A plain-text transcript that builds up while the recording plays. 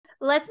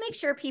let's make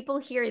sure people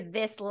hear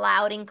this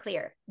loud and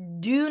clear.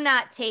 Do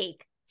not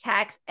take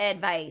tax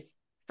advice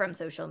from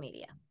social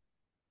media.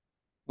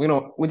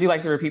 Would you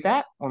like to repeat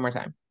that one more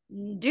time?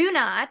 Do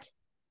not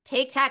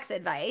take tax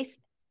advice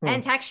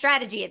and tax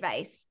strategy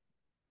advice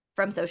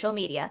from social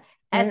media,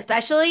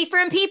 especially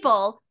from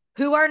people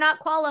who are not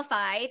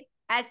qualified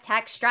as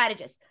tax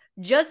strategists.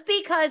 Just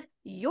because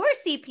your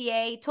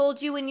CPA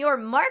told you in your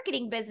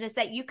marketing business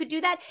that you could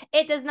do that,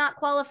 it does not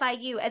qualify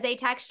you as a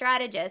tax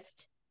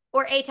strategist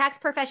or a tax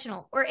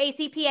professional or a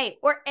CPA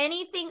or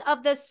anything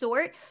of the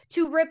sort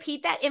to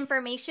repeat that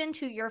information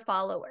to your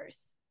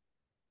followers,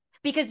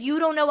 because you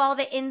don't know all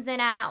the ins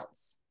and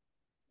outs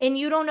and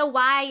you don't know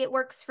why it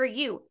works for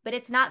you, but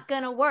it's not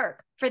going to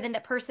work for the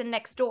person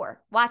next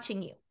door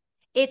watching you.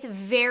 It's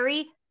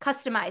very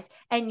customized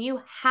and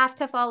you have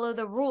to follow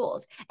the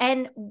rules.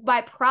 And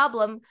by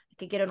problem, I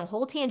could get on a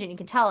whole tangent. You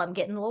can tell I'm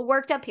getting a little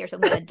worked up here. So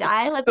I'm going to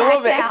dial it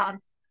back down.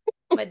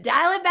 I'm going to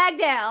dial it back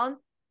down.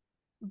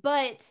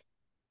 But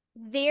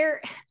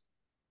they're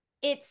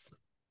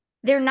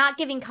not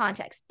giving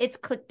context. It's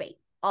clickbait.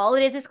 All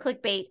it is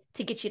clickbait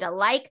to get you to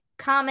like,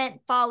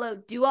 comment, follow,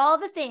 do all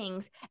the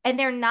things. And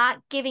they're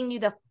not giving you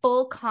the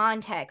full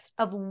context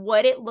of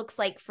what it looks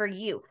like for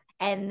you.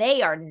 And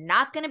they are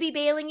not going to be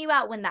bailing you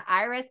out when the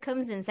IRS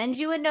comes and sends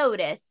you a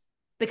notice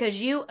because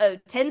you owe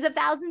tens of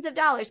thousands of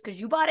dollars because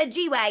you bought a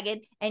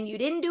G-Wagon and you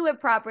didn't do it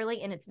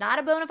properly and it's not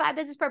a bona fide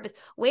business purpose.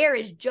 Where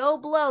is Joe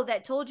Blow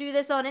that told you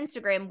this on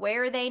Instagram?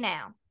 Where are they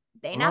now?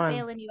 They not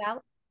bailing you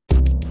out.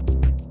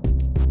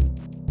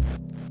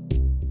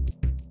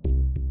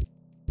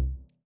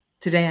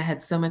 Today, I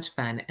had so much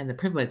fun and the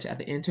privilege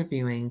of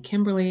interviewing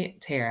Kimberly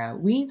Tara.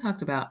 We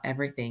talked about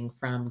everything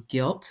from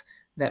guilt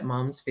that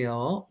moms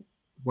feel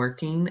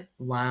working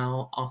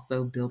while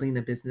also building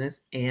a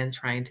business and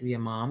trying to be a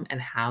mom,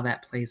 and how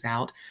that plays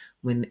out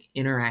when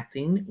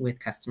interacting with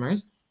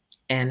customers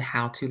and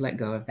how to let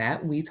go of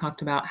that. We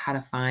talked about how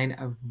to find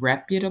a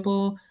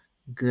reputable,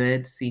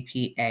 good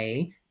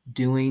CPA,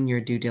 doing your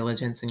due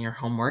diligence and your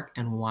homework,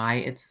 and why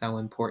it's so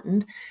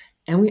important.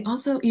 And we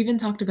also even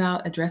talked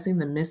about addressing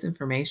the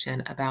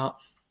misinformation about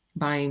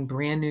buying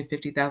brand new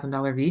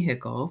 $50,000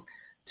 vehicles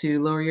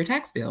to lower your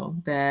tax bill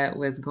that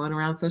was going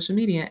around social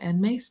media and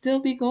may still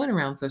be going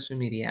around social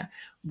media.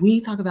 We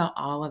talk about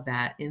all of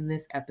that in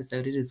this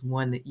episode. It is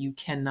one that you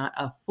cannot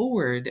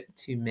afford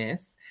to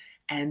miss.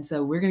 And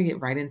so we're going to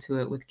get right into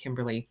it with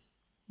Kimberly.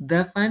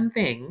 The fun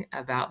thing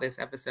about this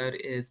episode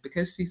is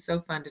because she's so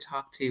fun to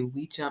talk to,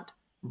 we jumped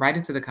right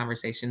into the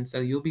conversation. So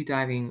you'll be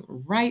diving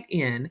right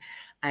in.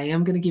 I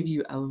am going to give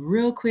you a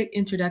real quick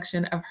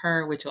introduction of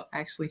her, which you'll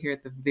actually hear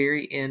at the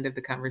very end of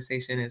the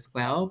conversation as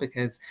well,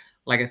 because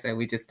like I said,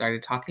 we just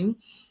started talking,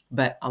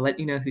 but I'll let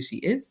you know who she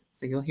is.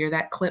 So you'll hear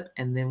that clip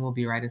and then we'll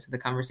be right into the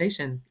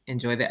conversation.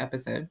 Enjoy the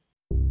episode.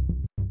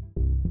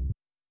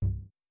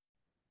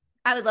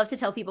 I would love to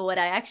tell people what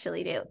I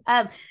actually do.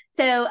 I'm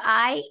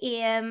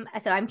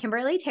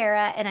Kimberly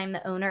Tara, and I'm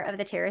the owner of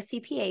the Tara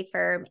CPA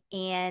firm.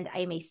 And I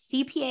am a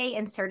CPA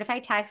and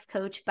certified tax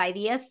coach by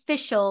the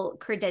official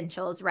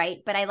credentials,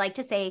 right? But I like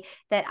to say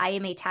that I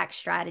am a tax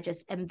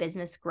strategist and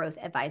business growth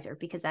advisor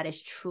because that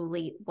is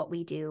truly what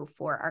we do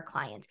for our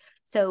clients.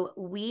 So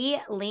we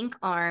link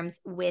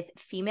arms with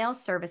female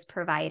service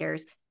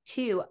providers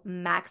to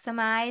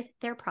maximize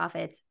their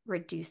profits,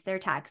 reduce their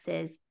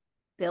taxes,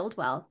 build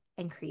wealth,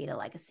 and create a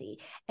legacy.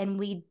 And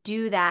we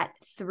do that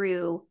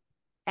through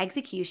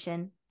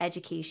execution,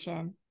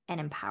 education,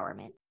 and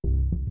empowerment.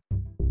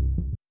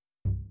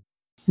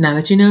 Now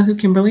that you know who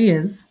Kimberly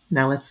is,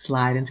 now let's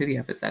slide into the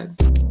episode.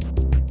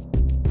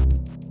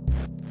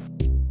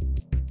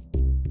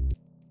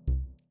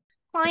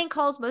 Client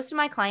calls, most of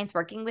my clients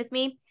working with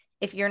me,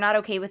 if you're not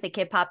okay with a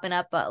kid popping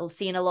up, but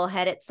seeing a little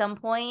head at some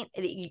point,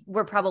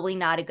 we're probably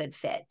not a good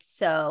fit.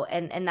 So,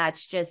 and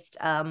that's just,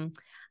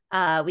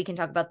 we can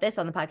talk about this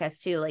on the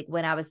podcast too. Like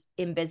when I was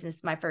in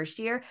business my first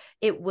year,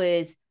 it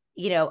was,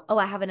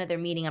 I have another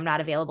meeting. I'm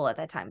not available at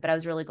that time, but I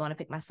was really going to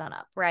pick my son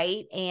up.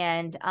 Right.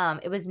 And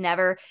it was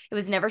never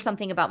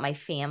something about my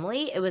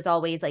family. It was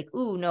always like,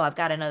 ooh, no, I've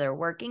got another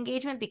work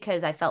engagement,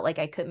 because I felt like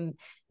I couldn't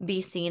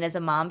be seen as a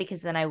mom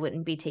because then I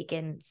wouldn't be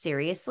taken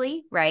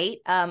seriously. Right.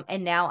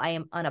 And now I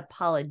am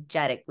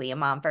unapologetically a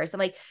mom first. I'm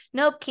like,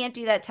 nope, can't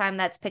do that time.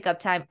 That's pickup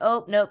time.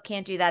 Oh, nope,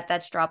 can't do that.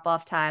 That's drop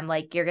off time.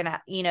 Like you're going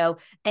to,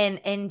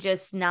 and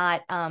just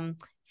not,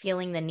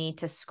 feeling the need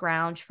to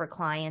scrounge for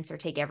clients or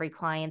take every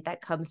client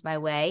that comes my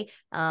way.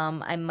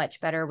 I'm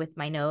much better with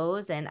my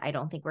nose, and I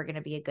don't think we're going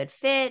to be a good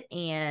fit,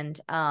 and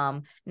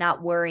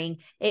not worrying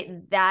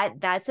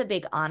that's a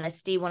big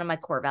honesty. One of my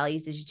core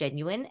values is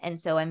genuine. And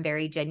so I'm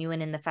very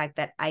genuine in the fact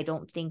that I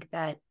don't think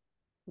that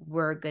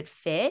we're a good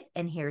fit,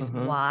 and here's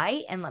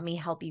why, and let me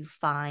help you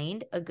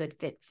find a good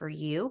fit for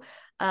you.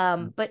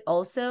 But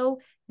also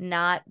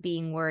not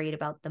being worried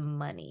about the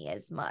money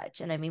as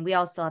much. And I mean, we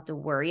all still have to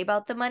worry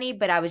about the money,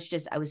 but I was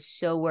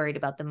so worried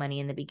about the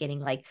money in the beginning,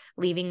 like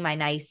leaving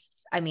I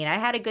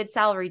had a good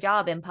salary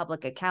job in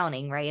public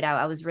accounting, right?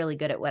 I was really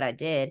good at what I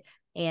did,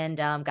 and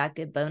got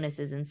good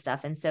bonuses and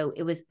stuff. And so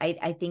it was,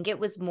 I think it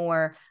was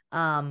more,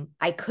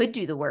 I could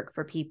do the work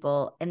for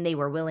people and they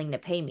were willing to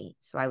pay me.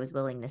 So I was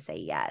willing to say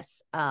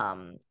yes.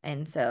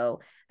 And so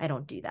I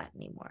don't do that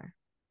anymore.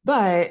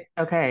 But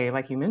okay,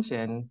 like you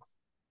mentioned,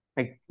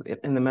 like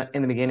in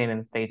the beginning in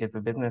the stages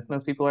of business,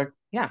 most people are,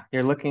 yeah,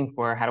 you're looking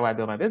for how do I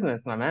build my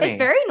business, my It's money.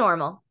 very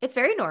normal. It's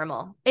very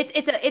normal.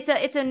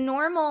 It's a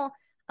normal,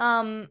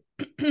 um,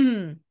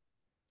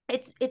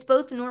 it's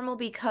both normal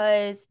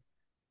because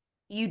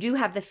you do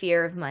have the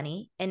fear of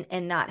money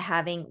and not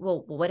having,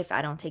 well, what if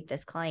I don't take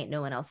this client?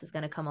 No one else is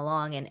going to come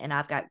along and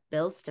I've got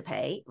bills to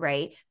pay,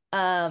 right?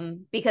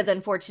 Because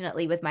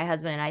unfortunately with my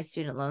husband and I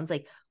student loans,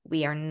 like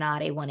we are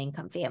not a one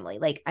income family.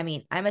 Like, I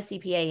mean, I'm a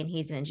CPA and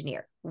he's an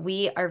engineer.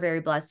 We are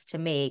very blessed to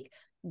make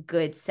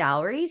good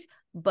salaries,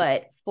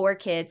 but 4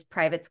 kids,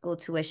 private school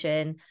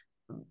tuition,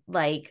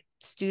 like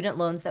student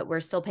loans that we're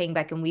still paying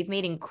back, and we've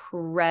made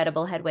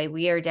incredible headway.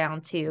 We are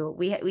down to,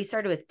 we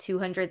started with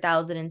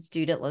 200,000 in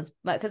student loans,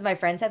 because my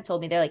friends have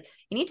told me, they're like,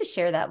 you need to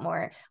share that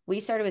more. We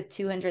started with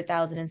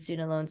 200,000 in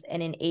student loans,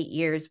 and in 8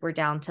 years we're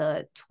down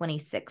to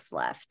 26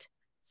 left.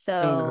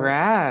 So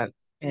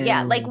Congrats.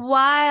 yeah, And like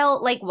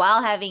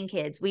while having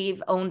kids,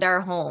 we've owned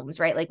our homes,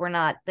 right? Like we're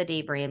not the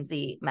Dave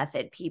Ramsey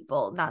method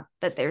people. Not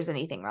that there's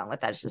anything wrong with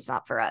that. It's just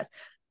not for us.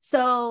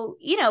 So,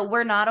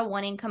 we're not a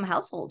one income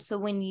household. So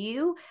when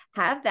you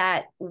have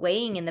that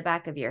weighing in the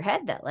back of your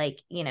head that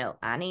like,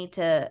 I need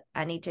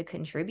to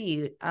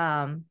contribute,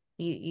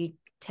 you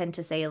tend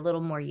to say a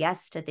little more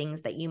yes to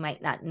things that you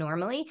might not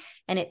normally.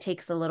 And it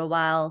takes a little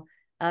while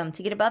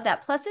to get above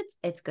that. Plus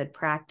it's good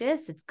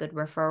practice. It's good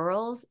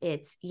referrals.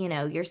 It's,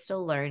 you're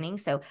still learning.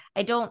 So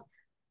I don't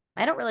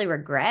really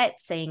regret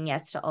saying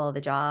yes to all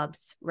the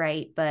jobs.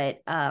 Right. But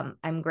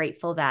I'm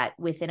grateful that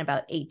within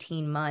about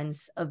 18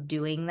 months of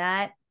doing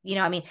that,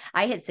 I mean,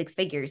 I hit 6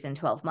 figures in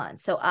 12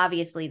 months. So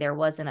obviously there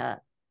was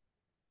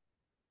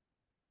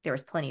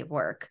plenty of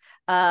work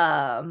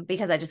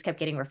because I just kept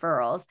getting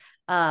referrals.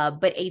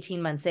 But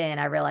 18 months in,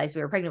 I realized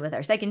we were pregnant with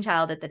our second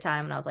child at the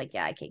time. And I was like,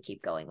 yeah, I can't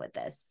keep going with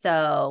this.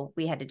 So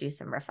we had to do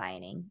some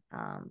refining.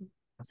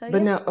 So but yeah.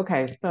 no,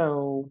 okay,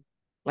 so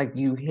like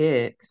you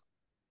hit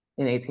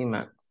in 18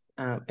 months,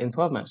 in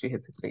 12 months, you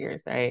hit 6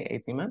 figures, right?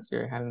 18 months,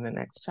 you're having the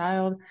next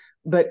child.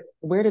 But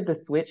where did the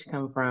switch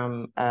come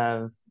from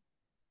of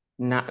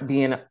not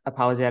being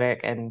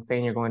apologetic and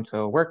saying you're going to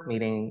a work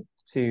meeting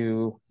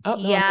to, oh no,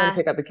 I'm going to Yeah.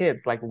 pick up the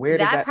kids? Like, where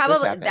did That that switch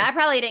probably happen? that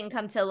probably didn't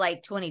come till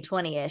like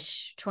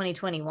 2020-ish,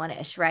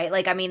 2021-ish, right?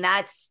 Like, I mean,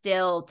 that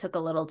still took a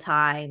little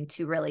time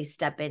to really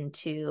step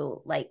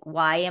into like,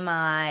 why am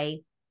I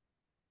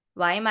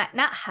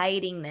not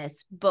hiding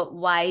this, but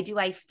why do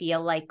I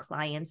feel like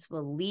clients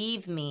will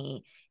leave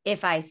me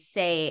if I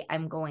say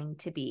I'm going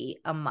to be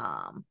a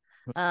mom?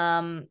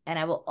 And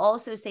I will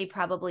also say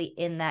probably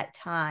in that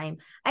time,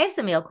 I have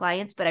some male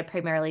clients, but I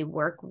primarily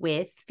work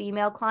with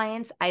female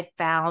clients. I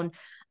found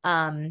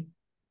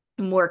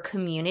more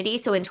community.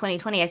 So in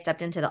 2020, I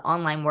stepped into the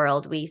online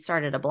world. We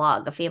started a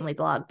blog, a family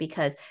blog,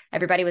 because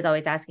everybody was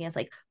always asking us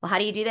like, well, how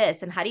do you do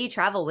this? And how do you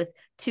travel with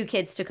 2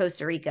 kids to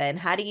Costa Rica? And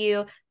how do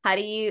you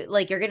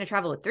like, you're going to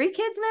travel with 3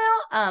 kids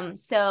now?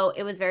 So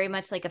it was very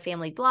much like a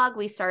family blog.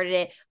 We started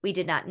it. We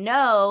did not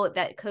know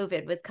that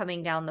COVID was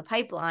coming down the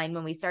pipeline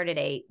when we started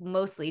a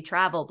mostly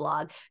travel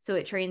blog. So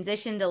it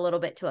transitioned a little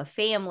bit to a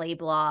family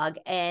blog.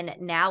 And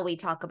now we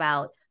talk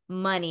about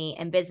money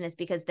and business,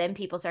 because then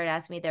people started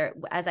asking me there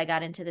as I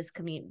got into this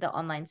the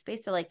online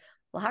space. They're like,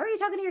 well, how are you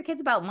talking to your kids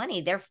about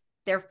money?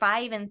 They're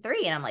 5 and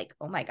 3. And I'm like,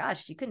 oh my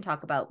gosh, you can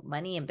talk about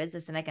money and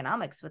business and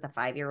economics with a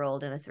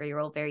 5-year-old and a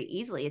 3-year-old very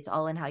easily. It's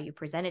all in how you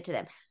present it to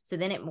them. So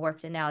then it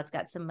morphed and now it's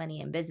got some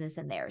money and business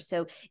in there.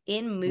 So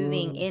in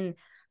moving Mm.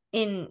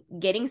 in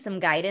getting some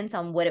guidance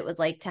on what it was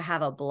like to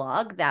have a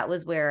blog, that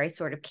was where I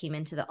sort of came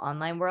into the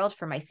online world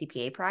for my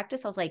CPA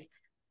practice. I was like,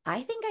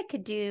 I think I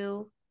could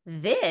do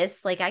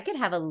this. Like, I could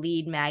have a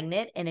lead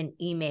magnet and an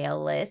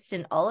email list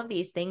and all of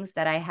these things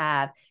that I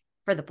have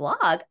for the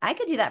blog. I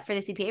could do that for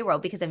the CPA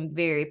world, because I'm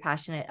very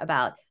passionate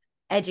about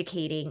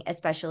educating,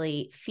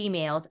 especially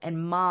females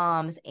and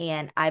moms.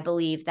 And I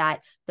believe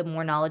that the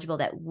more knowledgeable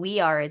that we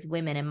are as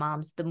women and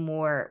moms, the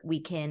more we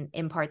can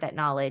impart that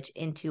knowledge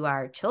into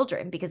our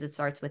children, because it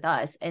starts with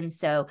us. And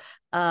so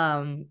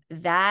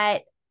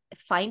that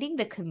finding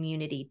the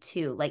community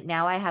too. Like,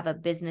 now I have a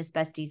business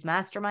besties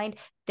mastermind.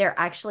 They're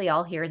actually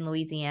all here in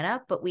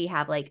Louisiana, but we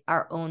have like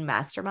our own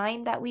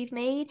mastermind that we've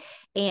made,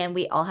 and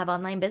we all have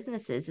online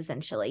businesses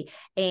essentially.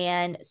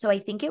 And so I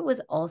think it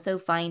was also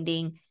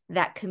finding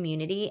that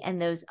community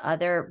and those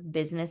other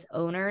business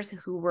owners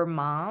who were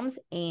moms,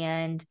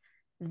 and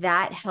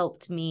that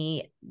helped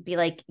me be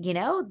like,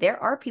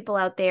 there are people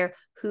out there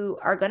who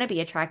are going to be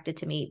attracted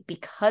to me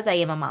because I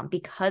am a mom,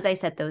 because I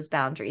set those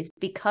boundaries,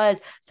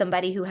 because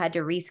somebody who had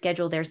to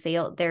reschedule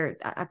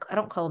I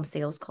don't call them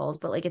sales calls,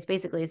 but like, it's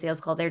basically a sales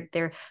call,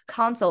 their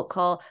consult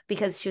call,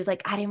 because she was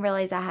like, I didn't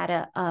realize I had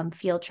a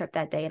field trip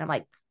that day. And I'm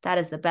like, that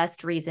is the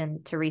best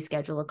reason to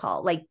reschedule a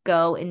call. Like,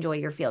 go enjoy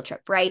your field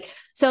trip. Right.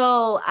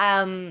 So,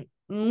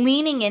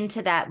 leaning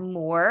into that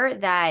more,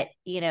 that,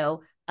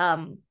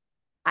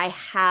 I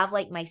have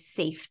like my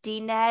safety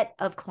net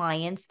of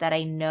clients that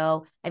I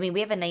know. I mean,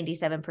 we have a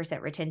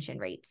 97% retention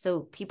rate,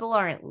 so people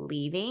aren't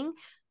leaving.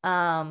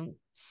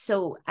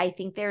 So I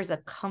think there's a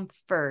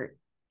comfort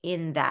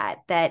in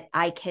that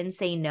I can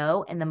say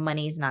no and the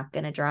money's not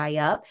going to dry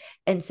up.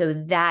 And so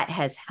that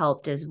has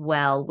helped as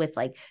well with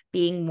like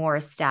being more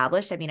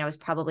established. I mean, I was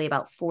probably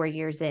about 4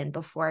 years in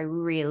before I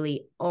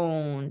really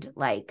owned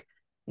like,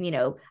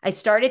 I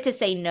started to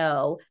say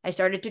no. I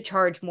started to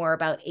charge more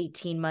about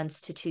 18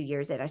 months to 2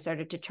 years in. I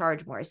started to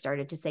charge more. I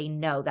started to say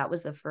no. That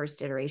was the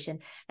first iteration.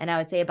 And I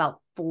would say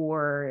about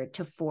 4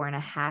 to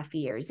 4.5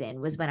 years in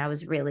was when I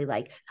was really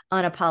like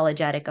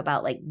unapologetic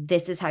about like,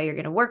 this is how you're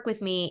going to work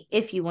with me.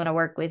 If you want to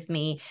work with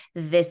me,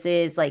 this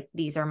is like,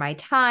 these are my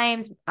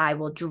times. I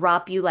will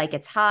drop you like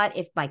it's hot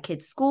if my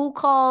kid's school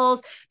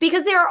calls,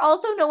 because there are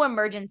also no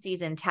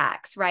emergencies in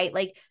tax, right?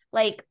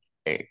 Like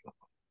I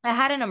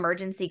had an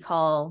emergency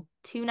call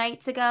 2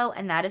 nights ago,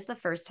 and that is the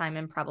first time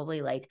in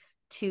probably like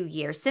 2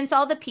 years since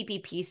all the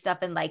PPP stuff.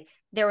 And like,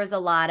 there was a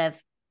lot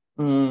of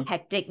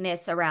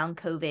hecticness around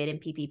COVID and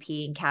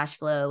PPP and cash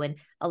flow and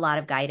a lot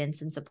of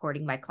guidance and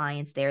supporting my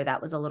clients there.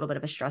 That was a little bit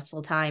of a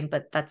stressful time,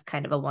 but that's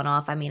kind of a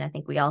one-off. I mean, I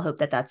think we all hope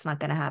that that's not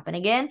going to happen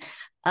again.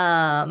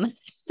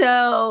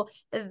 So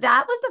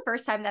that was the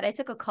first time that I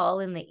took a call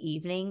in the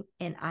evening,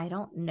 and I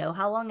don't know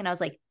how long. And I was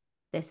like,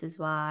 this is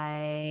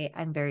why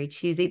I'm very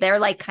choosy. They're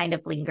like kind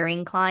of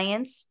lingering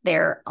clients.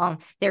 They're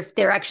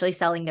actually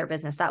selling their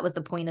business. That was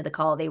the point of the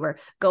call. They were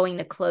going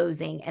to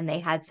closing and they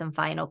had some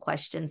final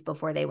questions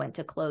before they went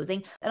to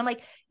closing. And I'm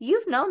like,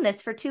 you've known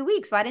this for 2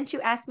 weeks. Why didn't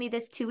you ask me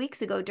this 2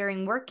 weeks ago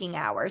during working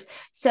hours?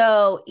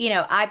 So,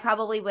 I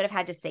probably would have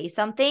had to say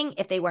something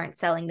if they weren't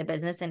selling the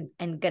business and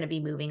going to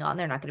be moving on.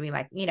 They're not going to be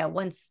my,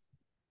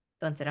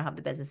 once I don't have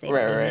the business, they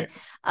don't need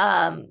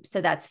me. So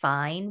that's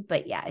fine.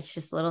 But yeah, it's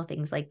just little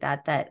things like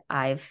that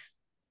I've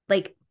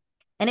like,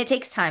 and it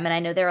takes time. And I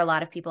know there are a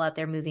lot of people out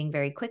there moving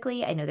very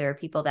quickly. I know there are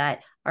people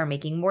that are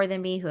making more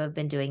than me who have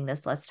been doing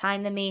this less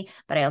time than me.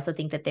 But I also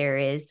think that there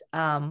is,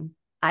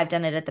 I've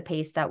done it at the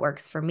pace that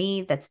works for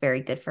me. That's very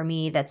good for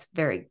me. That's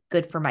very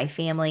good for my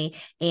family.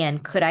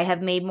 And could I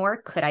have made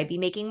more? Could I be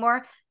making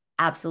more?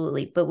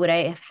 Absolutely. But would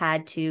I have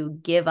had to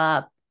give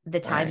up the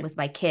time with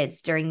my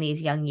kids during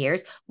these young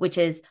years, which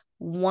is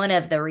one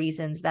of the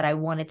reasons that I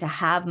wanted to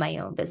have my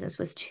own business,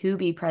 was to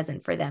be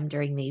present for them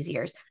during these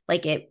years.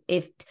 Like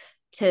if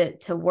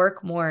to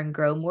work more and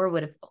grow more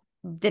would have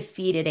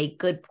defeated a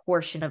good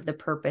portion of the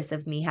purpose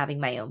of me having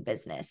my own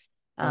business.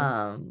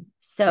 I am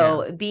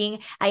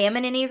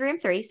an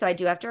Enneagram 3, so I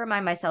do have to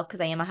remind myself,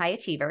 because I am a high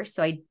achiever.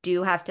 So I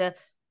do have to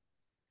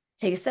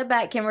take a step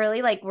back,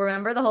 Kimberly. Like,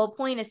 remember, the whole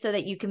point is so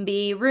that you can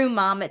be room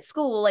mom at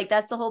school. Like,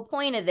 that's the whole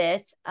point of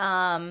this.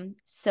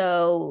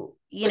 So,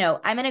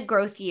 I'm in a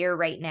growth year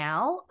right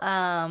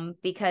now.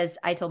 Because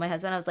I told my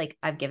husband, I was like,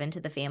 I've given to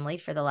the family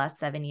for the last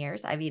 7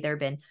 years. I've either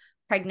been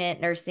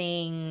pregnant,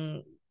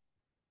 nursing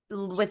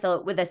with a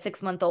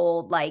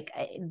 6-month-old, like,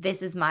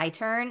 this is my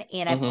turn.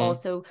 And I've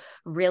also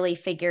really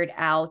figured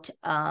out,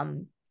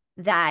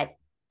 that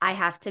I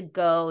have to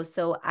go.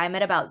 So I'm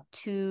at about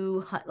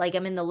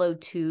I'm in the low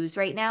 2s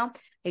right now.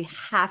 I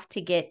have to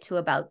get to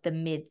about the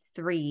mid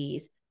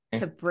 3s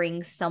to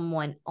bring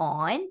someone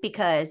on,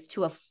 because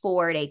to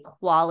afford a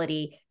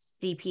quality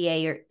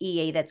CPA or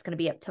EA that's going to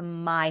be up to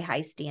my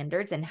high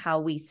standards and how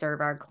we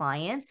serve our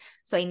clients.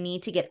 So I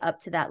need to get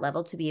up to that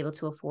level to be able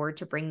to afford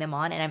to bring them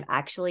on. And I'm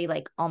actually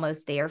like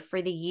almost there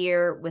for the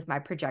year with my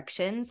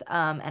projections.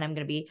 And I'm going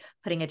to be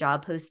putting a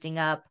job posting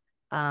up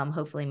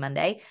hopefully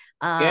Monday.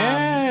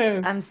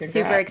 Yes, I'm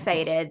super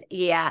excited.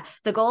 Yeah.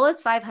 The goal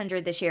is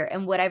 500 this year.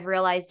 And what I've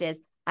realized is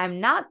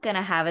I'm not going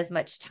to have as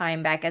much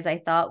time back as I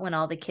thought when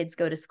all the kids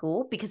go to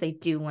school, because I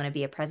do want to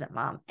be a present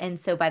mom. And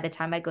so by the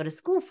time I go to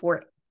school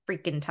 4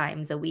 freaking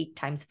times a week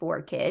times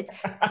 4 kids,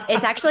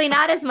 it's actually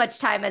not as much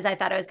time as I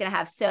thought I was going to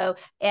have. So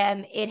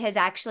it has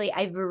actually,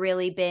 I've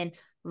really been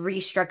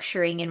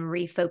restructuring and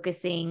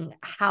refocusing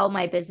how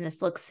my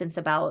business looks since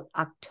about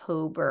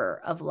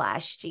October of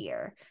last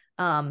year.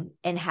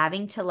 And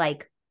having to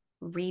like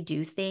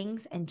redo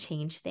things and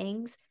change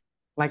things.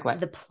 Like what?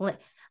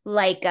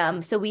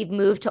 So we've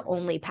moved to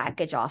only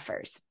package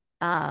offers.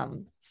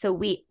 So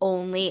we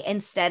only,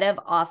 instead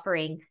of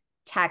offering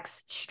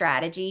tax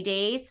strategy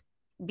days,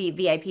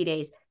 VIP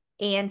days,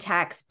 and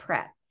tax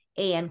prep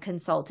and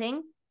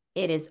consulting,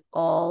 it is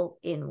all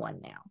in one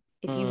now.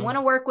 If you want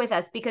to work with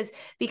us, because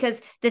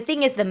the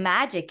thing is, the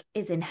magic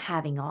is in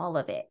having all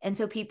of it. And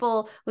so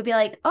people would be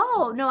like,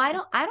 oh no, I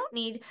don't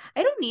need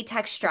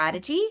tax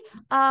strategy.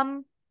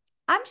 I'm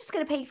just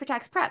going to pay you for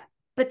tax prep.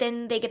 But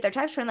then they get their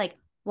tax return like,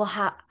 well,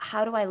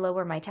 how do I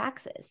lower my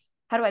taxes?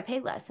 How do I pay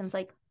less? And it's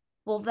like,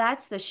 well,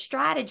 that's the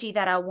strategy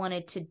that I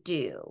wanted to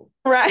do.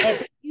 Right.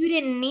 If you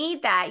didn't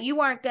need that, you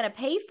weren't going to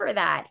pay for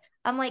that.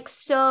 I'm like,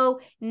 so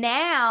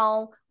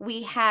now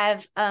we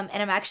have, and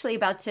I'm actually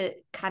about to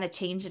kind of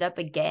change it up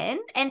again.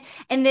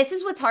 And this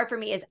is what's hard for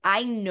me, is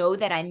I know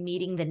that I'm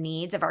meeting the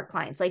needs of our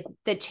clients. Like,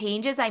 the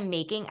changes I'm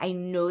making, I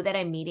know that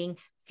I'm meeting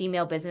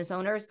female business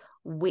owners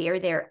where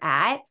they're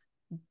at,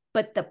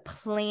 But the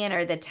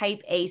planner, the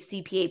type A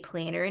CPA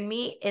planner in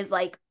me is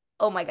like,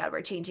 oh my God,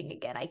 we're changing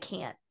again. I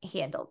can't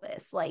handle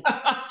this. I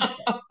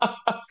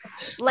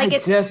Like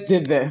it's just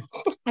did this.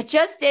 I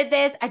just did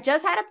this. I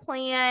just had a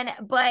plan,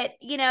 but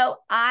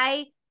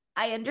I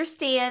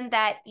understand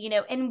that,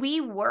 and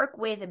we work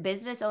with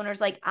business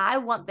owners. Like I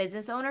want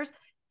business owners.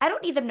 I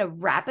don't need them to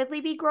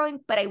rapidly be growing,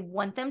 but I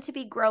want them to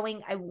be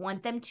growing. I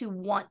want them to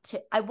want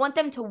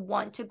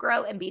to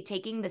grow and be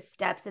taking the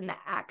steps and the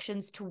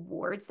actions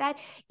towards that,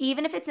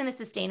 even if it's in a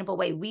sustainable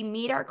way. We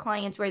meet our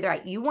clients where they're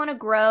at. You want to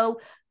grow,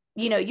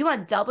 you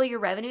want to double your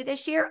revenue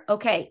this year.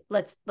 Okay,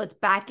 let's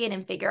back in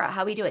and figure out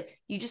how we do it.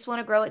 You just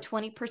want to grow at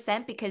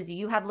 20% because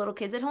you have little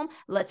kids at home.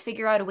 Let's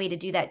figure out a way to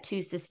do that too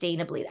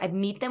sustainably. I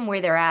meet them where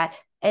they're at.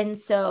 And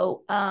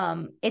so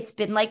it's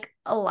been like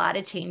a lot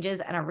of changes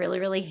and I really,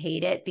 really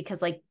hate it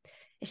because like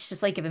it's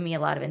just like giving me a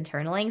lot of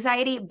internal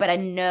anxiety. But I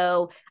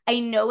know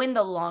in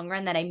the long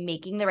run that I'm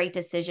making the right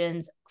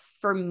decisions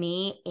for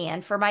me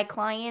and for my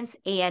clients.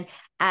 And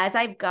as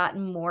I've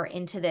gotten more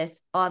into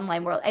this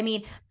online world, I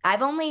mean,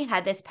 I've only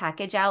had this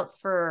package out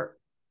for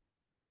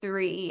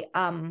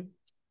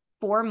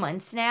 4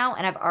 months now,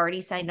 and I've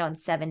already signed on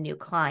 7 new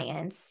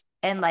clients.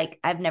 And like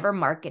I've never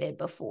marketed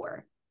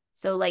before.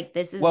 So like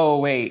this is Whoa,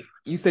 wait.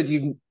 You said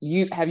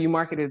you have you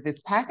marketed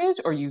this package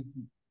or I you've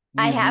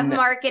have n-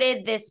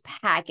 marketed this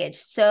package.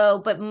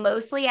 So, but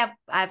mostly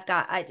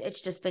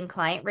it's just been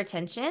client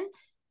retention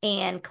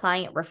and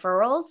client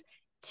referrals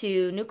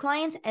to new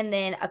clients. And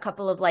then a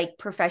couple of like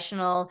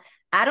professional,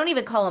 I don't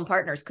even call them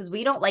partners because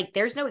we don't like,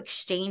 there's no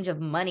exchange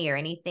of money or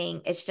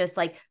anything. It's just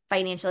like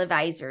financial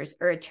advisors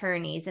or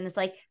attorneys. And it's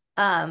like,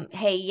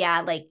 hey,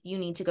 yeah, like you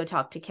need to go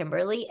talk to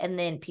Kimberly, and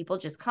then people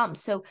just come.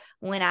 So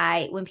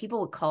when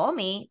people would call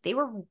me, they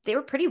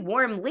were pretty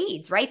warm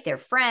leads, right? Their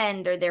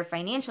friend or their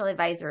financial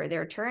advisor or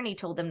their attorney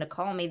told them to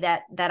call me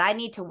that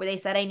they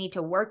said I need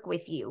to work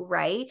with you,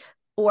 right?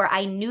 Or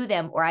I knew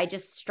them, or I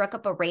just struck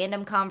up a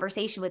random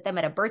conversation with them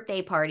at a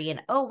birthday party,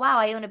 and oh wow,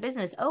 I own a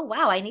business. Oh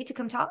wow, I need to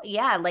come talk.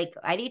 Yeah, like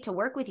I need to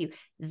work with you.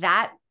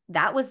 That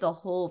was the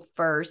whole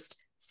first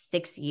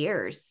 6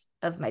 years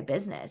of my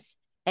business.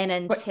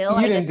 And but until you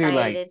I didn't do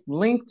like decided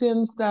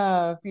LinkedIn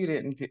stuff. You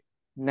didn't do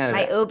none of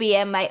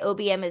that. my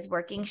OBM is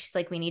working. She's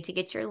like, we need to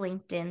get your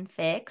LinkedIn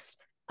fixed.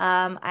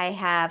 I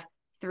have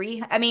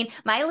I mean,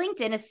 my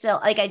LinkedIn is still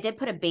like, I did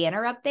put a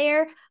banner up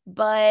there,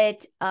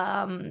 but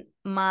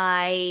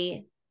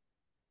my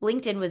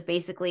LinkedIn was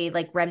basically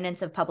like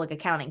remnants of public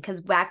accounting.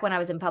 Because back when I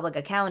was in public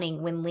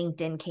accounting, when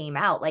LinkedIn came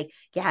out, like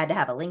you had to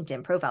have a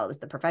LinkedIn profile. It was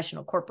the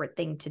professional corporate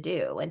thing to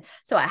do. And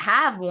so I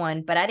have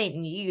one, but I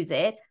didn't use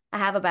it. I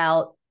have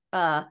about,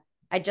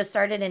 I just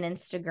started an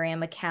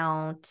Instagram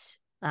account,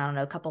 I don't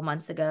know, a couple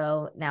months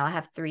ago. Now I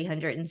have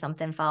 300 and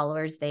something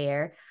followers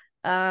there.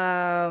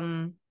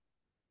 Um,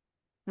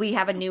 we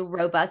have a new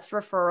robust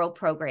referral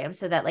program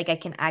so that like I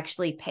can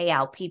actually pay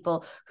out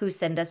people who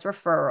send us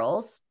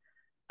referrals.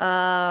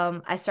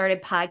 I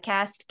started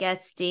podcast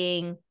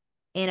guesting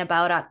in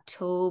about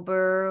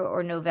October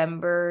or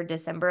November,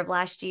 December of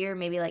last year,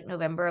 maybe like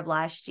November of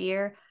last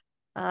year.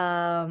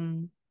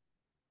 Um,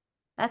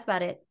 that's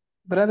about it.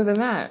 But other than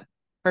that,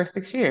 first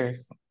 6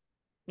 years,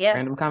 Yeah.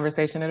 random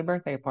conversation at a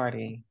birthday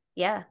party.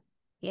 Yeah.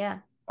 Yeah.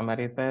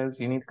 Somebody says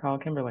you need to call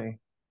Kimberly.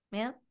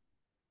 Yeah.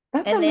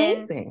 That's And then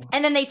amazing.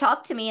 they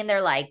talk to me and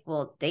they're like,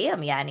 well,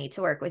 damn, yeah, I need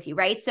to work with you.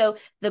 Right. So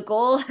the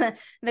goal,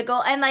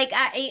 and like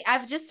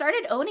I've just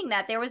started owning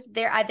that. There was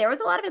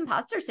a lot of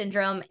imposter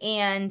syndrome,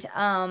 and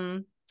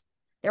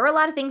there were a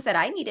lot of things that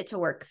I needed to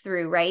work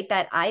through, right?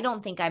 That I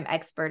don't think I'm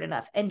expert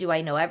enough. And do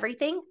I know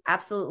everything?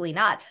 Absolutely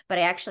not. But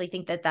I actually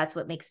think that that's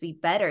what makes me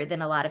better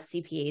than a lot of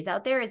CPAs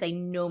out there is I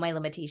know my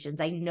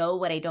limitations. I know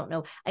what I don't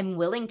know. I'm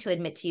willing to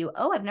admit to you,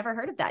 oh, I've never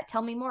heard of that.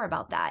 Tell me more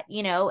about that,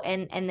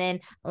 and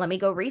then let me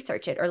go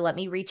research it, or let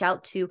me reach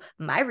out to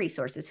my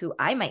resources who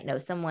I might know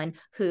someone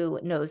who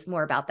knows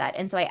more about that.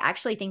 And so I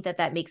actually think that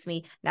that makes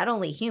me not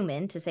only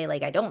human to say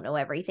like I don't know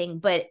everything,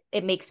 but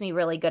it makes me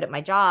really good at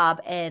my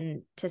job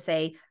and to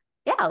say,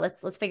 yeah,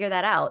 let's figure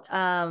that out.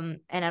 And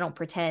I don't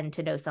pretend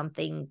to know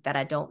something that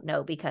I don't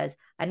know because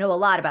I know a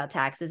lot about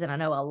taxes and I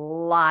know a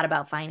lot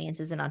about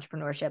finances and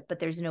entrepreneurship, but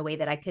there's no way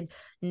that I could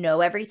know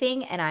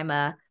everything. And I'm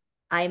a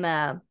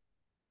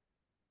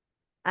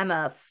I'm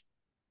a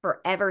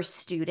forever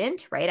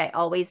student, right? I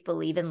always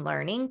believe in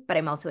learning, but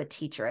I'm also a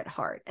teacher at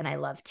heart, and I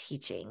love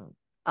teaching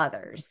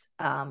others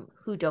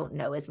who don't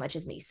know as much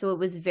as me. So it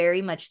was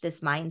very much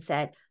this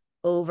mindset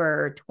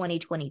over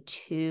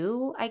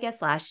 2022, I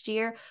guess last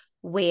year,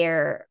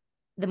 where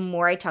the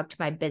more I talked to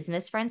my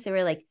business friends, they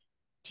were like,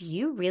 do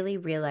you really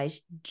realize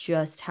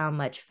just how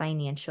much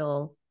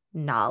financial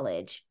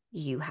knowledge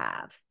you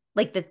have?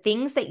 Like the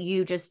things that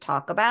you just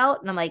talk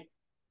about. And I'm like,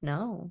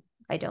 no,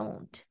 I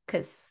don't,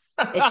 because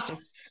It's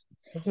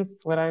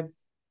just what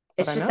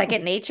it's I just know.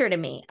 second nature to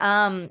me.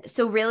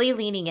 So really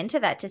leaning into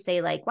that to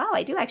say like, wow,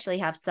 I do actually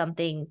have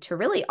something to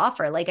really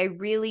offer. Like I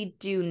really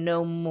do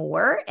know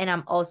more. And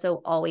I'm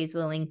also always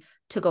willing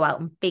to go out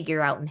and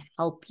figure out and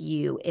help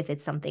you if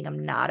it's something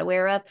I'm not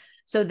aware of.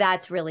 So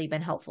that's really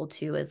been helpful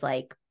too, is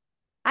like,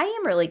 I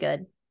am really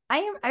good.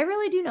 I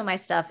really do know my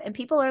stuff, and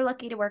people are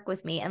lucky to work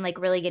with me, and like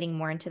really getting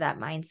more into that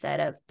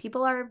mindset of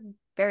people are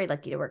very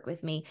lucky to work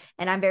with me,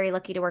 and I'm very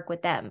lucky to work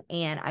with them.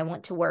 And I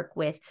want to work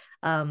with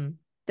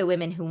the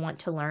women who want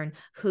to learn,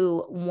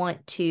 who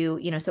want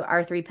to, so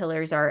our three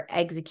pillars are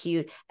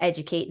execute,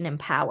 educate, and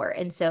empower.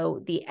 And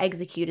so the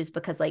execute is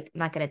because like I'm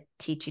not going to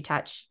teach you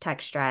tech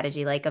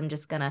strategy. Like I'm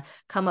just going to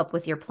come up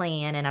with your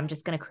plan, and I'm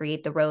just going to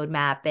create the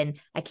roadmap, and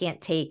I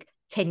can't take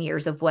 10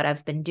 years of what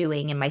I've been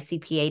doing and my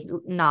CPA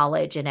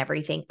knowledge and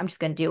everything. I'm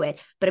just going to do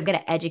it, but I'm going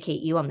to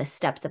educate you on the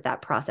steps of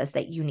that process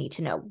that you need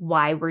to know,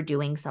 why we're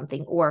doing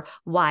something, or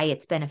why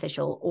it's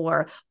beneficial,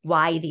 or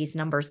why these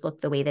numbers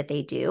look the way that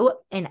they do.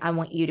 And I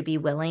want you to be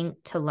willing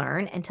to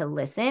learn and to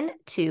listen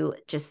to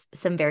just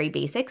some very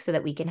basics so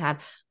that we can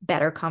have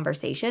better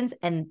conversations.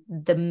 And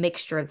the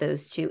mixture of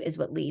those two is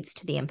what leads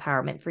to the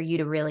empowerment for you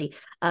to really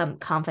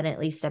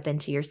confidently step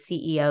into your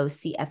CEO,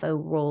 CFO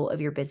role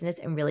of your business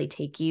and really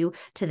take you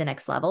to the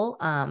next level.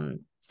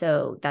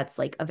 So that's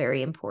like a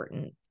very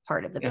important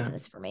part of the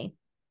business for me.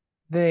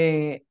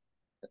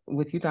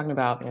 With you talking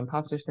about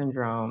imposter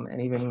syndrome,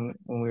 and even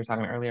when we were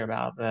talking earlier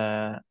about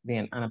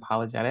being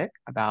unapologetic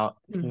about,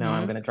 I'm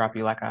going to drop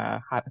you like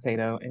a hot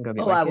potato and go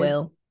get my I kids.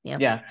 will. Yeah.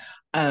 Yeah.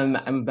 I'm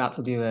about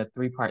to do a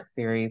 3-part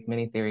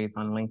mini series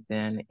on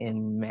LinkedIn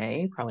in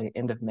May, probably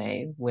end of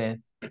May, with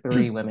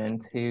 3 women,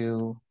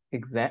 2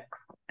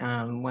 execs,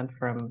 one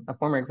from a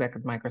former exec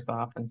of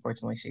Microsoft.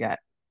 Unfortunately, she got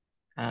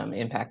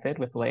impacted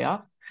with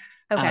layoffs.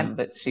 Okay.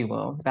 But she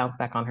will bounce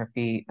back on her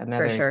feet.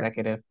 Another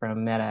executive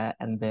from Meta,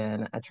 and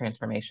then a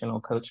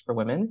transformational coach for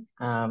women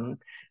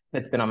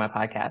that's been on my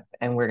podcast.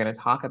 And we're going to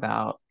talk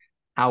about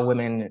how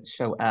women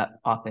show up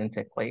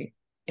authentically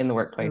in the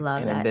workplace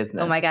and in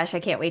business. Oh my gosh, I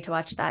can't wait to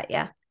watch that.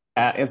 Yeah.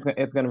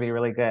 It's going to be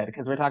really good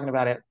because we're talking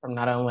about it from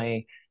not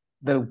only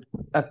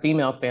a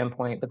female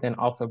standpoint, but then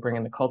also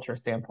bringing the culture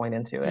standpoint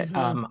into it.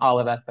 All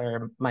of us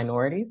are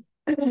minorities.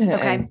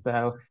 Okay. And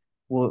so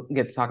we'll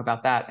get to talk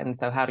about that. And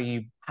so how do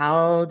you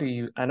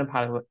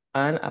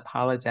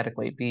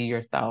unapologetically be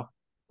yourself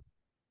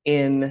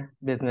in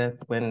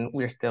business when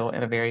we're still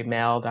in a very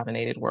male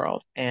dominated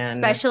world? And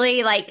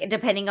especially like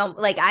depending on,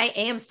 like, I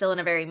am still in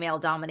a very male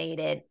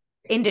dominated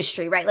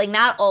industry, right? Like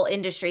not all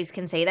industries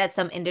can say that.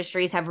 Some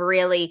industries have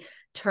really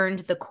turned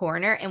the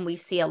corner and we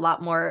see a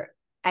lot more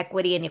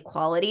equity and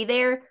equality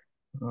there.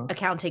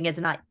 Accounting is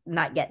not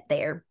yet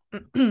there.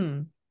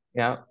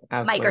 Yeah,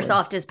 absolutely.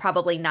 Microsoft is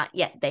probably not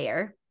yet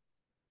there.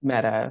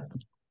 Meta.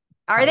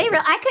 Are they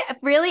real?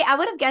 I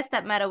would have guessed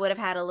that Meta would have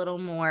had a little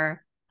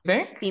more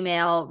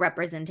female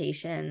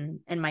representation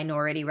and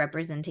minority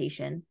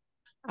representation.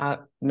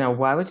 No,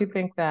 why would you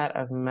think that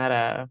of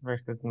Meta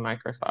versus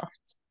Microsoft?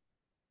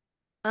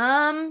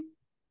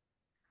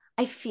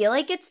 I feel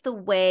like it's the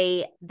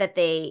way that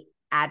they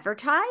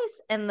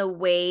advertise and the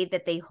way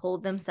that they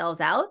hold themselves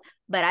out.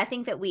 But I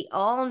think that we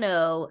all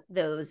know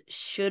those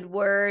should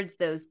words,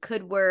 those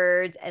could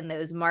words, and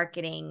those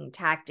marketing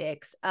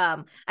tactics.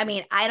 I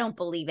mean, I don't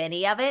believe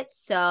any of it.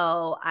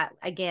 So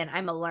again,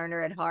 I'm a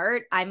learner at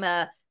heart. I'm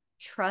a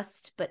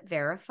trust but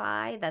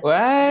verify.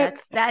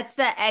 That's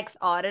the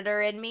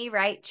ex-auditor in me,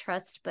 right?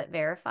 Trust but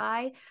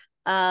verify.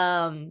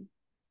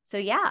 So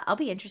yeah, I'll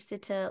be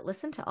interested to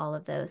listen to all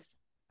of those.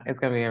 It's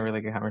going to be a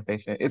really good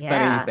conversation. It's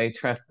funny you say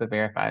trust but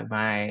verify.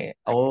 My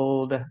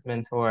old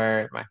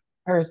mentor, my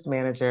first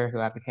manager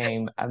who I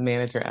became a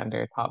manager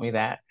under, taught me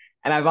that.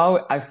 And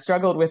I've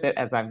struggled with it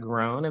as I've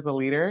grown as a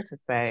leader to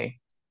say,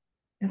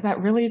 is that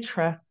really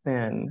trust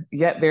then?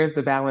 Yet there's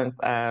the balance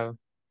of,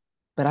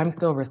 but I'm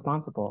still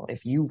responsible.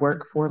 If you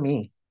work for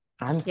me,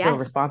 I'm still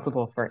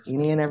responsible for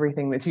any and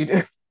everything that you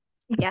do.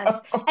 Yes.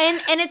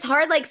 And it's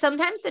hard. Like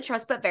sometimes the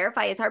trust but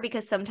verify is hard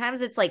because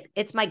sometimes it's like,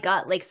 it's my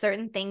gut. Like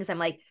certain things I'm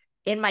like,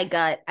 in my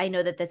gut, I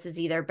know that this is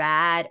either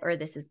bad or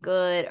this is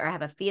good, or I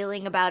have a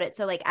feeling about it.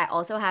 So like, I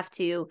also have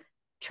to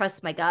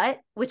trust my gut,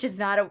 which is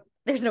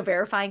there's no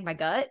verifying my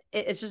gut.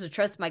 It's just a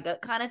trust my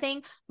gut kind of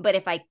thing. But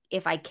if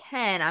I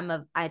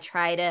can, I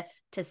try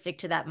to stick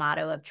to that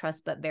motto of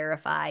trust but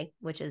verify,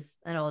 which is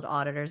an old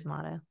auditor's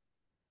motto.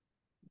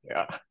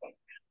 Yeah.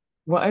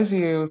 Well, as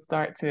you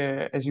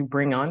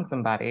bring on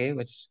somebody,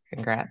 which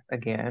congrats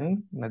again,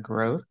 the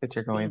growth that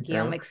you're going through.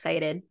 I'm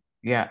excited.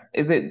 Yeah.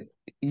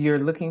 You're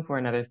looking for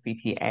another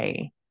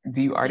CPA?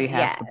 Do you already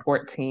have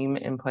support team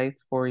in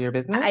place for your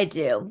business? I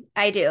do.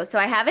 So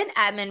I have an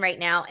admin right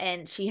now,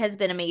 and she has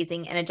been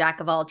amazing and a jack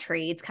of all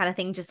trades kind of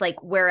thing, just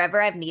like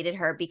wherever I've needed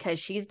her, because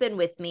she's been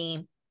with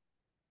me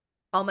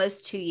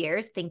almost 2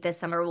 years. I think this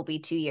summer will be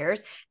 2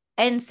 years.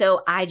 And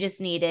so I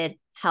just needed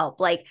help.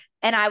 Like,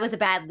 and I was a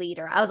bad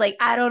leader. I was like,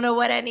 I don't know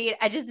what I need.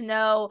 I just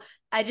know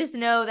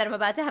that I'm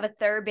about to have a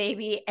third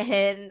baby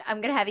and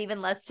I'm going to have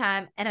even less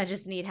time, and I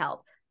just need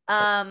help.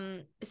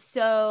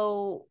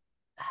 So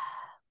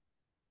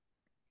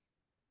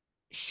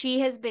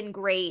she has been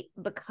great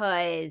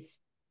because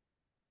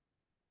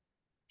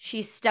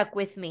she stuck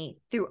with me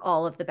through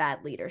all of the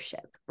bad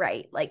leadership,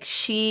 right? Like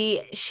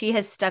she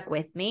has stuck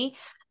with me.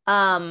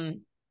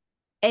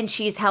 And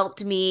she's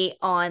helped me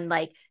on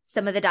like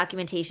some of the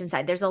documentation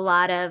side. There's a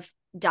lot of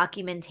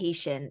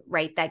documentation,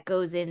 right, that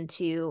goes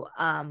into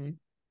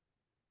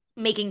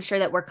making sure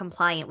that we're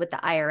compliant with the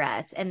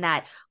IRS and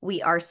that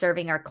we are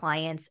serving our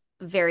clients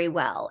very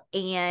well.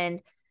 And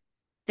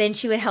then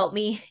she would help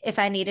me if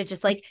I needed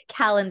just like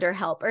calendar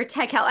help or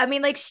tech help. I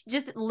mean, like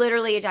just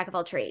literally a jack of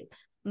all trades.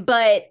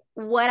 But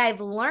what I've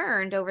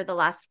learned over the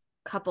last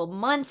couple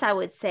months, I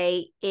would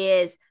say,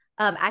 is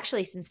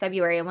actually since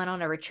February, I went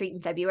on a retreat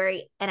in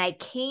February and I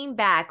came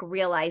back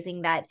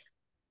realizing that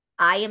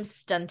I am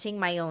stunting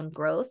my own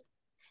growth.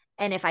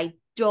 And if I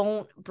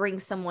don't bring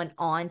someone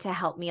on to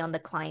help me on the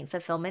client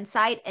fulfillment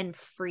side and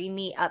free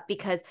me up,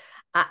 because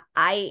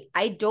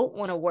I don't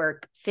want to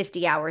work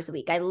 50 hours a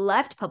week. I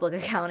left public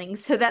accounting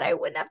so that I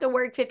wouldn't have to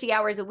work 50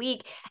 hours a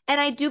week. And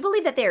I do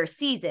believe that there are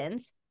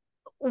seasons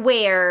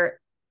where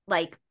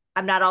like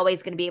I'm not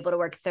always going to be able to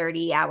work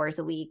 30 hours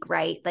a week,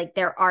 right? Like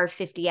there are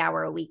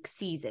 50-hour a week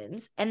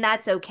seasons, and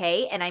that's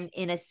okay. And I'm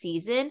in a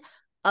season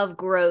of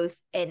growth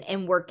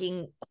and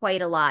working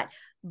quite a lot,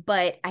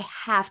 but I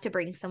have to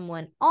bring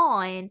someone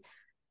on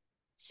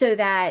so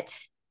that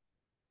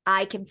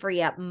I can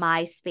free up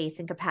my space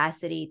and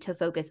capacity to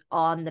focus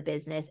on the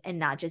business and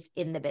not just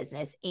in the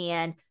business.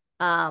 And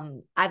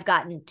I've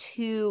gotten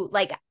to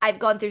like, I've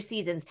gone through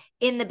seasons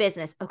in the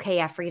business.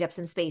 Okay, I freed up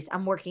some space.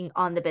 I'm working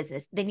on the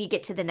business. Then you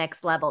get to the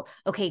next level.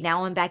 Okay,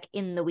 now I'm back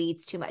in the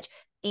weeds too much.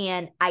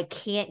 And I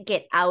can't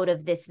get out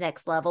of this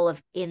next level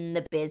of in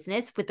the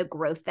business with the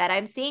growth that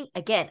I'm seeing.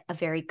 Again, a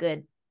very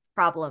good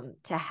problem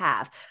to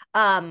have.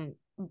 But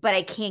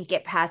I can't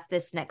get past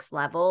this next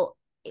level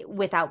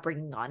without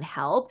bringing on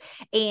help.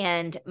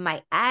 And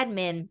my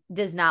admin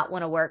does not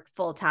want to work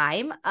full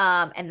time.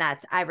 And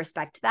I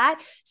respect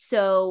that.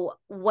 So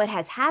what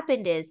has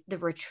happened is the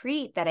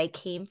retreat that I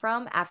came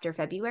from after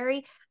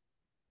February,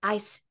 I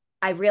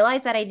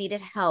realized that I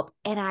needed help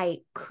and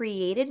I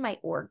created my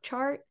org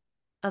chart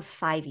of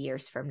 5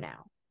 years from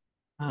now.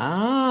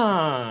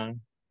 Ah,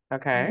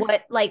 okay.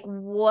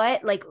 What,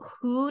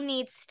 who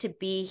needs to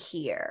be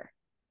here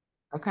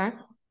Okay.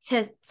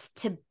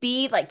 to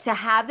be like, to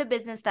have the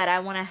business that I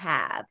want to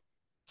have,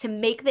 to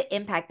make the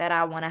impact that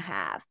I want to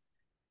have?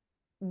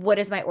 What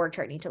does my org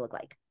chart need to look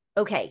like?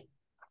 Okay,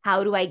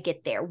 how do I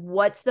get there?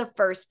 What's the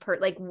first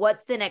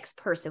what's the next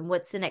person?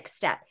 What's the next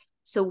step?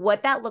 So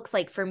what that looks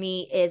like for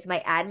me is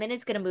my admin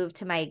is going to move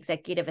to my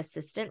executive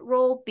assistant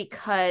role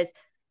because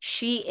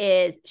she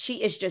is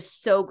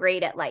just so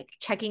great at like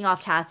checking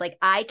off tasks. Like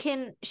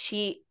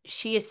she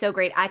is so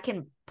great. I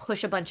can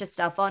push a bunch of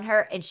stuff on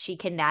her and she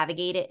can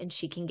navigate it and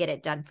she can get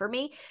it done for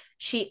me.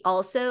 She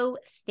also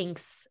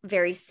thinks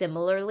very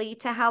similarly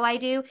to how I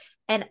do.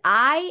 And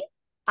I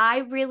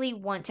really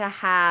want to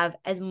have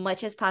as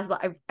much as possible.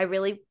 I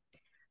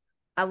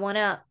want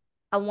to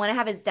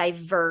have as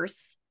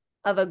diverse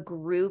of a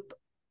group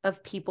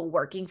of people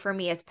working for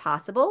me as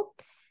possible.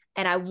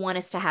 And I want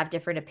us to have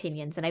different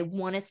opinions and I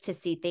want us to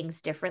see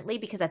things differently,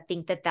 because I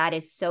think that that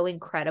is so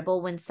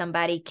incredible when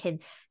somebody can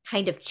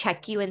kind of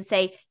check you and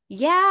say,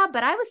 yeah,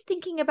 but I was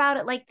thinking about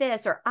it like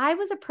this, or I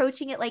was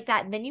approaching it like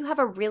that. And then you have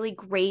a really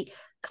great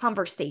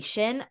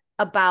conversation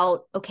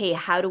about, okay,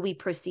 how do we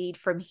proceed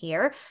from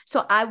here?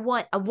 So I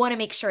want to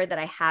make sure that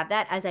I have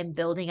that as I'm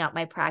building out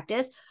my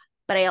practice.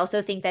 But I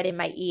also think that in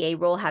my EA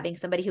role, having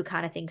somebody who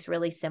kind of thinks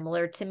really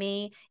similar to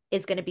me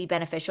is going to be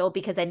beneficial,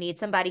 because I need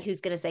somebody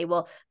who's going to say,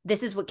 well,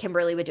 this is what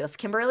Kimberly would do. If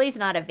Kimberly's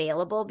not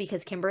available,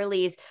 because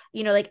Kimberly's,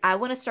 like I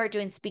want to start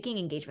doing speaking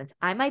engagements.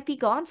 I might be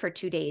gone for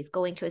 2 days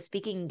going to a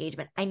speaking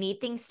engagement. I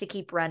need things to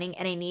keep running.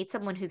 And I need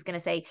someone who's going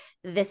to say,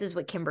 this is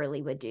what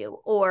Kimberly would do.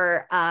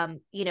 Or,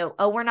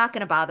 oh, we're not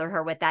going to bother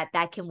her with that.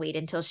 That can wait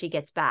until she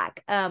gets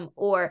back.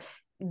 Or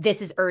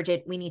this is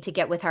urgent. We need to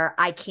get with her.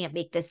 I can't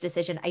make this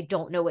decision. I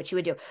don't know what she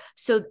would do.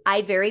 So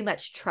I very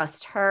much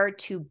trust her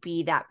to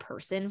be that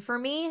person for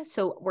me.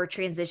 So we're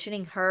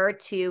transitioning her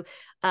to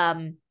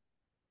the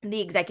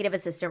executive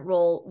assistant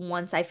role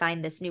once I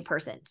find this new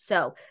person.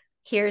 So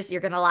you're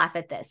going to laugh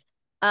at this.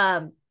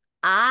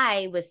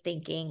 I was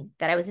thinking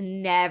that I was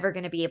never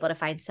going to be able to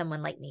find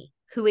someone like me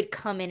who would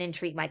come in and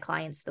treat my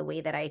clients the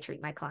way that I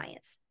treat my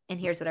clients. And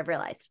here's what I've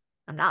realized.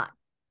 I'm not.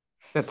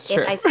 That's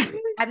true.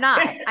 I'm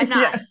not.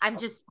 Yeah. I'm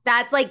just,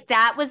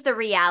 that was the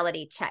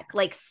reality check.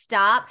 Like,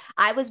 stop.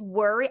 I was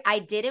worried. I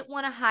didn't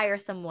want to hire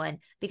someone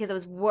because I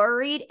was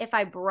worried if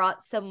I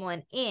brought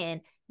someone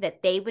in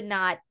that they would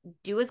not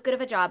do as good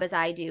of a job as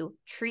I do,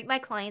 treat my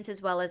clients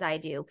as well as I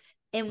do.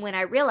 And when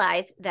I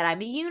realized that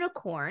I'm a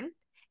unicorn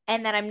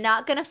and that I'm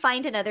not going to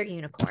find another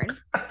unicorn,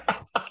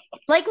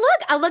 like,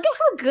 look at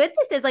how good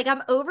this is. Like,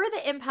 I'm over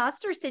the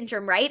imposter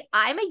syndrome, right?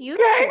 I'm a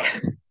unicorn. Okay.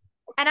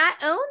 And I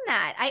own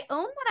that.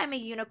 I'm a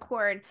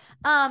unicorn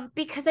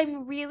because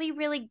I'm really,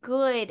 really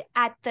good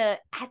at the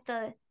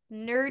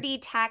nerdy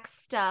tax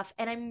stuff.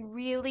 And I'm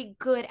really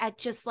good at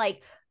just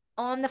like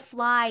on the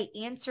fly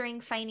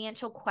answering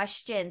financial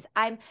questions.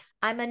 I'm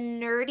a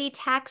nerdy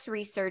tax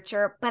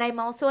researcher, but I'm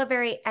also a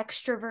very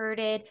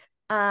extroverted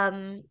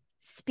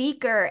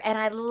speaker. And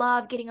I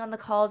love getting on the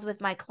calls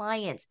with my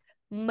clients.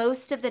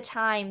 Most of the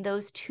time,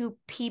 those two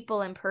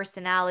people and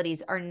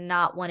personalities are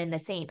not one and the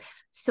same.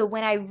 So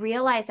when I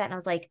realized that, and I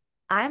was like,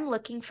 I'm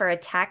looking for a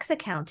tax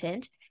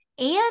accountant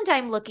and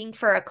I'm looking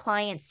for a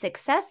client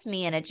success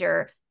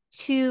manager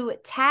to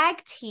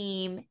tag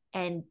team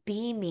and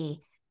be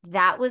me.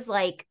 That was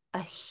like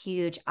a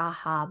huge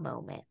aha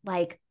moment.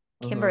 Like,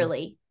 Mhm.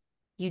 Kimberly,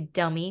 you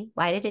dummy,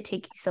 why did it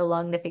take you so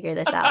long to figure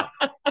this out?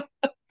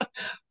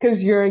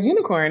 Because you're a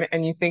unicorn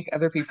and you think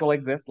other people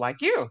exist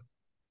like you.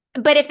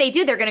 But if they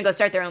do, they're going to go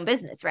start their own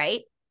business,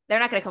 right? They're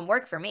not going to come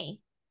work for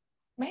me.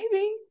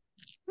 Maybe.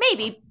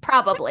 Maybe,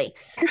 probably.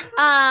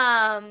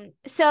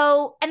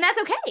 So, and that's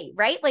okay,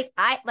 right?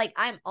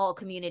 I'm all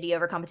community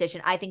over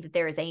competition. I think that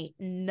there is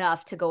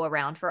enough to go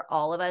around for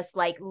all of us.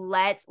 Like,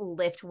 let's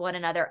lift one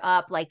another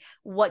up. Like,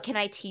 what can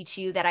I teach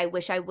you that I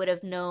wish I would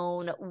have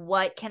known?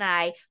 What can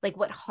I, like,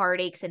 what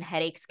heartaches and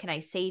headaches can I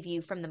save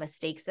you from the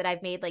mistakes that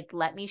I've made? Like,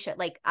 let me show,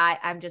 like,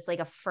 I'm just like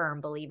a firm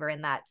believer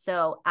in that.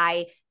 So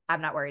I'm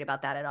not worried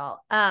about that at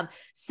all.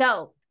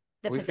 So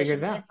the We figured position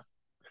it that out. is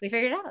we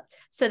figured it out.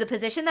 So the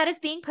position that is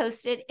being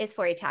posted is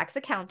for a tax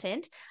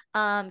accountant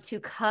to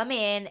come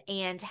in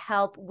and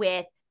help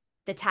with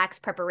the tax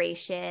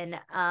preparation,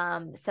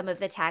 some of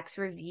the tax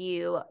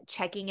review,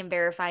 checking and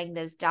verifying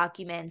those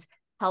documents,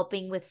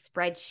 helping with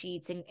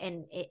spreadsheets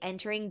and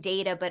entering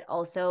data, but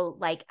also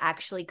like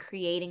actually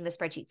creating the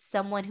spreadsheets.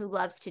 Someone who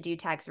loves to do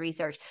tax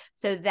research.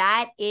 So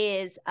that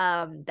is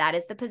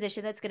the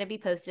position that's going to be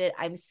posted.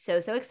 I'm so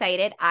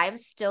excited. I'm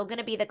still going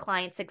to be the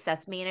client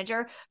success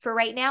manager for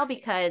right now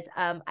because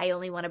I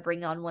only want to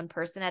bring on one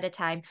person at a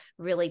time,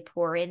 really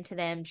pour into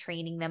them,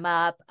 training them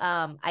up.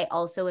 I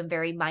also am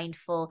very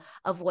mindful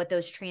of what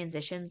those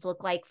transitions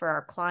look like for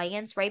our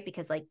clients, right?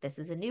 Because like this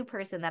is a new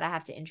person that I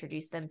have to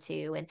introduce them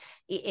to, and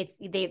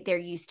they're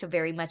used to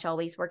very much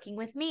always working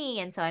with me,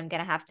 and so I'm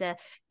gonna have to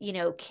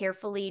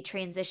carefully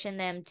transition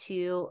them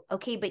to,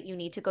 okay, but you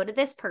need to go to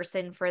this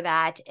person for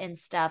that and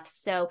stuff.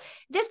 So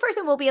this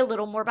person will be a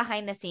little more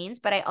behind the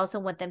scenes, but I also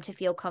want them to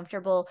feel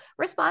comfortable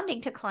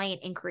responding to client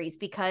inquiries,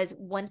 because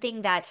one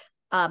thing that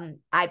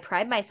I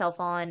pride myself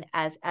on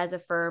as a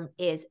firm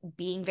is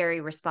being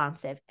very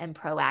responsive and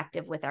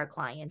proactive with our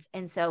clients.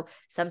 And so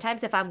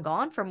sometimes if I'm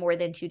gone for more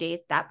than 2 days,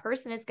 that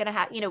person is going to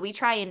have, we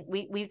try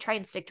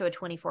and stick to a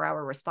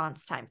 24-hour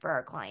response time for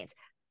our clients.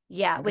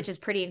 Yeah, which is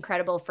pretty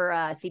incredible for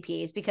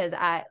CPAs, because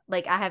I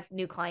have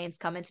new clients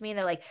coming to me and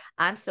they're like,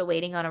 I'm still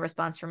waiting on a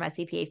response from my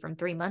CPA from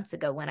 3 months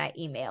ago when I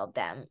emailed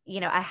them.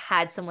 I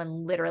had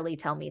someone literally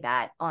tell me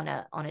that on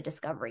a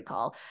discovery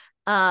call.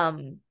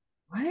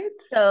 What?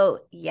 So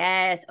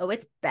yes. Oh,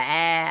 it's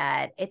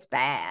bad. It's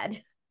bad.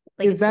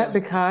 Like, Is it's that really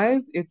bad.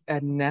 because it's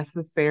a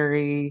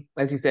necessary,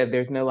 as you said,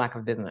 there's no lack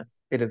of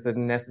business. It is a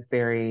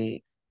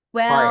necessary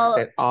part Well,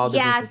 that all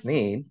businesses yes.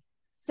 need.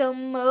 So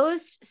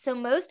most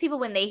people,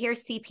 when they hear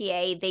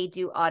CPA, they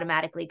do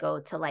automatically go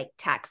to like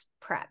tax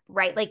prep,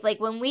 right? Like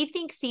when we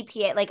think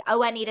CPA, like,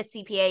 oh, I need a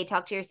CPA,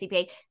 talk to your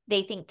CPA,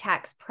 they think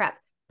tax prep.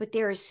 But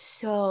there is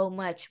so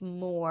much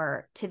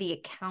more to the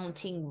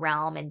accounting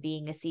realm and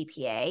being a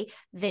CPA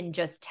than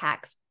just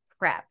tax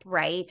prep,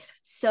 right?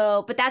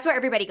 So, but that's where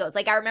everybody goes.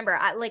 Like, I remember,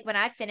 when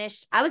I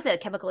finished, I was a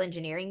chemical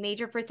engineering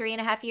major for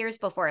 3.5 years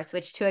before I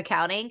switched to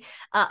accounting.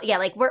 Yeah,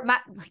 like we're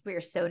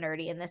so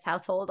nerdy in this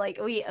household. Like,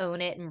 we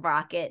own it and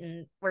rock it,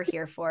 and we're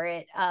here for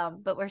it.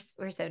 But we're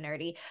so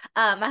nerdy.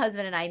 My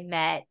husband and I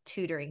met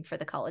tutoring for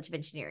the College of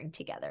Engineering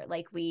together.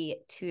 Like,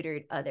 we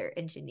tutored other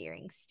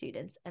engineering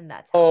students, and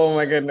that's how we Oh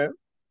my met. goodness.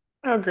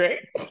 Oh, great.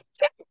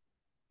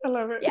 I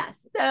love it. Yeah.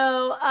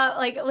 So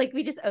like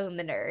we just own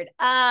the nerd.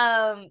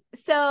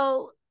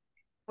 So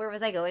where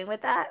was I going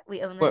with that?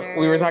 We own the What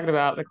we were nerd. talking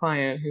about the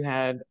client who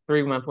had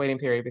 3 month waiting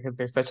period because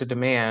there's such a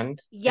demand.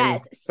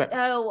 And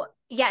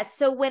Yes.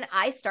 So when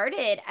I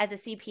started as a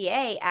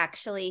CPA,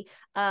 actually,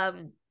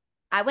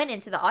 I went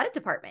into the audit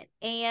department.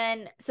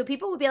 And so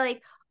people would be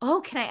like, "Oh,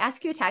 can I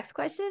ask you a tax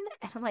question?"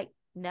 And I'm like,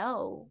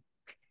 "No."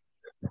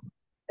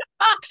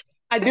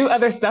 I do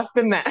other stuff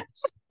than that.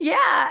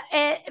 Yeah,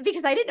 and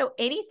because I didn't know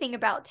anything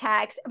about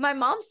tax. My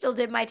mom still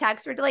did my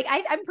tax return. Like,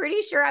 I'm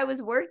pretty sure I was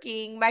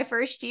working my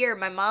first year.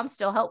 My mom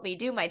still helped me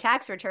do my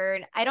tax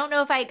return. I don't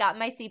know if I got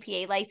my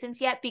CPA license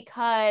yet,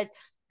 because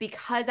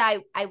I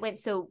went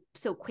so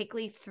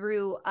quickly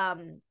through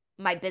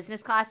my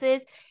business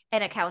classes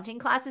and accounting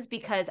classes,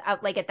 because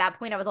like at that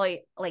point I was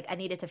like I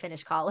needed to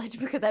finish college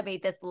because I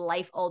made this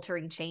life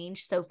altering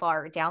change so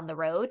far down the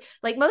road.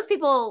 Like, most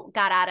people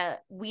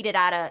weeded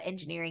out of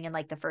engineering in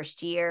like the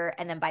first year,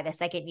 and then by the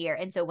second year.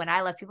 And so when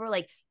I left, people were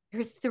like,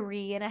 "You're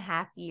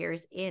 3.5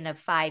 years in of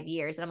 5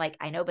 years." And I'm like,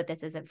 "I know, but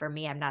this isn't for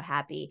me. I'm not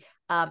happy."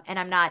 And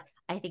I'm not,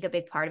 I think a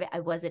big part of it, I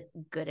wasn't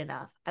good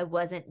enough. I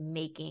wasn't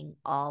making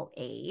all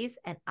A's,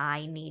 and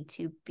I need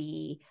to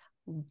be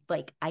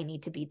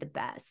the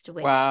best,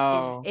 which is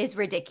Wow. is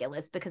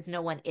ridiculous because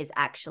no one is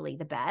actually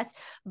the best.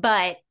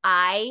 But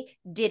I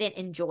didn't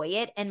enjoy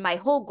it, and my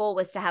whole goal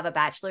was to have a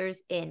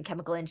bachelor's in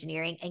chemical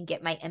engineering and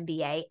get my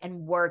MBA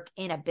and work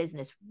in a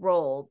business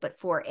role, but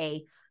for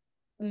a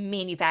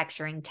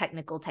manufacturing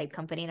technical type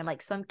company. And I'm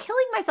like, so I'm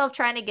killing myself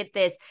trying to get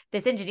this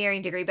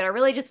engineering degree, but I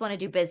really just want to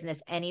do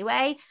business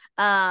anyway.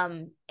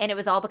 And it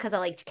was all because I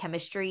liked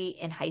chemistry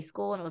in high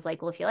school, and it was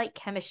like, well, if you like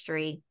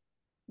chemistry,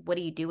 what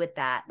do you do with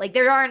that? Like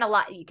there aren't a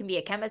lot. You can be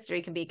a chemist or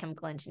you can be a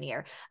chemical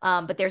engineer.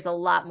 But there's a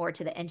lot more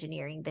to the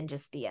engineering than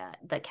just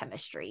the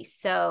chemistry.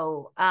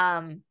 So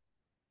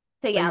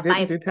So you yeah,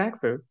 didn't do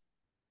taxes.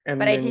 but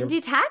And I then didn't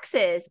you're do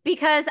taxes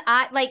because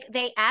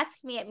they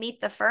asked me at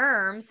Meet the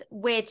Firms,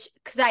 which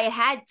because I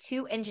had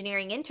 2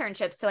 engineering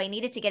internships, so I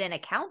needed to get an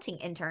accounting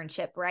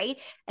internship, right?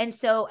 And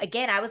so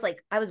again, I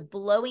was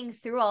blowing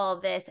through all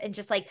of this and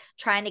just like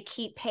trying to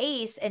keep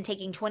pace and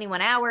taking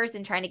 21 hours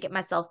and trying to get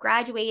myself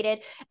graduated.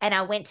 And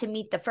I went to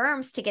Meet the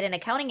Firms to get an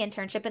accounting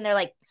internship, and they're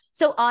like,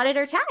 "So audit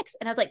or tax?"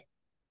 And I was like,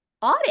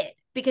 audit,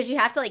 because you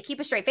have to like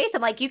keep a straight face.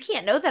 I'm like, you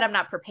can't know that I'm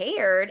not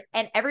prepared.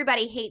 And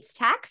everybody hates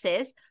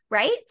taxes,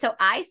 right? So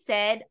I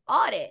said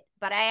audit,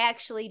 but I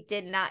actually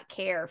did not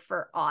care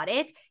for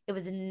audit. It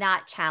was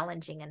not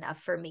challenging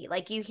enough for me.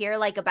 Like you hear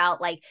like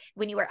about like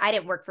when you were, I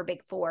didn't work for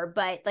Big Four,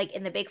 but like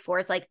in the Big Four,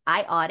 it's like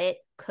I audit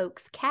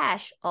Coke's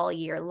cash all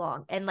year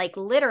long. And like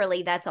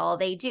literally that's all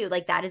they do.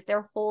 Like that is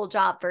their whole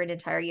job for an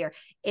entire year.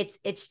 It's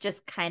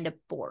just kind of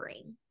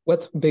boring.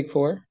 what's Big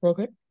Four, real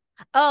quick?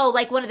 Oh,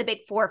 like one of the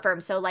Big Four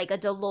firms. So like a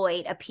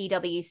Deloitte, a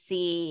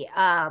PwC,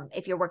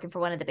 if you're working for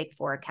one of the Big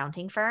Four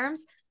accounting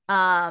firms.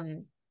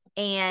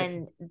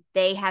 And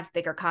they have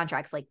bigger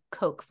contracts, like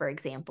Coke, for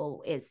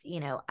example, is,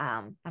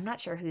 I'm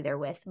not sure who they're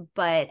with,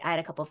 but I had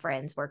a couple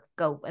friends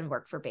go and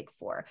work for Big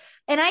Four.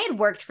 And I had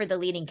worked for the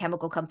leading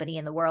chemical company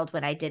in the world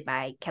when I did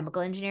my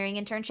chemical engineering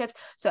internships.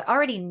 So I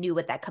already knew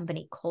what that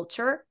company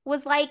culture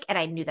was like. And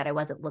I knew that I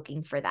wasn't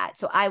looking for that.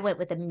 So I went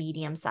with a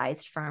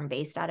medium-sized firm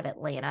based out of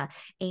Atlanta.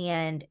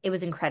 And it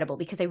was incredible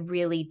because I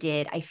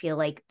feel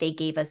like they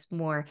gave us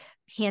more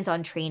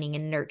hands-on training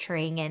and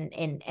nurturing,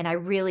 and I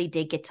really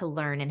did get to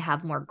learn and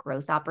have more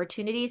growth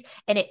opportunities,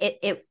 and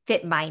it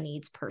fit my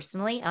needs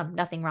personally.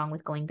 Nothing wrong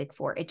with going Big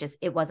Four.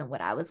 It wasn't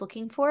what I was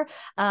looking for.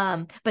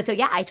 But so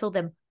yeah, I told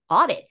them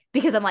audit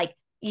because I'm like,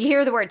 you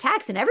hear the word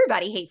tax and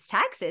everybody hates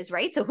taxes,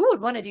 right? So who would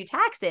want to do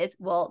taxes?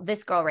 Well,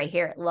 this girl right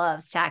here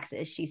loves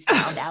taxes. She's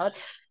found out.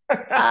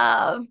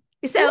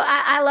 So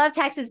I love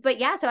taxes, but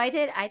yeah, so I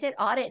did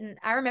audit, and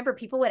I remember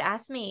people would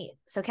ask me,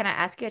 so can I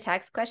ask you a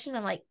tax question?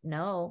 I'm like,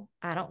 no,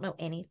 I don't know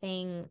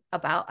anything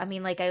about, I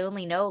mean, like I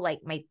only know like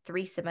my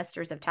 3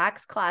 semesters of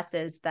tax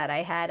classes that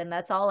I had, and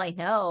that's all I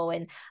know.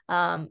 And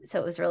so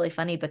it was really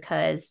funny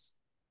because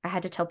I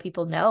had to tell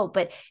people no,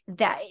 but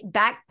that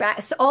back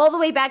so all the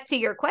way back to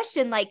your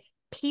question, like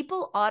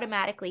people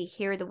automatically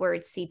hear the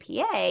word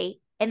CPA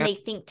and they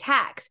think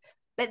tax.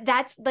 But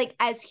that's like,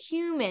 as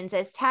humans,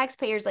 as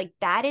taxpayers, like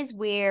that is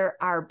where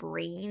our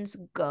brains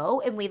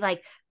go. And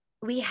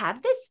we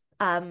have this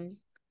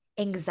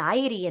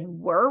anxiety and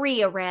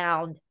worry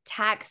around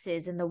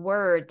taxes and the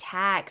word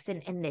tax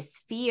and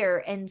this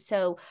fear. And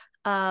so,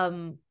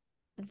 but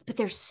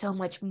there's so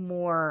much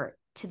more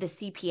to the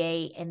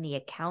CPA and the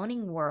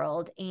accounting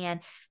world. And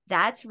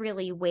that's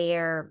really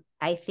where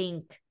I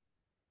think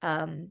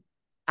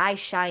I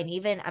shine.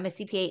 Even I'm a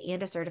CPA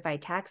and a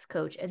certified tax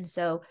coach. And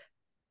so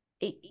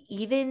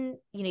even,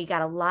 you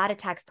got a lot of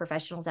tax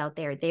professionals out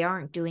there, they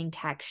aren't doing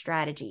tax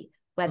strategy,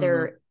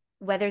 whether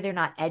they're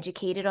not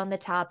educated on the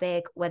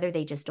topic, whether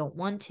they just don't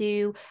want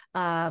to.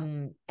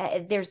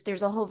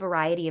 There's a whole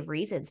variety of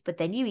reasons, but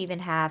then you even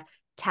have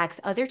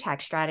other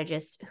tax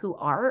strategists who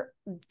are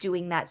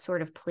doing that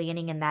sort of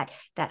planning and that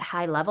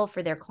high level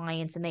for their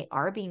clients, and they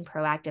are being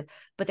proactive,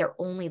 but they're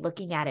only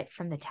looking at it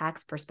from the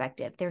tax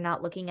perspective. They're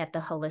not looking at the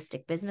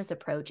holistic business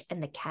approach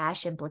and the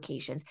cash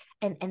implications,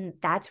 and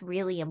that's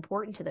really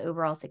important to the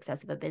overall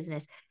success of a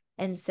business.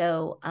 And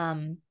so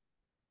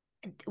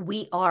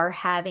we are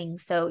having,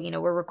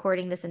 we're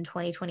recording this in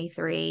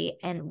 2023,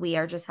 and we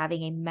are just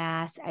having a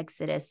mass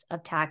exodus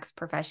of tax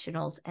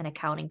professionals and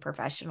accounting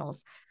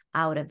professionals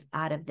out of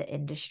the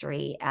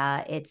industry.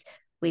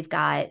 We've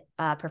got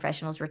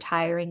professionals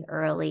retiring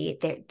early.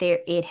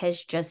 It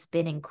has just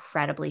been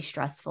incredibly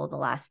stressful the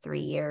last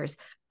 3 years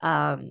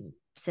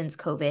since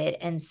COVID.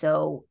 And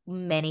so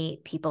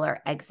many people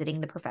are exiting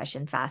the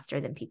profession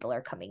faster than people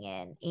are coming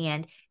in.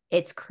 And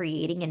it's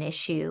creating an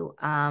issue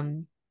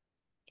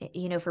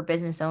for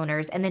business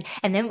owners. And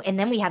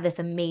then we have this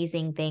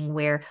amazing thing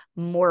where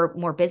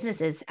more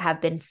businesses have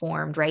been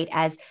formed, right?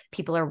 As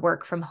people are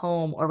work from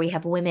home, or we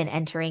have women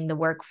entering the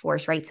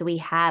workforce, right? So we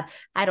have,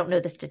 I don't know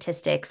the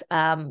statistics,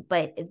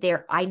 but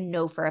I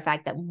know for a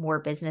fact that more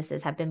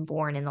businesses have been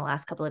born in the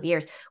last couple of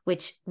years,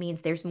 which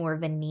means there's more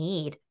of a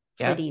need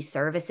for these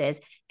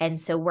services. And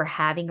so we're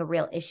having a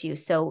real issue.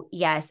 So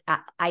yes,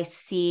 I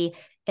see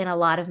in a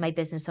lot of my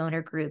business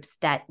owner groups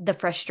that the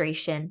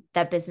frustration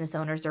that business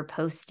owners are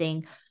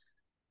posting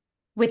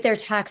with their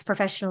tax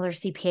professional or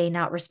CPA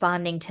not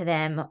responding to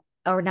them,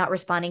 or not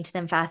responding to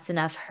them fast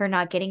enough, or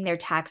not getting their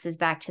taxes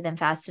back to them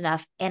fast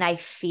enough. And I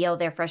feel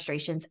their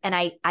frustrations. And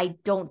I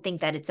don't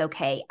think that it's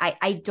okay.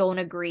 I don't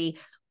agree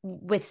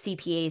with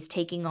CPAs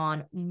taking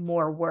on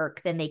more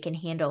work than they can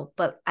handle.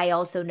 But I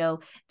also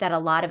know that a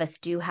lot of us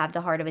do have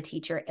the heart of a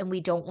teacher, and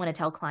we don't want to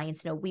tell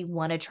clients no. We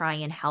want to try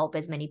and help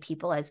as many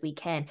people as we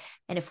can.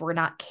 And if we're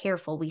not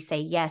careful, we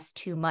say yes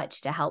too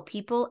much to help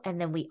people, and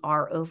then we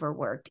are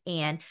overworked.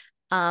 And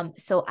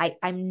so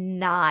I'm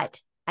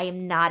not I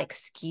am not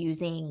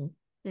excusing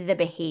the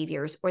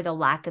behaviors or the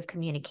lack of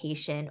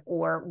communication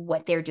or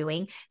what they're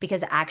doing,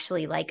 because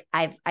actually, like,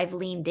 I've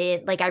leaned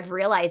in, like, I've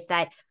realized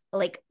that,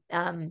 like,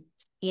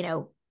 you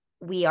know,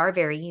 we are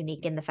very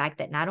unique in the fact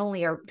that not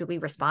only do we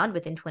respond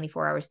within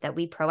 24 hours, that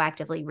we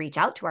proactively reach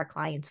out to our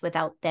clients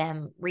without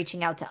them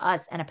reaching out to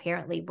us. And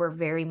apparently we're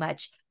very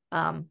much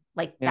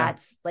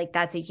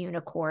that's a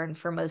unicorn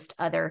for most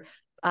other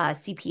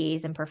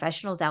CPAs and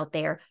professionals out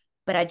there.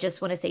 But I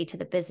just want to say to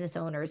the business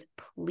owners,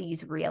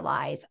 please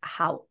realize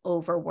how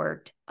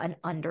overworked and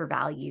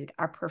undervalued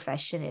our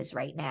profession is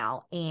right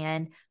now.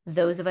 And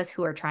those of us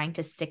who are trying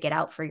to stick it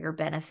out for your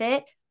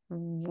benefit,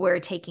 we're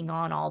taking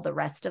on all the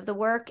rest of the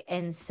work.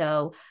 And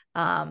so,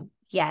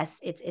 yes,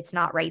 it's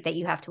not right that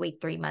you have to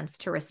wait 3 months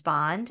to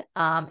respond.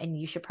 And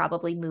you should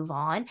probably move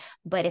on.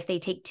 But if they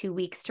take 2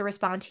 weeks to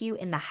respond to you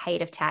in the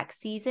height of tax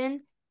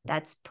season,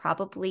 that's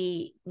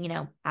probably,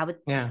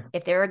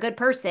 if they're a good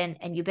person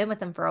and you've been with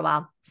them for a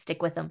while,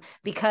 stick with them,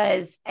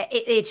 because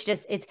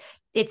it's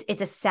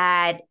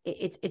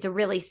a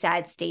really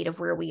sad state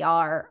of where we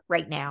are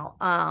right now.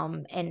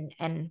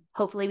 And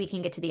hopefully we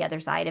can get to the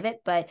other side of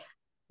it. But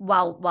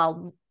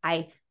while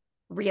I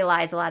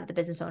realize a lot of the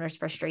business owners'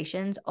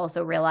 frustrations,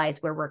 also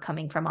realize where we're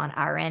coming from on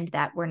our end,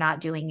 that we're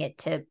not doing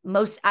it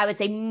I would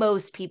say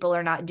most people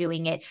are not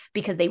doing it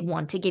because they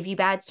want to give you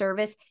bad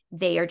service.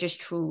 They are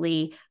just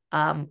truly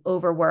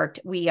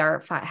overworked. We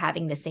are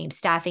having the same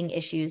staffing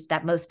issues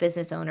that most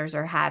business owners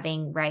are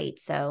having, right?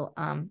 So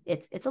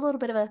it's a little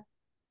bit of a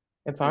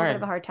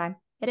hard time.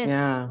 It is.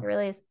 Yeah. It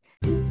really is.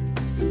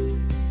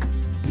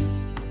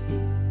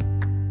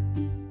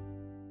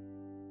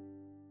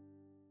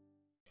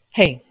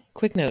 Hey,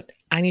 quick note.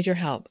 I need your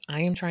help. I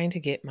am trying to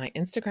get my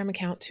Instagram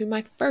account to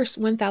my first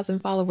 1,000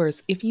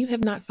 followers. If you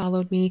have not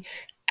followed me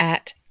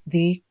at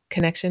The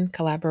Connection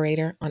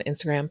Collaborator on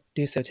Instagram,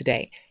 do so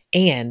today.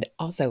 And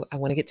also, I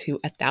want to get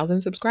to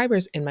 1,000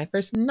 subscribers in my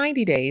first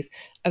 90 days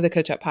of the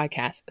Coach Up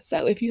podcast.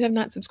 So if you have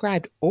not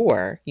subscribed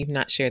or you've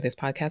not shared this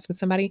podcast with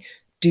somebody,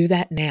 do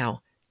that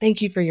now.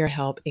 Thank you for your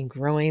help in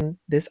growing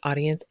this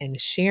audience and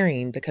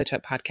sharing the Coach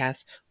Up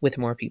podcast with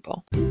more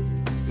people.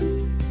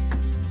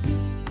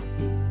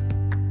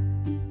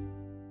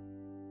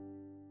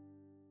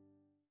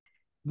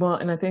 Well,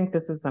 and I think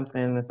this is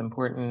something that's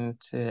important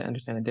to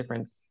understand the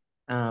difference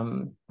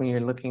when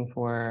you're looking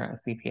for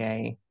a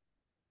CPA,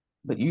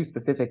 but you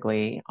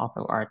specifically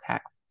also are a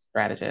tax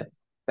strategist.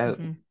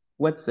 So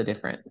what's the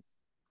difference?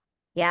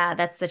 Yeah,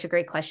 that's such a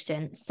great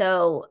question.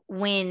 So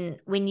when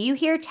you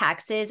hear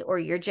taxes, or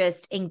you're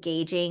just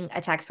engaging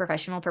a tax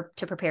professional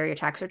to prepare your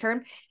tax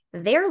return,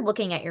 they're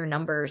looking at your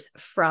numbers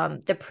from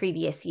the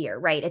previous year,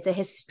 right? It's a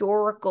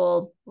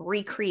historical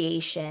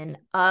recreation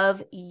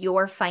of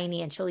your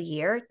financial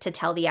year to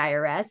tell the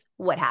IRS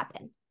what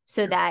happened,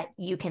 so that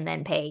you can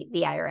then pay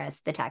the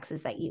IRS the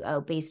taxes that you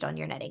owe based on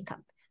your net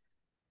income.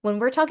 When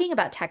we're talking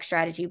about tax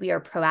strategy, we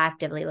are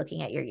proactively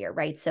looking at your year,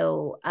 right?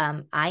 So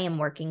I am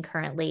working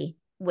currently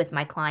with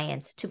my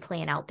clients to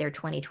plan out their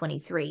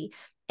 2023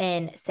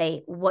 and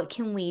say, what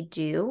can we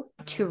do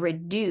to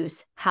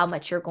reduce how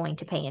much you're going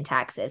to pay in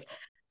taxes?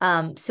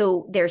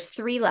 So there's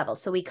 3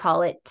 levels. So we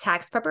call it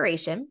tax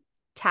preparation,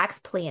 tax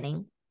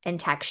planning, and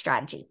tax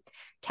strategy.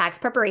 Tax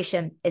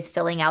preparation is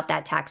filling out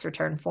that tax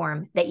return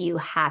form that you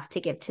have to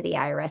give to the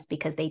IRS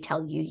because they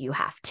tell you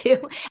have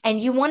to,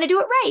 and you want to do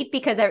it right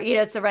because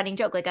it's a running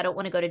joke. Like, I don't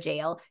want to go to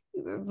jail.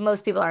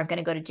 Most people aren't going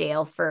to go to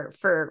jail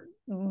for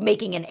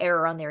making an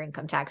error on their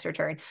income tax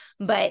return,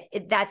 but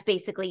that's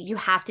basically, you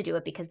have to do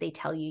it because they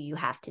tell you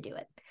have to do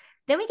it.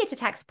 Then we get to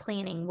tax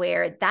planning,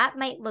 where that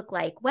might look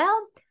like,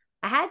 well,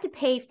 I had to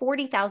pay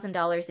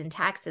 $40,000 in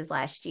taxes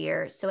last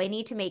year, so I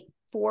need to make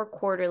 4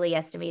 quarterly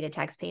estimated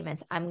tax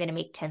payments. I'm going to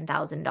make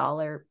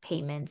 $10,000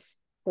 payments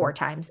 4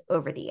 times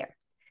over the year.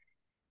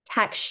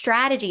 Tax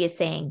strategy is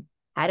saying,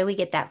 how do we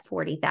get that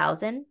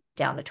 40,000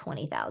 down to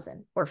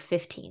 20,000 or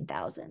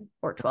 15,000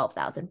 or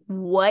 12,000?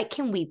 What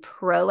can we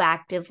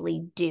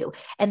proactively do?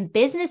 And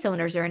business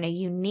owners are in a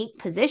unique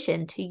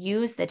position to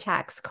use the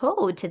tax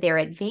code to their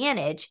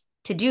advantage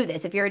to do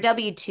this. If you're a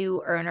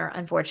W-2 earner,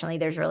 unfortunately,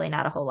 there's really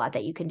not a whole lot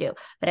that you can do.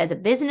 But as a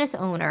business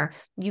owner,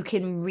 you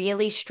can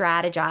really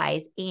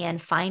strategize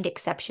and find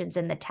exceptions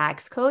in the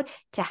tax code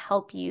to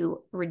help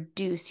you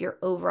reduce your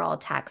overall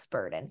tax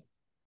burden.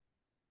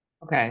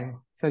 Okay,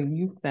 so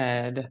you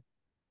said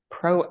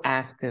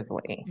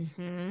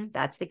proactively.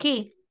 That's the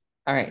key.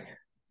 All right,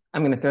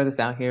 I'm going to throw this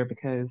out here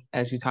because,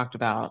 as you talked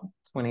about,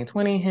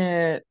 2020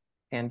 hit,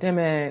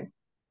 pandemic.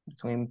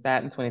 Between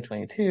that and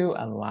 2022,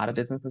 a lot of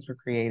businesses were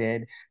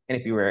created. And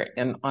if you were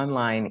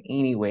online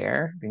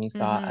anywhere, then you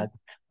saw a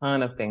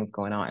ton of things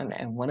going on.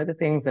 And one of the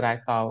things that I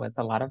saw was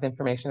a lot of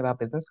information about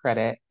business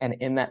credit. And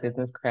in that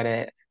business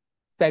credit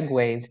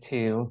segues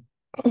to,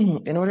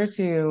 in order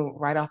to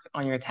write off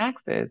on your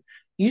taxes,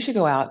 you should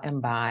go out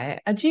and buy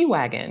a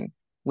G-Wagon,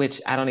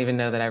 which I don't even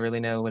know that I really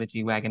know what a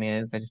G-Wagon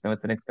is. I just know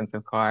it's an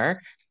expensive car.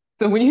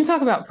 So when you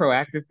talk about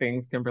proactive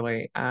things,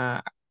 Kimberly,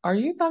 are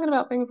you talking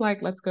about things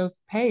like, let's go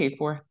pay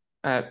for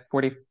 $45,000,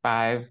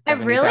 $70,000? I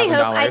really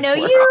hope I know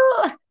you.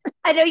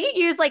 I know you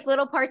use like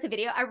little parts of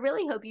video. I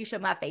really hope you show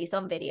my face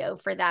on video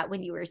for that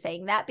when you were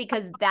saying that,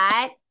 because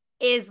that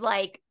is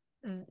like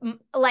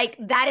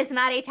that is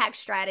not a tax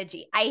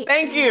strategy.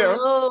 Thank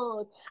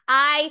you.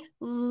 I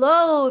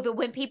loathe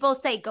when people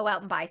say go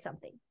out and buy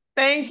something.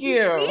 Thank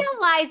you.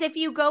 Realize if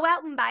you go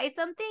out and buy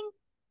something,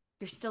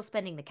 you're still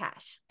spending the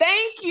cash.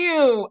 Thank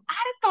you.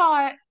 I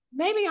thought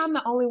maybe I'm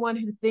the only one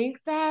who thinks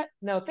that.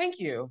 No, thank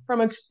you.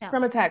 From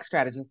a tax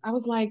strategist. I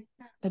was like,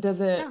 that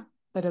doesn't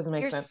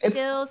make sense. You're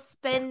still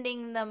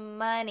spending the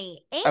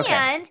money.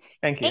 Okay.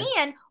 Thank you.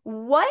 And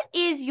what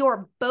is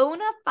your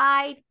bona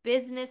fide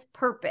business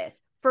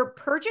purpose for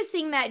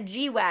purchasing that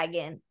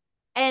G-Wagon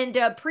and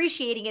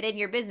appreciating it in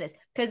your business?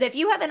 Because if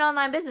you have an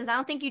online business, I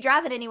don't think you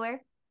drive it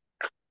anywhere.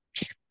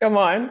 Come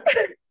on.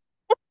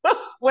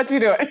 What you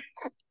doing?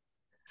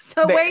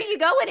 So where are you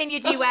going in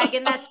your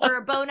G-Wagon that's for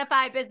a bona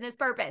fide business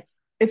purpose?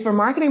 It's for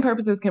marketing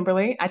purposes,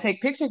 Kimberly. I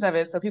take pictures of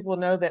it so people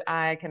know that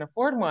I can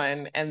afford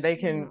one, and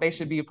they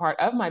should be a part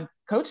of my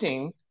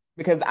coaching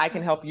because I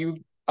can help you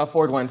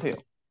afford one too.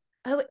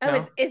 No?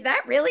 Is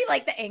that really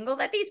like the angle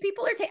that these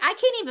people are taking? I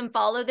can't even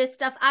follow this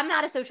stuff. I'm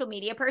not a social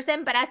media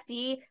person, but I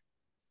see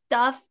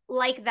stuff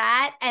like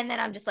that, and then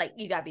I'm just like,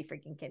 you gotta be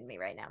freaking kidding me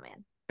right now,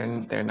 man.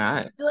 And they're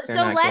not.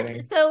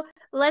 So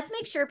let's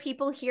make sure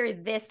people hear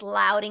this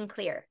loud and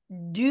clear.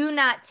 Do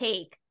not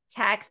take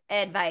tax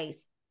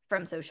advice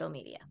from social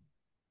media.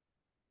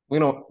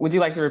 Would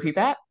you like to repeat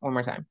that one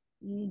more time?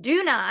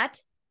 Do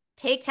not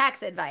take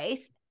tax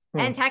advice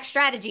and tax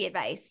strategy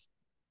advice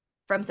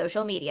from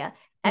social media,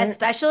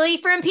 especially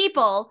from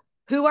people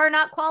who are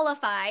not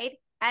qualified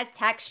as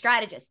tax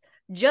strategists.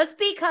 Just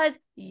because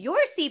your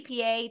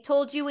CPA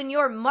told you in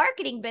your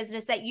marketing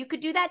business that you could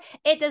do that,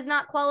 it does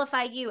not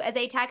qualify you as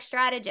a tax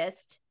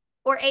strategist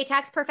or a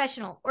tax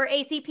professional or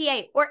a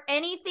CPA or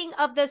anything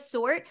of the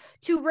sort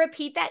to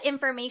repeat that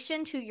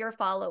information to your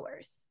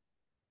followers,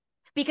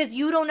 because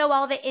you don't know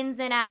all the ins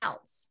and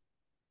outs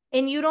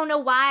and you don't know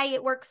why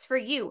it works for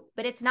you,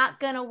 but it's not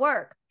going to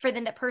work for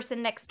the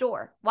person next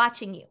door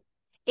watching you.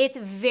 It's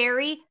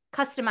very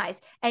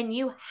customized and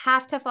you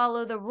have to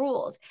follow the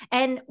rules.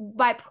 And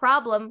my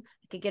problem,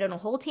 I could get on a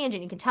whole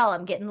tangent. You can tell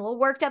I'm getting a little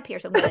worked up here.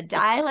 So I'm going to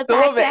dial it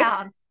back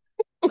down.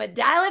 I'm going to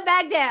dial it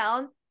back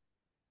down.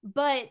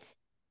 But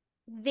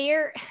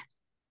they're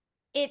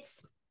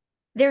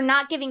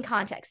not giving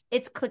context.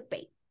 It's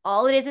clickbait.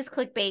 All it is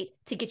clickbait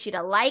to get you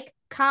to like,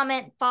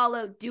 comment,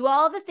 follow, do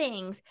all the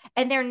things.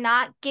 And they're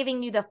not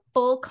giving you the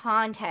full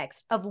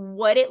context of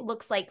what it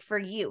looks like for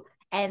you.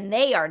 And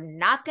they are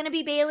not going to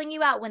be bailing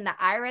you out when the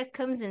IRS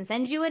comes and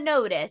sends you a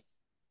notice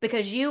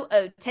because you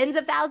owe tens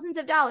of thousands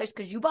of dollars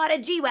because you bought a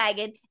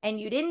G-Wagon and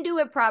you didn't do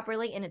it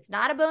properly and it's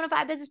not a bona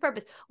fide business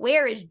purpose.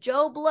 Where is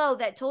Joe Blow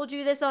that told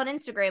you this on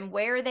Instagram?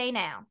 Where are they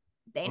now?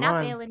 They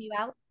not bailing you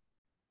out.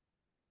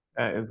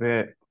 That is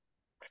it.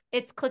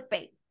 It's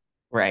clickbait.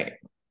 Right.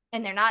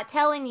 And they're not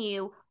telling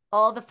you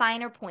all the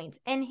finer points.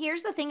 And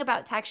here's the thing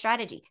about tax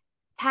strategy.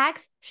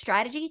 Tax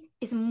strategy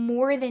is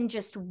more than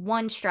just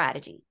one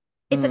strategy.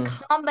 It's a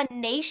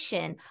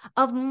combination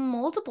of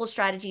multiple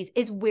strategies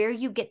is where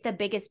you get the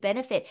biggest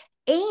benefit.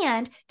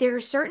 And there are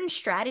certain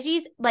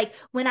strategies, like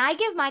when I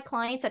give my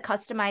clients a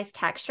customized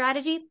tax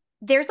strategy,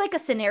 there's like a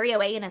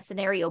scenario A and a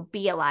scenario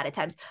B a lot of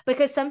times,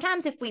 because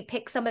sometimes if we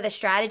pick some of the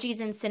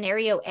strategies in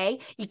scenario A,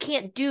 you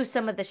can't do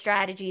some of the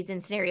strategies in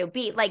scenario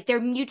B. Like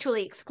they're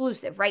mutually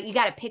exclusive, right? You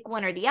got to pick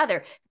one or the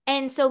other.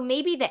 And so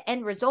maybe the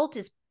end result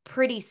is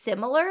pretty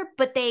similar,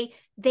 but they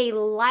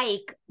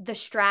like the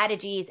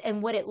strategies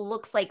and what it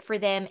looks like for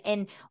them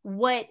and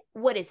what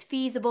is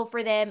feasible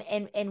for them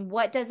and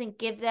what doesn't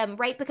give them,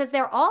 right? Because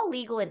they're all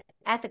legal and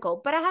ethical,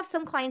 but I have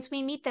some clients,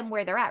 we meet them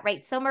where they're at,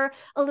 right? Some are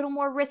a little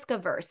more risk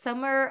averse.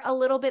 Some are a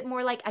little bit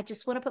more like, I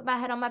just want to put my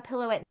head on my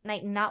pillow at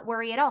night and not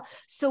worry at all.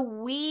 So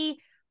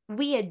we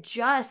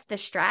adjust the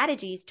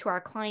strategies to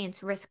our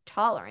clients' risk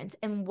tolerance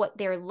and what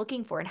they're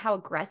looking for and how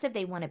aggressive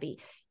they want to be.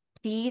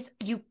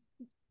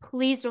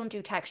 Please don't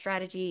do tax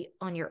strategy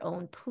on your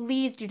own.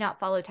 Please do not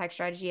follow tax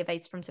strategy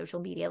advice from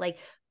social media. Like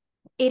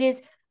it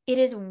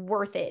is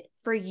worth it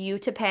for you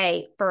to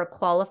pay for a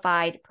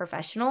qualified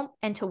professional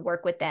and to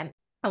work with them.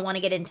 I want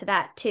to get into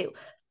that too.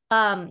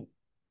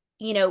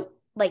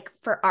 Like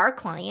for our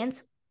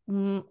clients,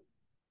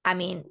 I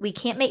mean, we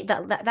can't make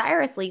the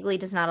IRS legally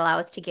does not allow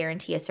us to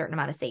guarantee a certain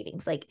amount of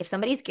savings. Like if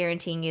somebody's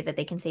guaranteeing you that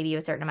they can save you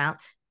a certain amount,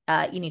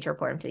 you need to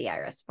report them to the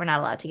IRS. We're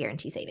not allowed to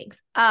guarantee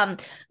savings.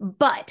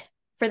 But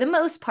for the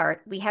most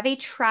part, we have a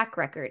track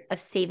record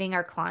of saving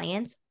our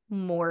clients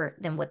more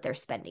than what they're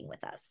spending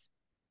with us.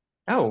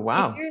 Oh,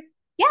 wow.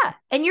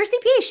 And your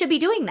CPA should be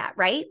doing that,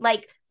 right?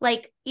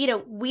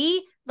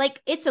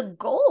 It's a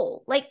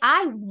goal. Like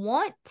I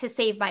want to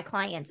save my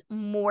clients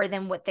more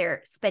than what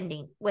they're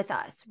spending with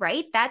us,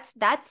 right?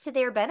 That's to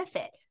their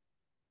benefit.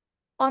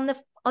 On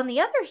the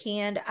other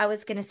hand, I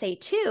was going to say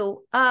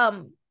too,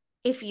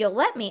 if you'll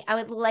let me, I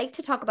would like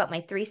to talk about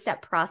my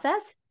 3-step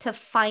process to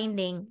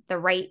finding the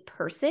right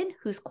person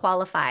who's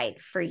qualified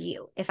for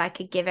you. If I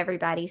could give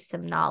everybody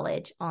some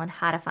knowledge on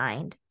how to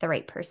find the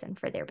right person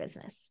for their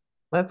business.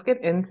 Let's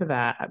get into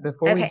that.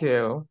 Before we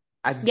do,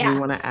 I do Yeah.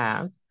 want to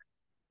ask.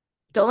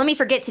 Don't let me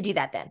forget to do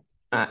that then.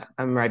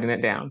 I'm writing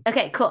it down.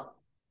 Okay, cool.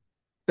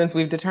 Since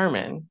we've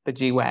determined the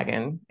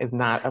G-Wagon is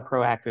not a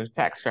proactive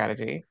tax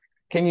strategy,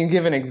 can you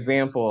give an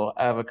example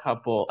of a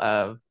couple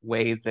of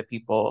ways that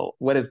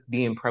what does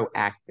being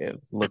proactive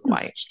look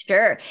like?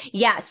 Sure.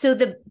 Yeah. So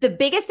the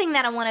biggest thing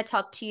that I want to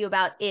talk to you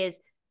about is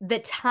the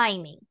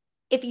timing.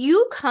 If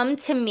you come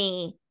to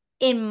me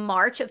in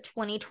March of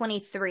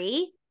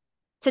 2023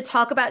 to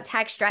talk about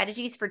tax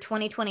strategies for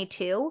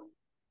 2022,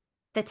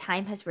 the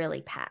time has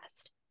really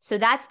passed. So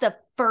that's the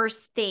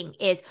first thing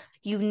is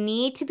you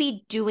need to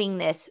be doing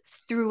this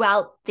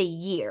throughout the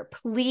year.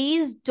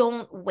 Please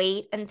don't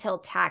wait until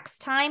tax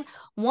time.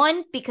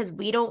 One, because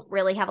we don't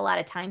really have a lot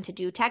of time to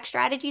do tax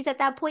strategies at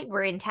that point.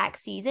 We're in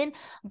tax season.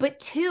 But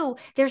two,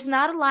 there's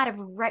not a lot of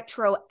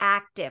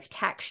retroactive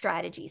tax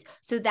strategies.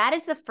 So that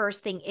is the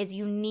first thing is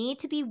you need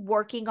to be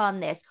working on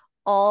this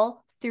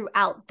all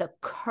throughout the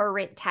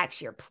current tax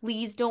year.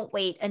 Please don't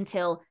wait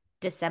until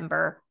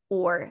December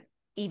or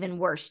even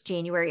worse,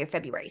 January or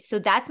February. So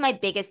that's my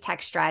biggest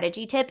tax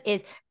strategy tip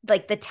is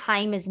like the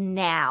time is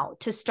now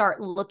to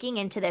start looking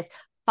into this,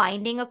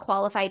 finding a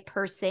qualified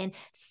person,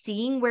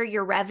 seeing where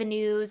your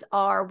revenues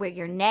are, where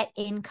your net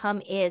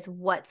income is,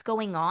 what's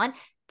going on.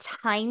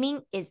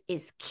 Timing is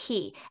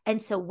key. And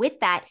so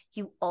with that,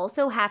 you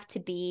also have to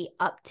be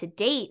up to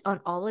date on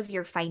all of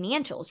your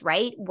financials,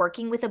 right?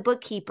 Working with a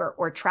bookkeeper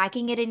or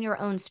tracking it in your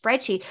own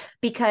spreadsheet.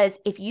 Because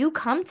if you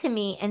come to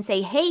me and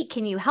say, hey,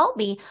 can you help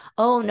me?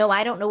 Oh no,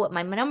 I don't know what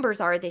my numbers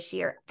are this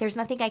year. There's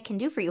nothing I can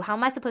do for you. How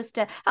am I supposed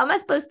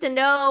to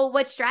know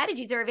what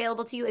strategies are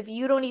available to you if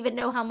you don't even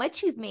know how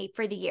much you've made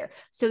for the year?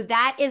 So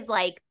that is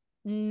like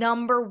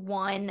number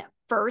one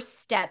first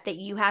step that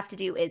you have to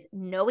do is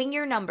knowing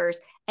your numbers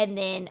and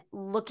then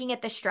looking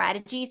at the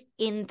strategies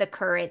in the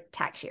current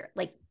tax year.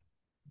 Like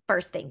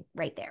first thing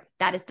right there.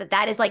 That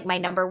is like my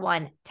number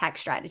one tax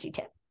strategy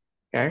tip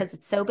because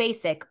it's so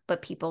basic,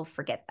 but people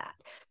forget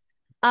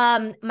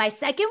that. My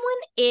second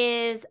one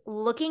is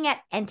looking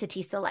at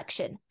entity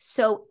selection.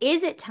 So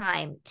is it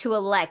time to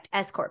elect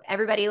S Corp?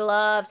 Everybody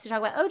loves to talk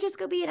about, oh, just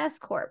go be an S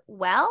Corp.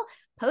 Well,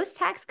 post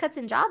Tax Cuts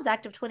and Jobs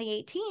Act of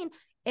 2018,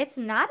 it's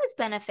not as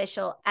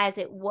beneficial as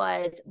it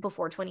was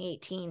before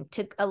 2018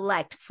 to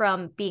elect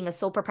from being a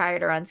sole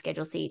proprietor on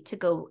Schedule C to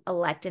go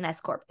elect an S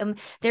Corp.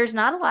 There's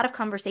not a lot of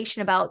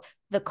conversation about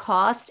the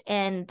cost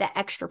and the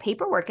extra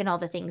paperwork and all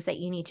the things that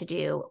you need to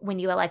do when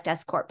you elect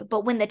S Corp.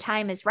 But when the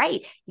time is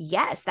right,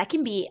 yes, that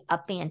can be a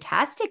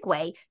fantastic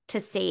way to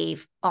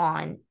save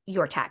on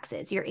your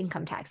taxes, your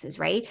income taxes,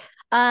 right?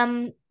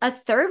 A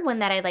third one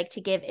that I like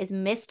to give is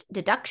missed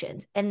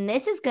deductions. And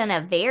this is going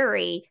to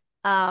vary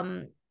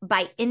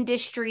by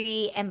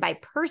industry and by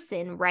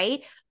person,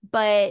 right?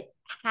 But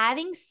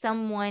having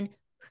someone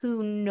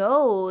who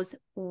knows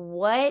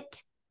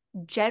what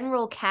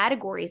general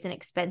categories and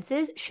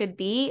expenses should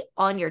be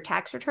on your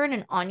tax return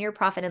and on your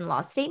profit and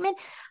loss statement.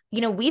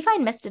 You know, we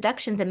find missed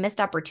deductions and missed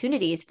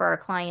opportunities for our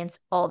clients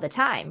all the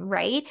time,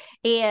 right?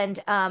 And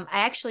I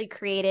actually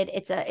created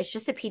it's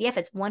just a PDF.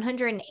 It's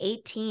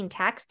 118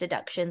 tax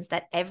deductions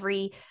that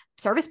every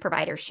service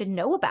provider should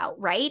know about,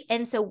 right?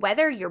 And so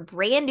whether you're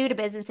brand new to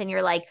business and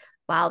you're like,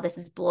 wow, this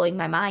is blowing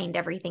my mind,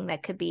 everything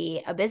that could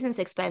be a business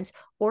expense,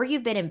 or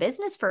you've been in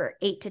business for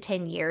 8 to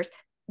 10 years,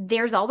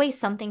 there's always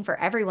something for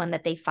everyone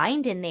that they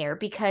find in there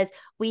because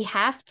we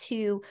have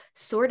to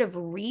sort of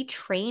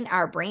retrain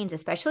our brains,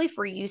 especially if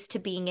we're used to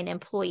being an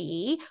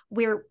employee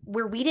where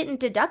we didn't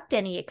deduct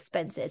any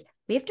expenses.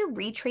 We have to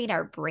retrain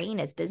our brain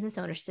as business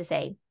owners to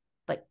say,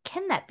 but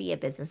can that be a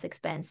business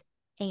expense?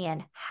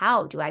 And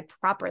how do I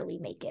properly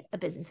make it a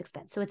business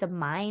expense? So it's a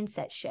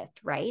mindset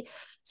shift, right?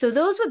 So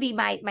those would be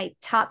my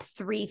top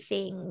 3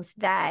 things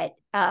that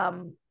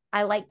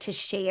I like to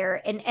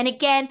share. And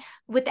again,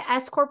 with the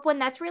S Corp one,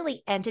 that's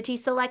really entity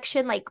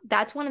selection. Like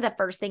that's one of the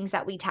first things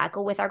that we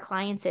tackle with our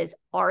clients is,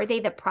 are they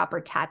the proper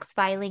tax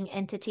filing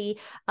entity?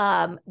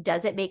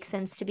 Does it make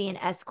sense to be an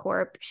S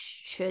Corp?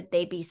 Should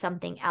they be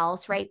something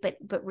else, right?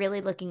 But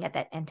really looking at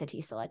that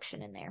entity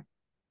selection in there.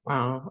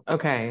 Wow.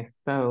 Okay.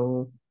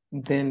 So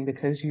then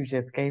because you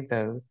just gave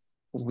those,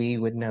 we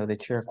would know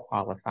that you're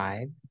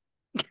qualified,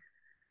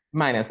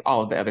 minus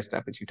all of the other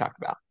stuff that you talked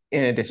about,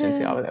 in addition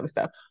to all of the other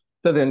stuff.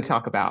 So then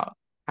talk about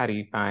how do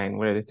you find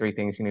what are the 3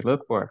 things you need to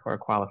look for a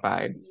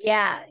qualified?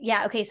 Yeah.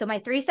 Okay. So my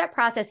 3-step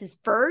process is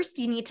first,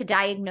 you need to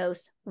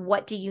diagnose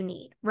what do you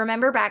need.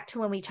 Remember back to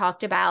when we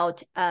talked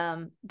about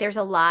there's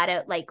a lot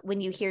of like when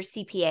you hear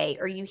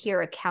CPA or you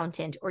hear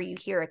accountant or you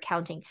hear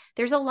accounting,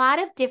 there's a lot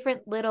of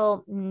different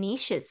little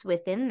niches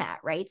within that,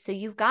 right? So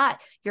you've got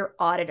your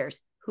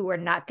auditors who are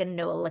not going to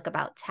know a lick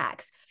about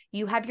tax.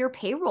 You have your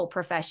payroll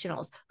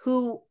professionals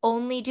who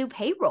only do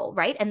payroll,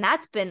 right? And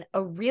that's been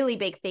a really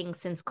big thing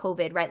since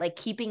COVID, right? Like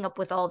keeping up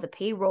with all the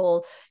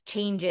payroll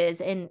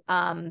changes and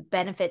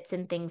benefits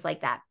and things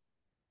like that.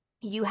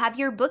 You have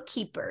your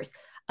bookkeepers.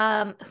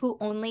 who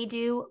only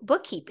do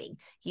bookkeeping.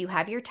 You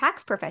have your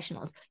tax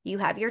professionals. You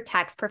have your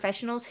tax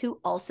professionals who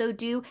also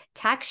do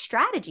tax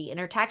strategy and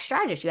are tax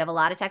strategists. You have a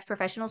lot of tax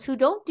professionals who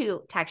don't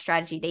do tax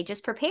strategy. They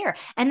just prepare.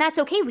 And that's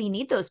okay. We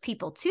need those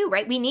people too,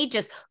 right? We need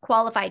just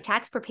qualified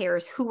tax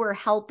preparers who are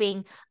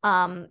helping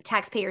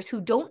taxpayers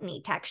who don't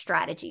need tax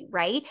strategy,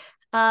 right?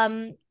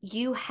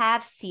 You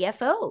have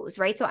CFOs,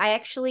 right? So I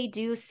actually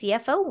do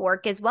CFO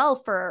work as well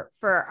for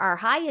our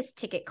highest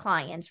ticket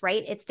clients,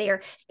 right? It's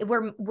there.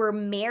 We're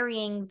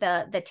marrying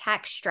the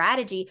tax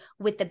strategy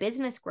with the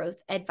business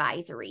growth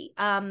advisory,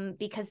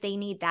 because they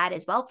need that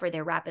as well for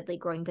their rapidly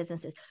growing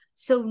businesses.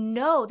 So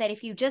know that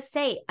if you just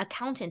say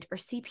accountant or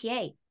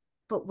CPA,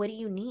 but what do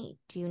you need?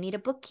 Do you need a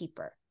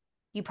bookkeeper?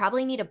 You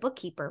probably need a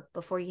bookkeeper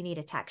before you need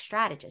a tax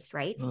strategist,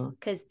 right?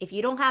 Because if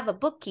you don't have a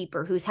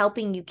bookkeeper who's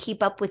helping you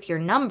keep up with your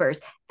numbers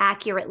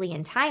accurately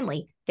and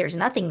timely, there's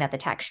nothing that the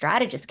tax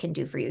strategist can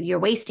do for you. You're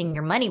wasting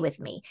your money with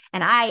me.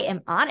 And I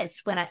am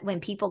honest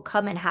when people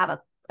come and have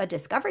a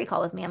discovery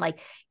call with me, I'm like,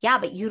 yeah,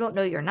 but you don't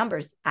know your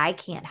numbers. I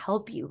can't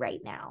help you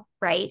right now,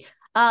 right?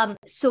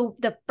 So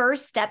the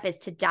first step is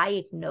to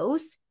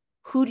diagnose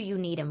who do you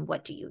need and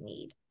what do you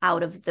need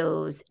out of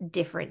those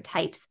different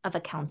types of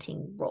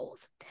accounting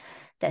roles.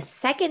 The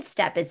second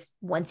step is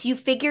once you've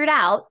figured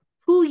out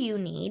who you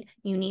need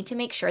to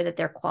make sure that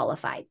they're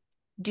qualified.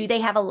 Do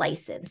they have a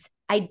license?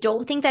 I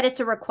don't think that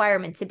it's a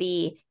requirement to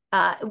be,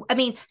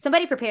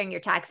 somebody preparing your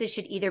taxes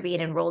should either be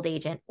an enrolled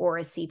agent or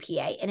a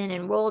CPA. And an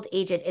enrolled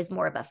agent is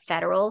more of a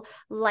federal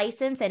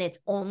license and it's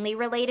only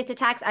related to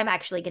tax. I'm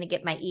actually going to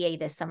get my EA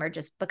this summer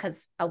just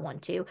because I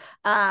want to,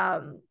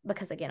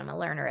 because again, I'm a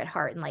learner at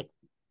heart and like,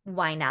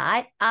 why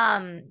not?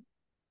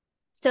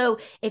 So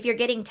if you're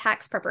getting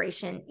tax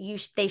preparation,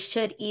 they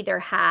should either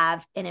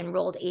have an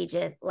enrolled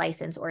agent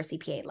license or a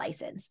CPA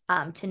license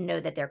to know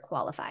that they're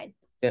qualified.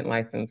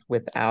 License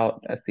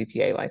without a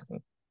CPA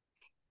license.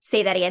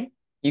 Say that again.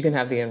 You can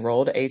have the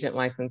enrolled agent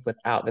license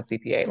without the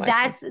CPA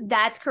license.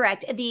 That's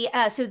correct. So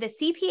the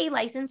CPA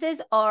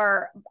licenses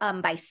are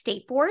by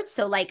state boards.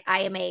 So like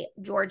IMA,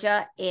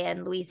 Georgia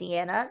and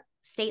Louisiana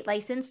state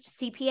licensed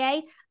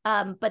CPA.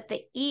 But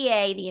the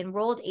EA, the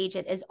enrolled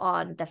agent, is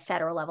on the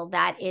federal level.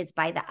 That is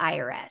by the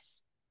IRS.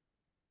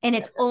 And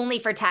it's only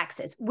for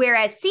taxes.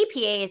 Whereas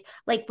CPAs,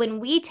 like when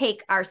we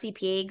take our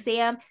CPA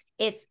exam,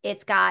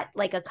 it's got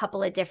like a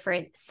couple of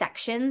different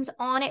sections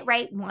on it,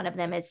 right? One of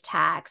them is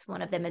tax,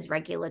 one of them is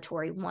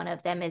regulatory, one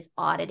of them is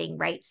auditing,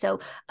 right? So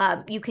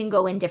you can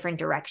go in different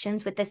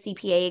directions with the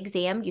CPA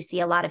exam. You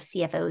see a lot of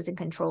CFOs and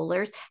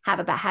controllers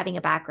having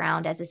a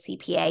background as a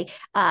CPA.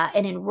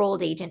 An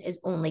enrolled agent is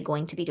only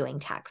going to be doing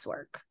tax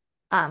work.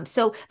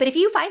 But if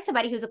you find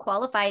somebody who's a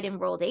qualified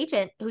enrolled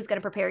agent who's going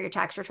to prepare your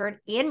tax return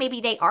and maybe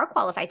they are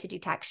qualified to do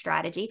tax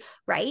strategy,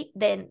 right?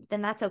 Then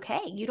that's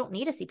okay. You don't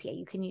need a CPA.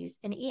 You can use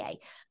an EA.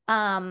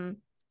 And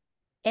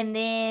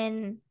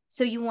then,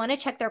 so you want to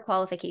check their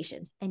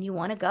qualifications and you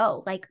want to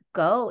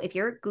go, if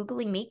you're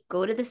Googling me,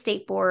 go to the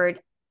state board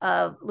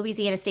of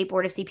Louisiana State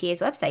Board of CPA's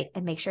website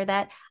and make sure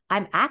that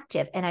I'm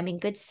active and I'm in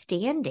good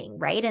standing,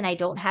 right? And I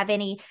don't have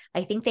any,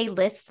 I think they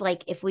list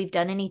like if we've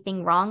done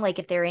anything wrong, like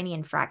if there are any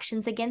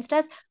infractions against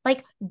us,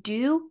 like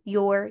do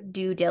your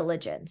due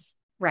diligence,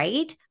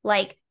 right?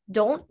 Like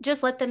don't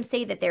just let them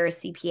say that they're a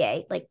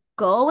CPA, like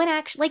go and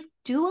actually like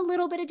do a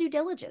little bit of due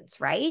diligence,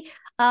 right?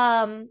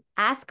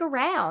 Ask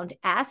around,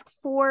 ask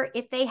for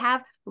if they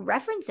have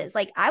references.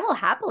 Like I will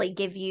happily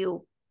give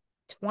you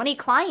 20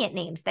 client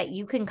names that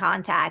you can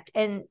contact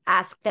and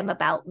ask them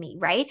about me,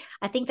 right?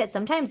 I think that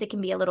sometimes it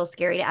can be a little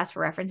scary to ask for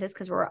references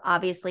because we're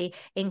obviously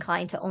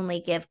inclined to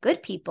only give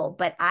good people,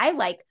 but I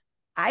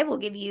will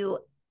give you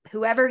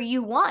whoever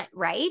you want,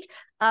 right?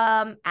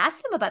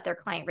 Ask them about their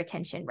client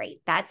retention rate.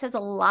 That says a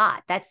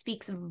lot. That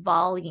speaks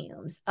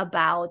volumes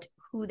about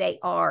who they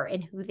are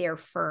and who their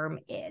firm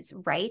is,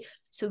 right?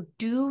 So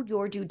do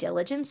your due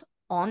diligence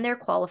on their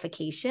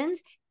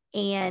qualifications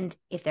and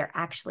if they're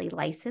actually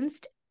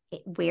licensed,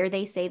 where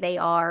they say they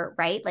are,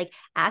 right? Like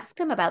ask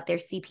them about their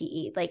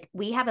CPE. Like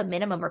we have a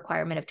minimum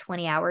requirement of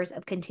 20 hours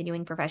of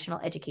continuing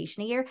professional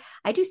education a year.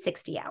 I do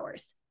 60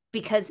 hours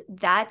because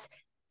that's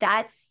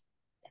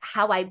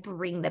how I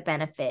bring the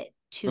benefit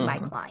to my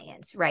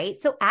clients, right?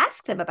 So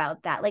ask them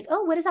about that. Like,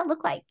 oh, what does that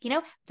look like?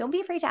 Don't be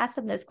afraid to ask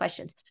them those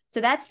questions.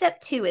 So that's step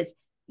 2 is,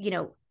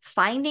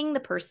 finding the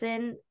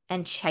person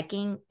and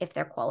checking if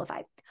they're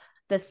qualified.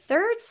 The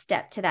third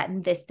step to that,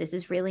 and this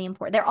is really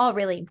important. They're all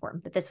really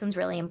important, but this one's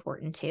really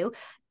important too,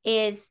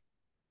 is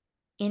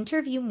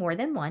interview more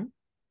than one,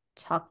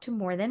 talk to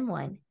more than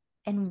one.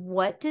 And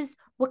what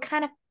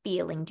kind of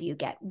feeling do you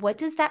get? What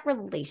does that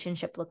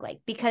relationship look like?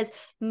 Because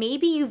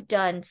maybe you've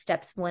done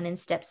steps 1 and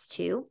steps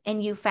 2,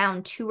 and you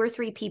found 2 or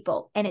 3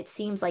 people, and it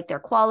seems like they're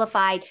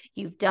qualified.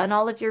 You've done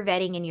all of your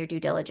vetting and your due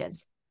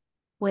diligence.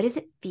 What does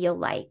it feel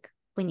like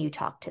when you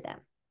talk to them?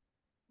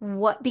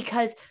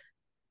 Because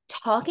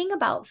talking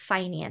about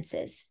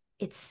finances,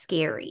 it's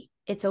scary.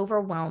 It's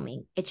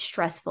overwhelming. It's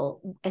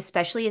stressful,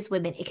 especially as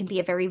women. It can be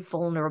a very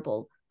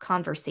vulnerable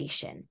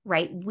conversation,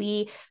 right?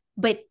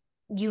 But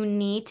you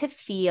need to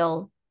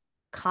feel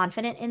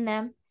confident in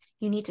them.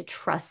 You need to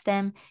trust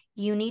them.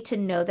 You need to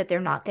know that they're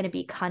not going to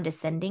be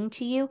condescending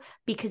to you,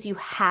 because you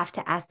have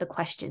to ask the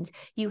questions.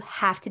 You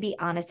have to be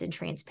honest and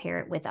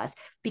transparent with us,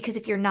 because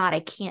if you're not,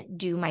 I can't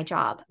do my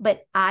job.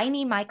 But I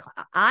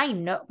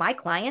know my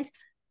clients,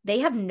 they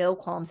have no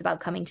qualms about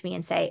coming to me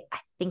and say, I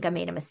think I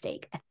made a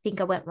mistake. I think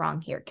I went wrong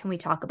here. Can we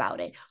talk about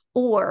it?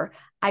 Or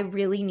I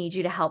really need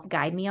you to help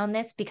guide me on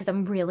this because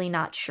I'm really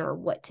not sure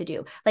what to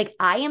do. Like,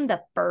 I am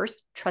the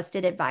first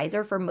trusted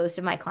advisor for most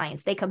of my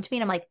clients. They come to me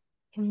and I'm like,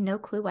 I have no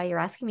clue why you're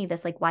asking me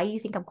this. Like, why do you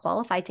think I'm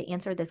qualified to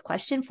answer this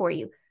question for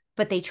you?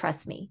 But they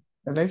trust me.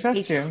 And they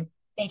trust you.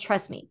 They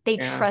trust me. They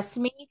trust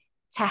me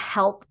to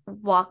help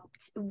walk.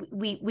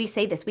 We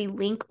say this, we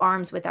link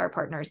arms with our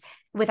partners,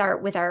 with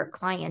our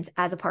clients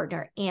as a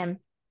partner. And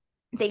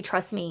they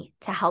trust me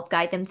to help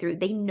guide them through.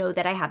 They know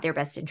that I have their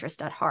best interest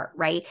at heart,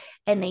 right?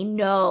 And they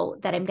know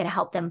that I'm going to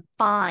help them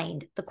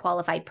find the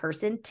qualified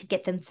person to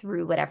get them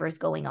through whatever is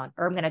going on,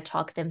 or I'm going to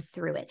talk them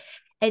through it.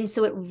 And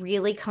so it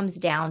really comes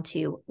down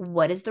to,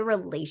 what is the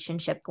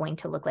relationship going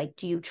to look like?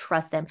 Do you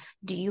trust them?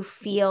 Do you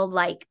feel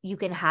like you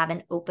can have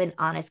an open,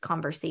 honest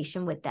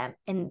conversation with them?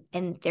 And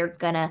they're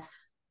going to,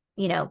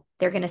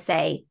 they're going to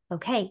say,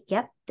 okay,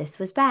 yep, this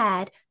was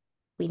bad.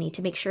 We need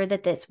to make sure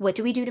that what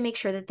do we do to make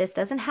sure that this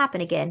doesn't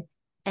happen again?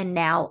 And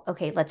now,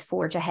 okay, let's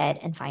forge ahead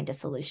and find a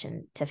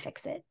solution to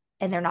fix it.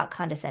 And they're not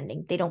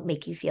condescending. They don't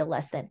make you feel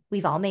less than.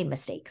 We've all made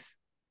mistakes.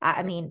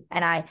 I mean,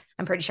 and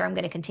I'm pretty sure I'm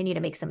going to continue to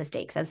make some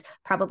mistakes as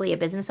probably a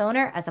business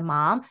owner, as a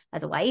mom,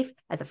 as a wife,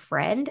 as a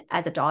friend,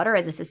 as a daughter,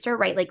 as a sister,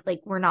 right?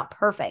 Like we're not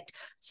perfect.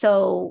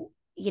 So,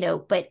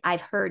 but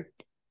I've heard,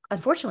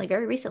 unfortunately,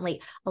 very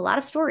recently, a lot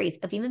of stories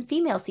of even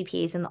female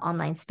CPAs in the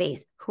online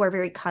space who are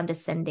very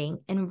condescending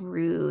and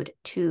rude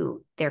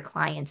to their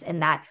clients.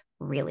 And that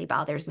really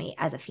bothers me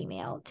as a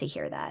female to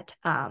hear that,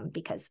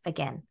 because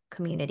again,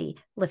 community,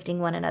 lifting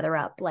one another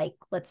up, like,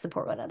 let's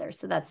support one another.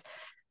 So that's,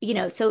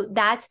 so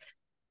that's,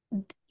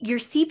 your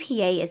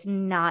CPA is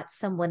not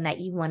someone that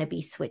you want to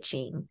be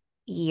switching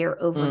year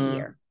over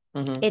year.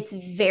 Mm-hmm.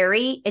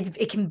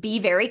 It can be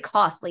very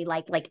costly,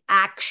 like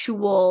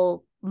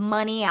actual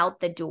money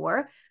out the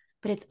door,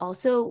 but it's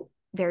also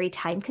very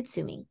time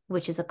consuming,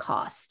 which is a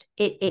cost.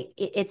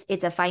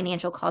 It's a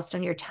financial cost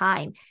on your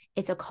time.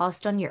 It's a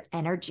cost on your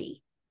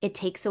energy. It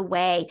takes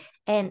away.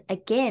 And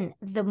again,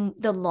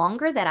 the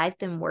longer that I've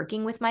been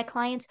working with my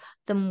clients,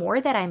 the more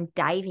that I'm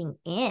diving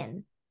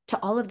in to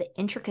all of the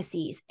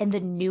intricacies and the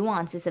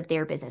nuances of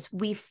their business.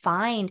 We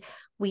find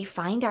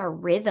our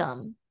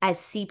rhythm as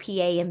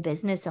CPA and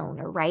business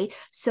owner, right?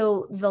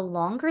 So the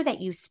longer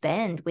that you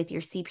spend with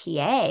your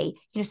CPA,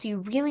 so you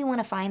really want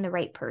to find the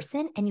right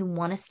person and you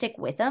want to stick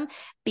with them,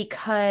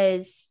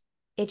 because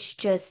it's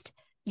just,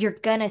 you're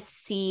going to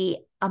see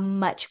a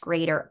much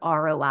greater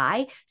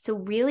ROI. So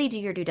really do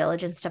your due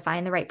diligence to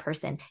find the right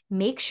person.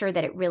 Make sure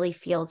that it really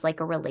feels like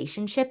a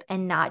relationship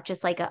and not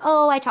just like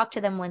I talk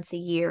to them once a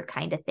year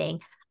kind of thing.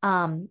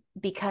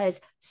 Because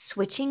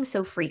switching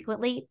so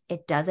frequently,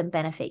 it doesn't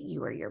benefit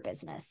you or your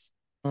business.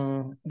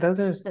 Those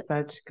are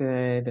such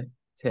good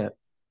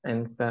tips.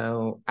 And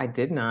so I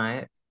did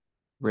not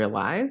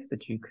realize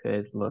that you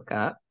could look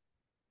up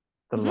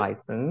the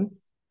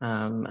license,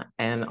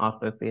 and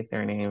also see if there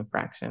are any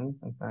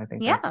infractions. And so I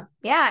think that's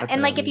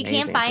and like, if you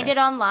can't find tip. it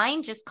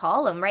online, just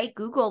call them, right?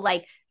 Google,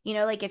 like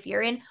if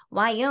you're in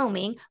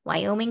Wyoming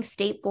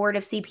State Board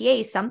of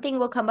CPAs, something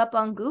will come up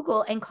on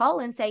Google, and call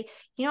and say,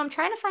 I'm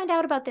trying to find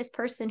out about this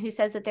person who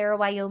says that they're a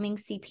Wyoming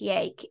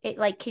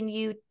CPA. Can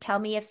you tell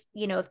me if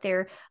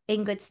they're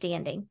in good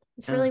standing?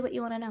 It's really what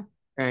you want to know.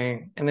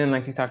 Right. And then,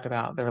 like you talked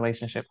about the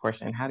relationship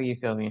portion, how do you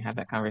feel when you have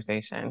that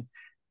conversation?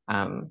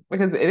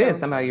 Because it is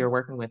somebody you're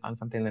working with on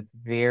something that's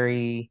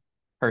very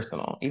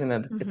personal, even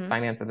though it's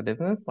finance of the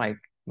business, like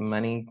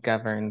money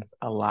governs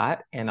a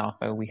lot. And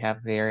also we have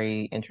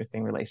very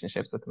interesting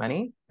relationships with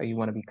money. So you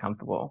want to be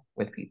comfortable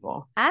with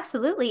people.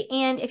 Absolutely.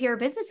 And if you're a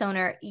business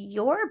owner,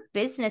 your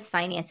business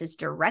finances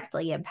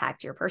directly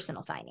impact your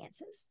personal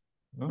finances,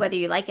 whether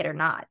you like it or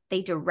not.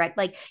 They direct,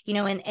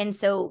 and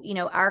so,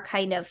 our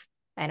kind of,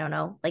 I don't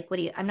know, like,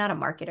 I'm not a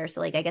marketer. So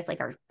like, I guess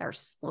like our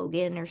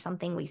slogan or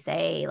something we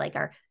say, like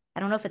I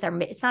don't know if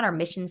it's not our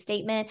mission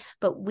statement,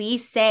 but we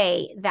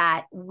say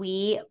that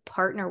we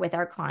partner with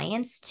our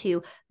clients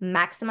to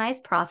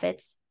maximize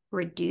profits,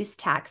 reduce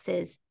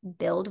taxes,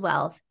 build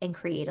wealth, and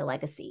create a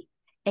legacy.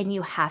 And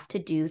you have to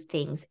do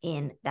things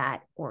in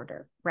that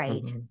order,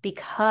 right?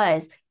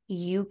 Because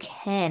you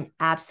can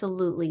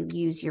absolutely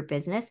use your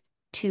business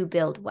to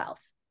build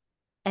wealth.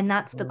 And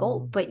that's the goal.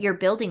 But you're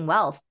building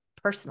wealth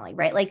personally,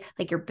 right? Like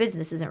your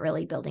business isn't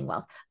really building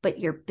wealth, but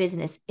your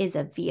business is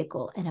a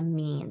vehicle and a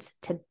means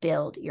to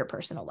build your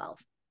personal wealth.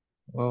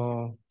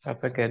 Oh,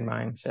 that's a good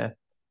mind shift.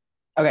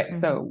 Okay,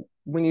 so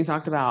when you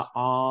talked about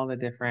all the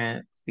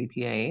different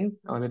CPAs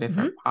or the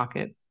different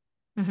pockets,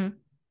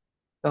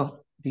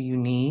 so do you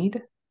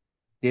need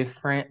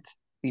different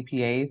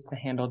CPAs to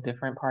handle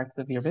different parts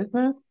of your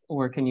business?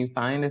 Or can you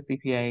find a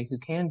CPA who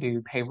can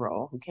do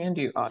payroll, who can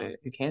do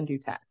audit, who can do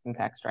tax and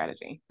tax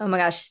strategy? Oh my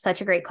gosh,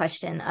 such a great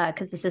question,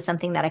 because this is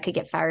something that I could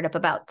get fired up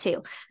about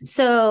too.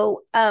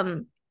 So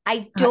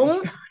I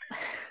don't.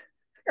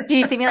 Do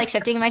you see me like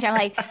shifting my chair? I'm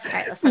like, all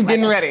right, let's talk Just about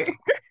getting this. ready.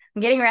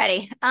 I'm getting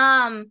ready.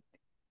 I'm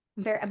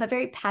a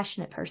very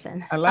passionate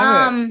person. I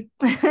love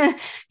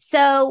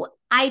So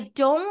I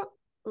don't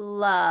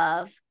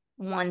love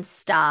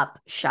one-stop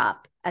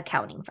shop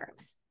accounting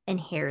firms. And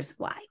here's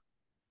why.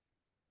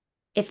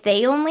 If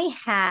they only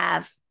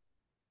have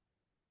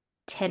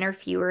 10 or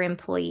fewer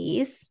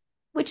employees,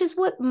 which is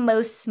what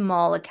most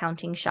small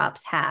accounting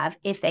shops have,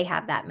 if they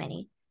have that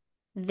many,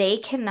 they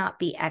cannot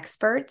be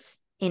experts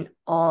in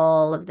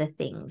all of the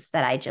things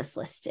that I just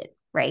listed,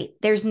 right?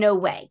 There's no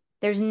way.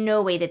 There's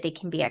no way that they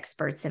can be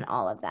experts in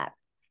all of that.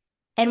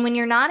 And when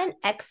you're not an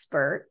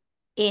expert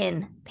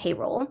in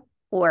payroll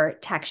or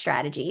tax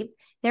strategy,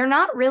 they're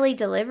not really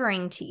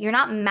delivering to, you're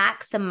not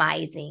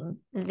maximizing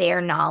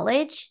their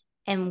knowledge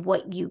and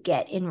what you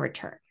get in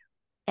return.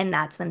 And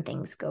that's when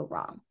things go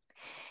wrong.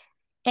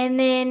 And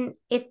then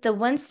if the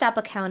one-stop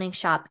accounting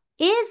shop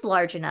is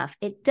large enough,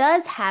 it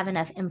does have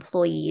enough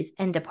employees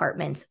and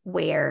departments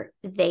where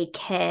they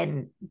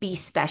can be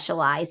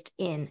specialized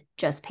in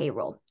just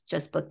payroll,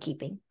 just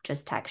bookkeeping,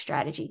 just tax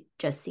strategy,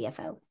 just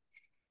CFO.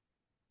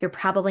 You're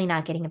probably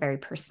not getting a very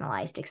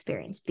personalized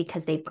experience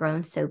because they've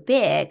grown so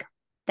big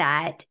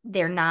that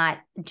they're not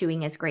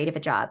doing as great of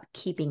a job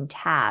keeping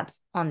tabs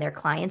on their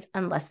clients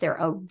unless they're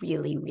a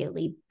really,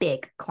 really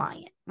big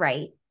client,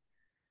 right?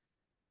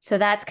 So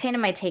that's kind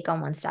of my take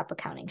on one-stop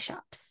accounting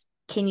shops.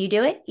 Can you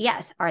do it?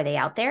 Yes. Are they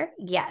out there?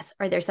 Yes.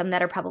 Are there some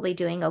that are probably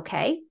doing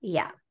okay?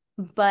 Yeah.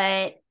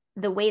 But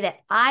the way that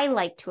I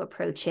like to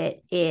approach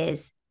it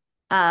is,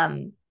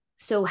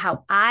 so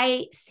how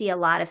I see a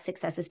lot of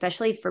success,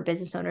 especially for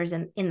business owners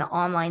in the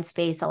online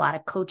space, a lot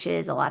of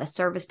coaches, a lot of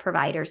service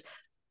providers,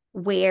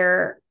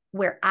 where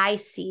I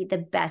see the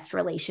best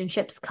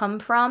relationships come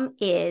from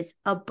is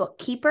a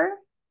bookkeeper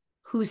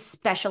who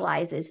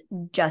specializes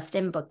just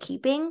in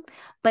bookkeeping,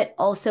 but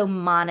also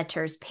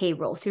monitors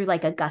payroll through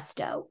like a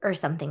Gusto or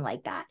something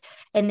like that.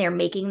 And they're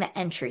making the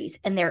entries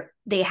and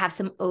they have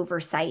some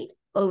oversight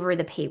over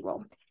the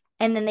payroll.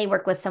 And then they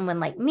work with someone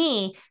like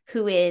me,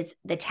 who is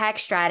the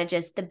tax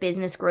strategist, the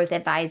business growth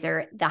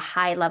advisor, the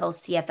high level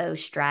CFO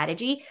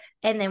strategy.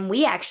 And then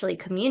we actually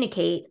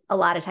communicate a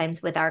lot of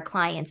times with our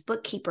clients,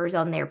 bookkeepers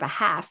on their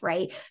behalf,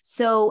 right?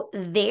 So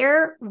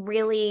they're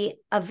really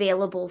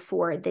available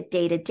for the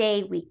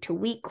day-to-day,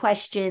 week-to-week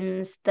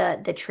questions,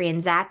 the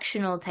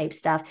transactional type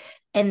stuff.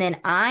 And then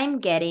I'm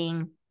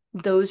getting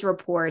those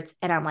reports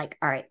and I'm like,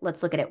 all right,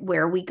 let's look at it.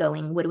 Where are we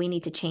going? What do we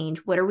need to change?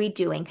 What are we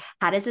doing?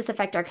 How does this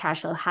affect our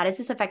cash flow? How does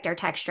this affect our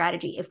tax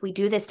strategy? If we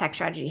do this tax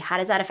strategy, how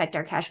does that affect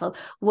our cash flow?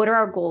 What are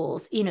our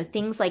goals?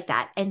 Things like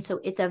that. And so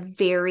it's a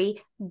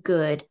very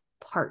good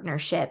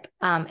partnership,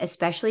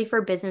 especially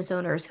for business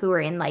owners who are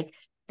in like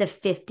the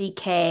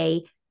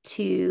 50K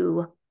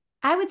to,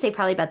 I would say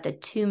probably about the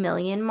 2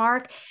 million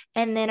mark.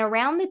 And then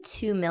around the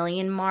 2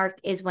 million mark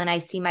is when I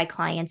see my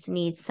clients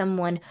need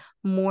someone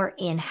more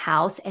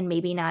in-house and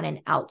maybe not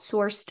an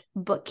outsourced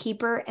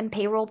bookkeeper and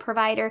payroll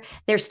provider.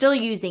 They're still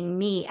using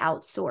me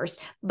outsourced,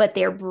 but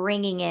they're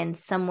bringing in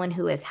someone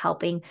who is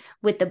helping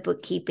with the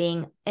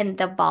bookkeeping and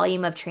the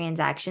volume of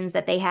transactions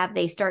that they have.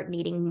 They start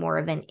needing more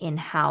of an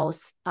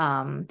in-house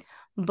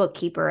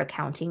bookkeeper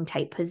accounting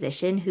type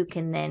position who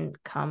can then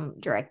come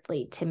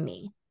directly to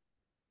me.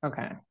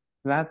 Okay.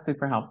 That's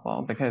super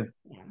helpful because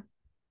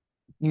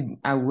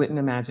I wouldn't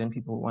imagine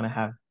people would want to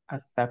have a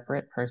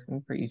separate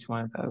person for each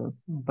one of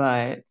those.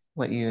 But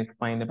what you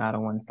explained about a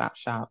one-stop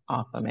shop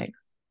also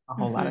makes a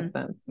whole lot of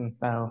sense. And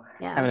so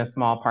having a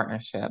small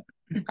partnership,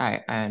 I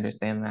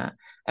understand that.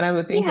 And I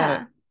would think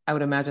that I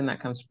would imagine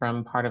that comes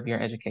from part of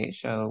your educate.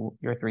 So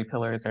your 3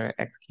 pillars are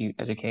execute,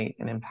 educate,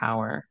 and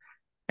empower.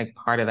 Like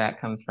part of that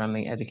comes from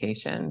the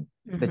education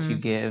that you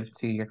give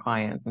to your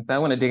clients. And so I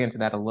want to dig into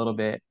that a little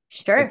bit.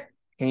 Sure. Like,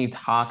 can you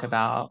talk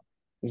about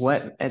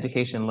what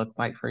education looks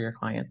like for your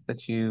clients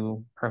that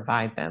you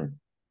provide them?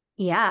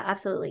 Yeah,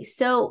 absolutely.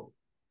 So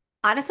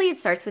honestly, it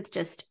starts with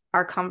just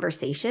our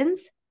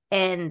conversations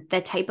and the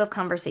type of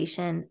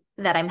conversation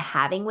that I'm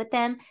having with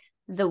them,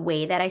 the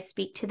way that I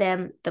speak to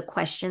them, the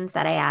questions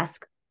that I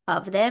ask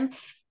of them.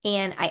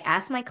 And I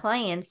ask my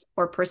clients,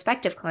 or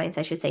prospective clients,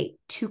 I should say,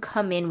 to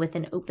come in with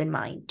an open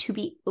mind, to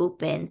be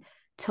open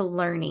to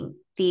learning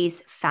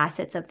these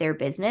facets of their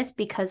business,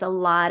 because a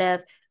lot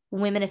of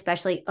women,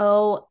 especially,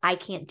 oh, I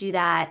can't do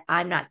that.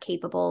 I'm not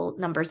capable.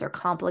 Numbers are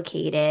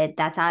complicated.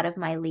 That's out of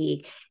my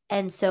league.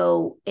 And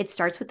so it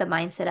starts with the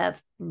mindset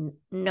of,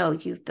 no,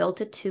 you've built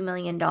a $2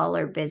 million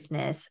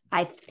business.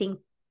 I think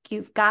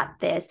you've got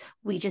this.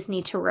 We just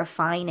need to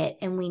refine it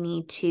and we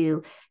need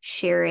to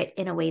share it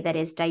in a way that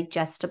is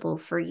digestible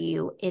for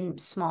you in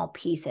small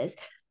pieces.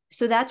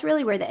 So that's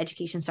really where the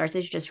education starts,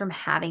 is just from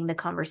having the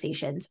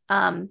conversations.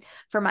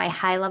 For my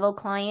high level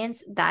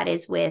clients, that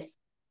is with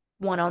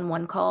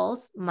one-on-one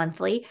calls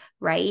monthly,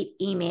 right?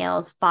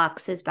 Emails,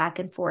 boxes back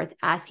and forth,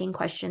 asking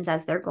questions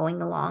as they're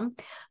going along.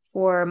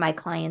 for my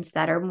clients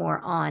that are more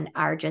on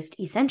our just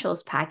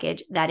essentials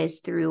package, that is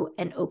through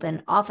an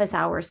open office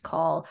hours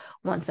call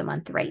once a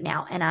month right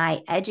now. And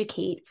I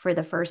educate for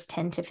the first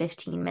 10 to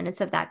 15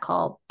 minutes of that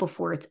call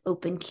before it's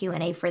open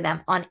Q&A for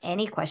them on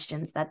any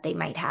questions that they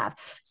might have.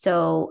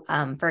 So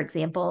for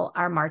example,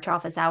 our March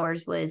office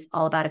hours was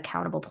all about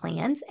accountable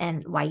plans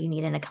and why you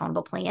need an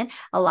accountable plan.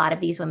 A lot of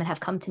these women have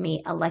come to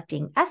me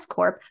electing S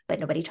Corp, but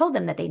nobody told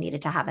them that they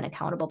needed to have an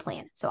accountable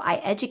plan. So I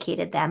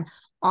educated them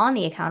on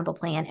the accountable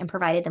plan and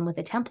provided them with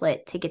a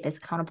template to get this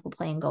accountable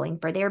plan going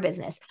for their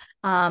business.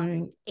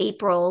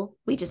 April,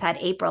 we just had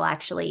April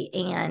actually,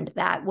 and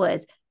that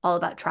was all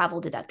about travel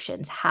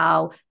deductions.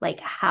 How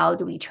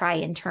do we try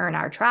and turn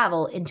our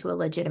travel into a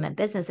legitimate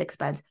business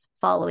expense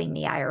following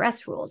the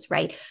IRS rules,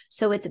 right?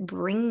 So it's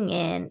bringing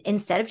in,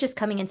 instead of just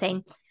coming and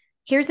saying,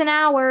 here's an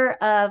hour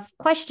of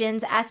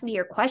questions, ask me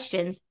your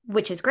questions,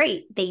 which is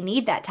great. They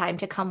need that time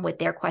to come with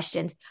their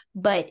questions,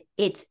 but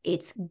it's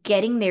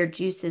getting their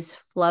juices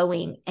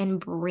flowing and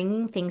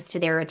bringing things to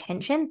their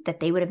attention that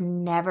they would have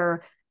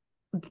never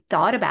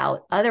thought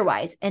about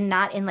otherwise, and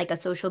not in like a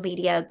social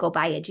media, go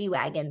buy a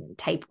G-Wagon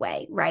type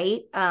way,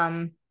 right?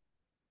 And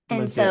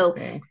Legit so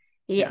things.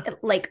 yeah,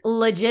 like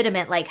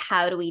legitimate, like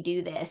how do we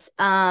do this?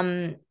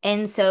 And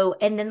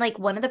then like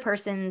one of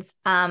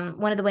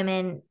the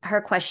women,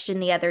 her question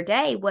the other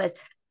day was,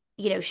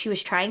 she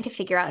was trying to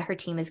figure out, her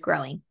team is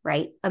growing,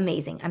 right?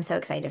 Amazing. I'm so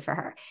excited for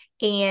her.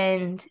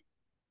 And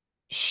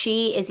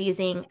she is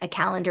using a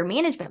calendar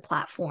management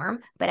platform,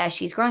 but as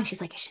she's growing,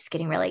 she's like, it's just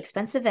getting really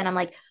expensive. And I'm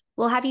like,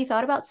 well, have you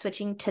thought about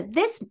switching to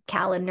this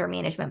calendar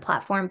management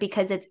platform?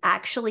 Because it's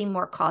actually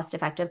more cost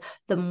effective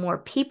the more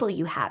people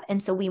you have.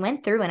 And so we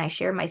went through and I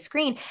shared my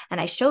screen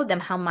and I showed them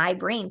how my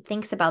brain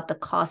thinks about the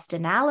cost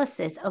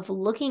analysis of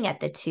looking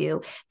at the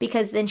two.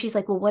 Because then she's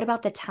like, well, what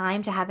about the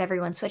time to have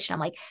everyone switch? And I'm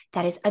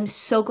like, I'm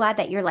so glad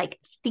that you're like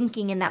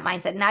thinking in that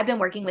mindset. And I've been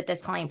working with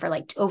this client for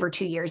like over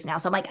 2 years now.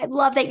 So I'm like, I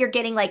love that you're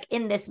getting like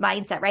in this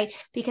mindset, right?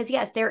 Because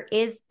yes, there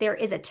is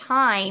a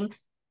time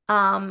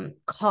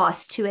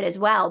cost to it as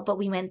well. But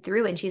we went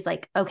through and she's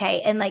like,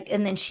 okay. And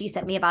then she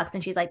sent me a box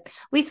and she's like,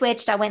 we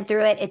switched. I went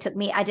through it.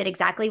 I did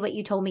exactly what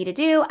you told me to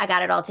do. I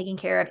got it all taken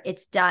care of.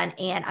 It's done.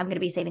 And I'm going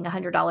to be saving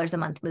 $100 a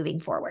month moving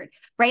forward.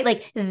 Right.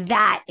 Like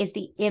that is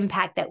the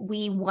impact that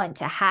we want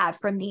to have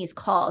from these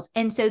calls.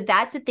 And so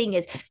that's the thing,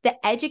 is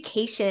the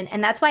education.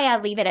 And that's why I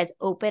leave it as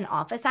open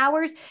office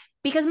hours,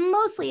 because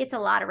mostly it's a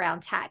lot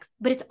around tax,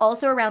 but it's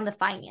also around the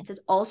finance.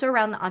 It's also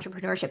around the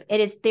entrepreneurship.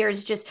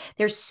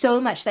 There's so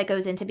much that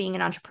goes into being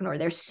an entrepreneur.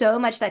 There's so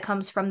much that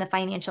comes from the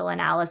financial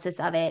analysis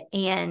of it.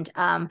 And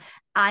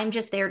I'm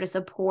just there to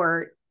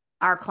support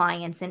our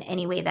clients in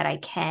any way that I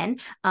can,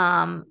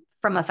 from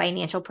a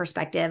financial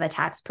perspective, a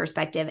tax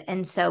perspective.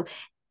 And so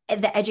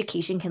the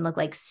education can look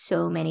like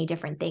so many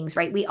different things,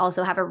 right? We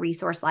also have a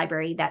resource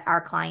library that our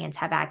clients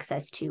have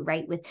access to,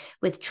 right?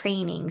 With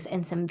trainings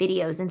and some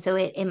videos. And so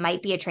it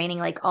might be a training,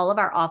 like all of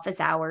our office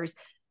hours,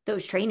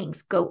 those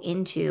trainings go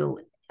into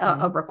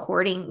a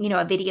recording,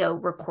 a video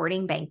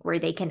recording bank where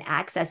they can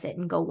access it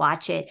and go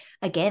watch it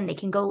again. They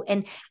can go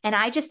and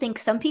I just think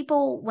some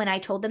people, when I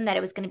told them that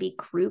it was going to be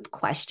group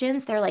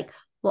questions, they're like,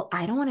 well,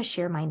 I don't want to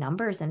share my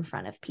numbers in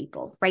front of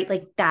people, right?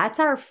 Like that's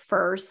our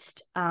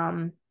first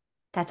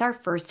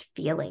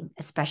feeling,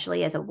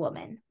 especially as a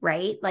woman,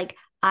 right? Like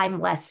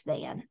I'm less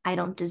than, I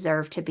don't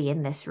deserve to be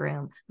in this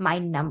room. My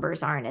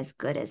numbers aren't as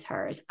good as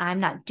hers. I'm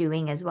not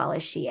doing as well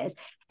as she is.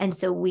 And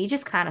so we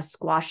just kind of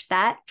squash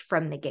that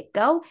from the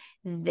get-go.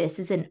 This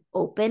is an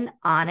open,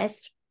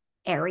 honest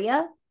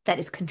area that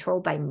is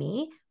controlled by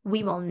me.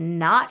 We will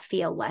not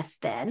feel less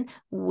than.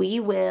 We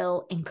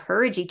will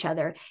encourage each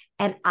other.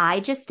 And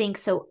I just think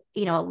so,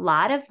 a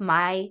lot of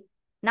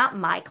not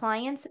my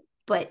clients,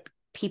 but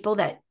people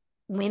that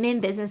women,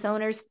 business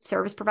owners,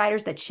 service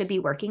providers that should be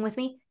working with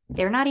me,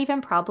 they're not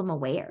even problem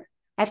aware.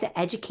 I have to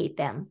educate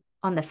them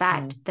on the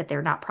fact that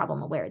they're not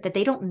problem aware, that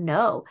they don't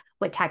know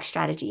what tax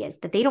strategy is,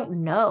 that they don't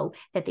know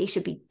that they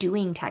should be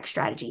doing tax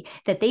strategy,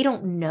 that they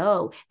don't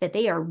know that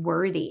they are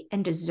worthy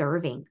and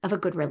deserving of a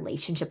good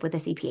relationship with a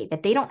CPA,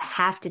 that they don't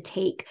have to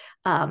take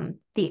the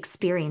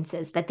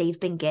experiences that they've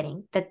been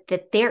getting,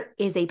 that there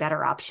is a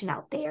better option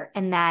out there,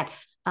 and that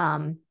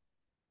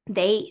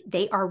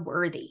they are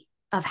worthy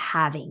of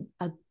having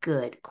a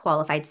good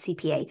qualified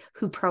CPA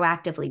who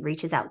proactively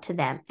reaches out to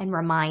them and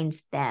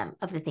reminds them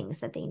of the things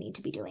that they need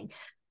to be doing.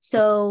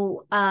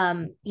 So,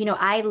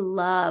 I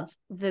love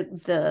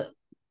the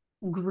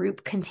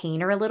group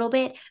container a little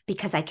bit,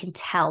 because I can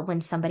tell when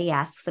somebody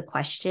asks a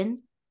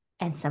question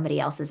and somebody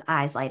else's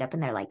eyes light up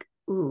and they're like,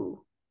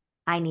 ooh,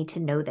 I need to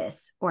know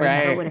this, or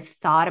I never would have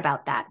thought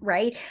about that.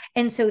 Right.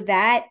 And so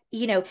that,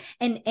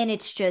 and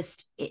it's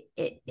just,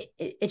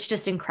 it's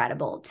just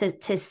incredible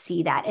to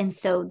see that. And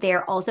so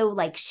they're also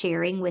like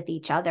sharing with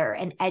each other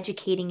and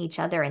educating each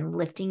other and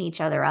lifting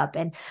each other up.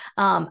 And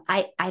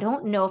I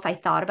don't know if I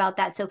thought about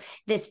that. So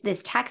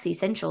this tax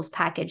essentials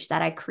package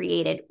that I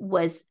created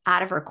was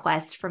out of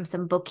request from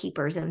some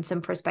bookkeepers and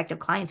some prospective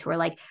clients who are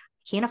like,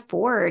 can't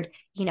afford,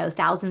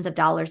 thousands of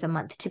dollars a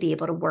month to be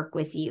able to work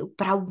with you,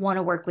 but I want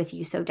to work with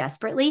you so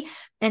desperately.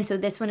 And so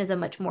this one is a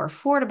much more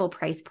affordable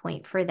price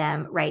point for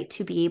them, right?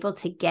 To be able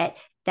to get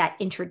that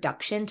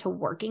introduction to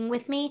working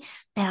with me.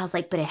 And I was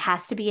like, but it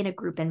has to be in a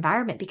group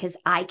environment because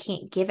I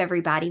can't give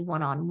everybody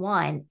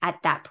one-on-one at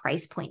that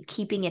price point,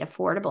 keeping it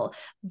affordable.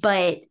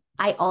 But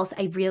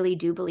I really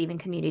do believe in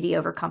community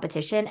over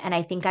competition. And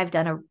I think I've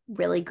done a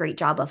really great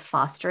job of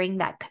fostering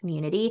that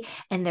community.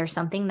 And there's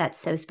something that's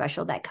so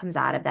special that comes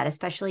out of that,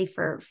 especially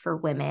for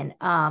women.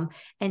 And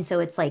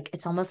so it's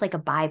almost like a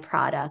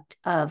byproduct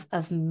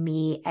of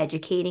me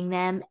educating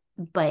them,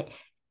 but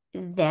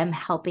them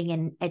helping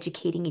and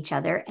educating each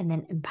other and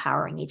then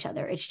empowering each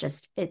other. It's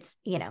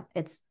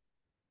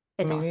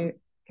awesome.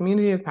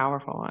 Community is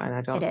powerful. And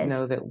I don't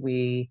know that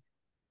we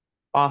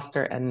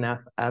foster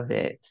enough of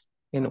it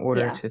in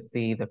order to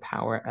see the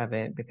power of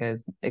it,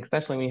 because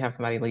especially when you have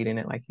somebody leading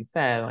it, like you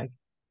said, like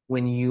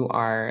when you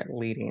are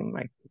leading,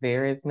 like we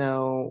are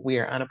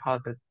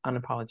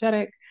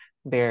unapologetic.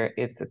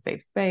 It's a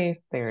safe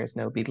space. There is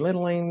no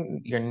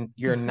belittling.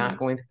 You're not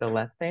going to feel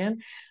less than.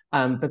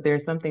 But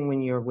there's something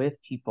when you're with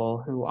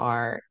people who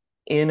are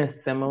in a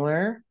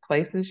similar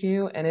place as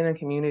you and in a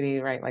community,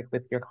 right? Like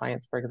with your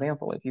clients, for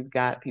example, if you've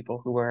got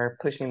people who are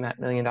pushing that $1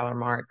 million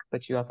mark,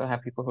 but you also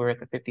have people who are at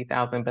the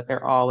 50,000, but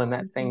they're all in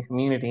that same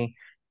community,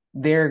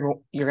 you're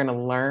going to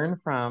learn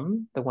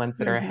from the ones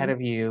that are ahead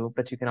of you,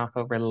 but you can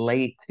also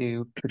relate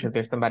to because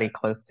there's somebody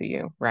close to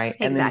you, right?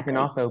 Exactly. And then you can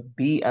also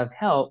be of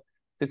help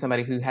to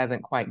somebody who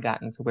hasn't quite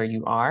gotten to where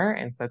you are.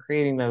 And so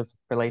creating those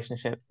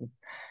relationships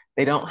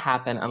they don't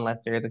happen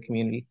unless there is a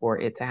community for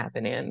it to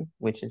happen in,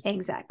 which is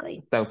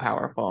exactly so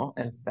powerful.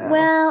 And so,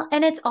 well,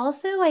 and it's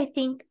also, I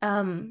think,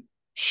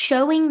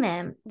 showing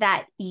them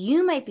that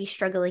you might be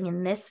struggling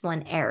in this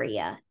one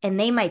area and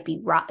they might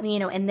be,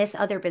 and this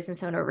other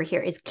business owner over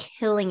here is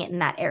killing it in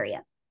that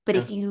area. But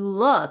if you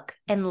look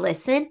and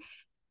listen,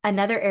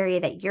 another area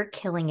that you're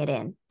killing it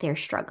in, they're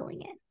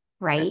struggling in,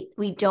 right?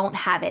 We don't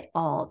have it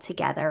all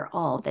together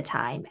all the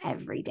time,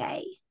 every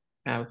day.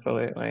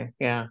 Absolutely.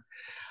 Yeah.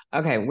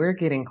 Okay, we're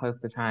getting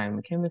close to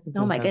time. Kim, this has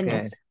been my so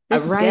goodness. good.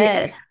 This is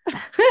good.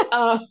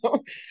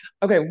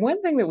 Okay,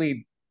 one thing that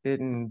we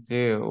didn't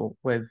do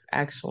was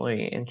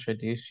actually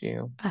introduce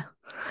you.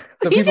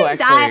 So we just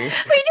dived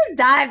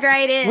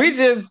right in. We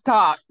just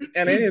talked,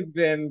 and it has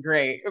been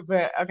great.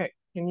 But okay,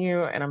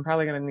 and I'm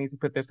probably going to need to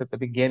put this at the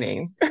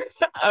beginning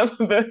of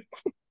the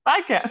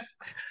podcast.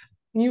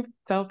 Can you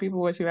tell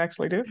people what you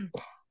actually do?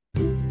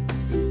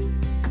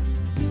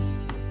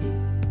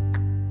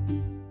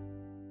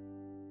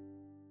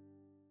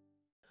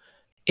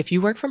 If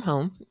you work from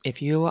home,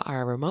 if you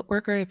are a remote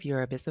worker, if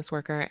you're a business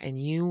worker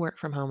and you work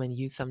from home and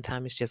you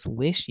sometimes just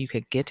wish you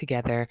could get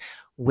together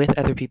with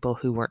other people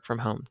who work from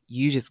home,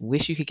 you just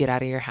wish you could get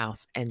out of your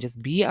house and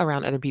just be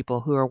around other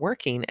people who are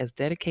working as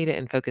dedicated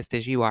and focused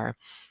as you are,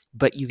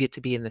 but you get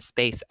to be in the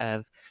space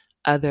of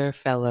other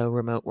fellow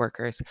remote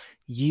workers,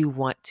 you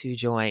want to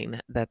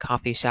join the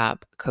Coffee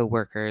Shop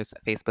Coworkers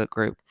Facebook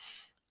group.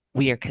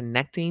 We are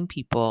connecting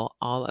people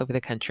all over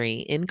the country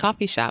in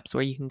coffee shops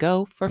where you can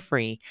go for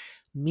free,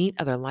 meet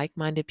other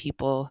like-minded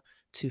people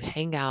to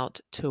hang out,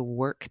 to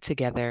work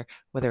together,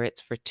 whether it's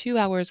for 2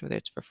 hours, whether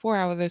it's for 4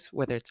 hours,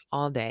 whether it's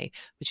all day.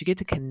 But you get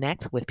to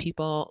connect with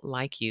people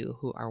like you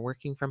who are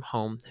working from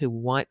home, who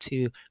want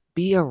to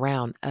be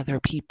around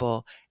other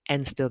people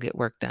and still get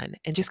work done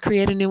and just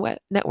create a new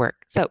network.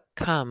 So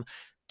come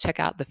check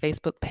out the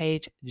Facebook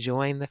page,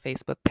 join the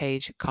Facebook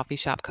page, Coffee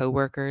Shop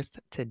Coworkers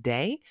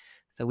today,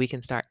 so we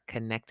can start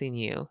connecting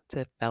you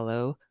to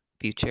fellow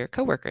future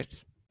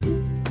coworkers.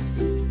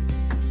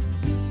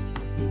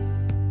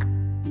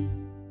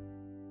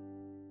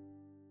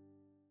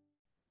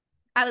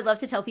 I would love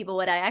to tell people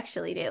what I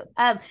actually do.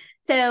 I'm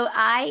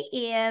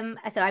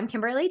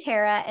Kimberly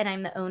Tara, and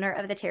I'm the owner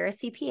of the Tara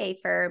CPA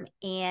firm.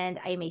 And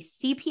I am a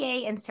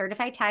CPA and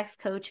certified tax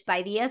coach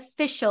by the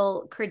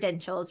official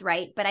credentials,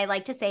 right? But I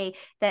like to say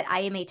that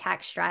I am a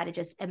tax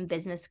strategist and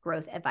business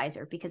growth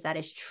advisor because that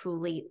is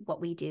truly what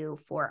we do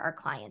for our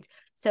clients.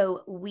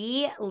 So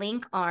we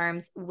link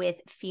arms with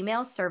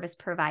female service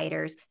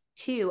providers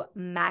to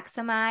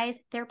maximize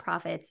their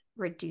profits,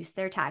 reduce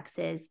their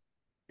taxes,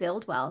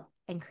 build wealth,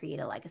 and create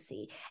a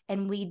legacy.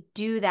 And we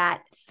do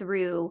that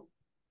through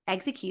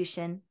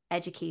execution,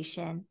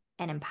 education,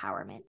 and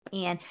empowerment.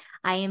 And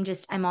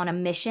I'm on a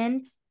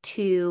mission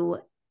to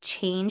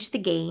change the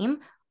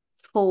game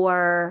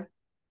for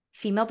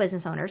female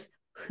business owners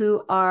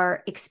who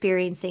are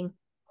experiencing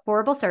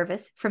horrible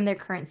service from their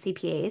current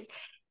CPAs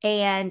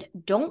and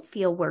don't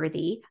feel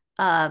worthy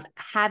of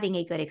having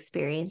a good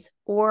experience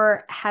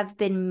or have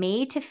been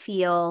made to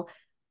feel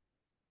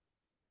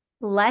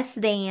less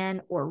than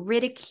or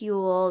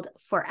ridiculed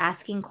for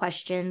asking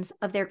questions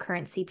of their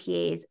current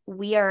CPAs.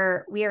 We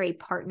are a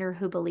partner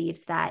who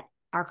believes that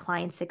our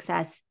client's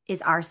success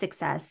is our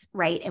success,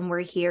 right? And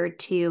we're here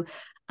to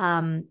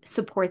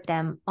support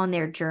them on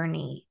their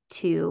journey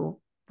to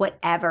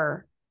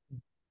whatever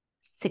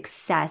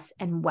success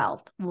and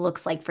wealth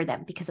looks like for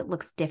them, because it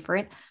looks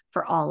different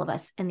for all of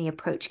us and the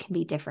approach can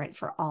be different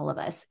for all of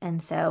us.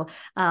 And so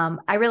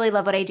I really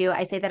love what I do.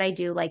 I say that I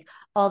do like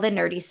all the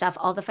nerdy stuff,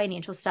 all the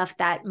financial stuff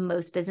that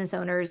most business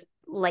owners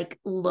like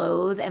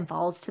loathe and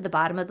falls to the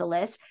bottom of the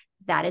list.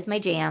 That is my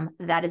jam.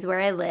 That is where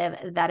I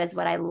live. That is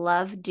what I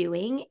love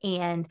doing.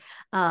 And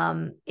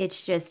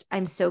it's just,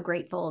 I'm so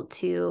grateful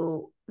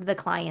to the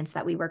clients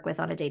that we work with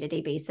on a day-to-day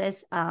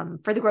basis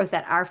for the growth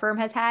that our firm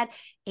has had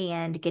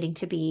and getting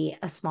to be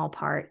a small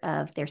part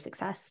of their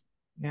success.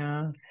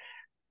 Yeah.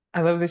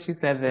 I love that you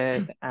said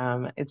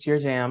that it's your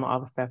jam, all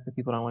the stuff that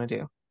people don't want to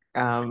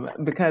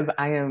do. Because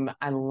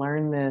I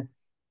learned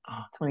this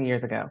 20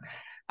 years ago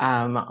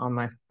on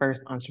my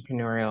first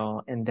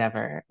entrepreneurial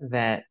endeavor,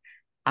 that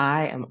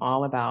I am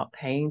all about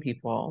paying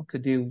people to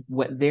do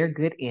what they're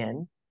good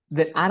in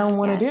that I don't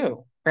want to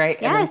do. Right.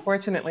 And Yes.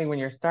 unfortunately, when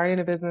you're starting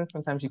a business,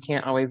 sometimes you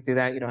can't always do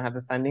that. You don't have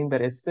the funding,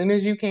 but as soon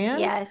as you can,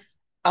 Yes.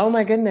 oh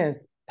my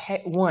goodness,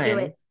 Do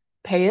it.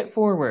 pay it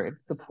forward,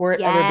 support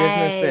other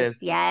Yes.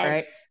 businesses,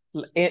 right?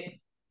 Yes. It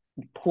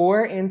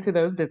pour into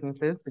those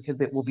businesses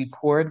because it will be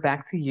poured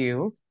back to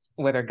you,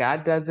 whether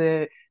God does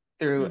it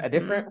through a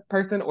different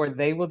person or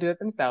they will do it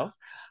themselves.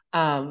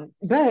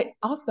 But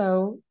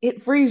also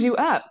it frees you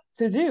up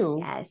to do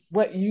Yes.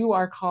 what you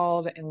are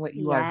called and what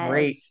you are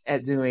great Yes.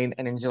 at doing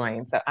and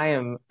enjoying. So I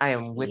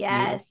am with you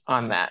Yes.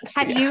 on that.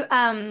 Have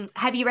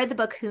you read the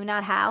book Who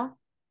Not How?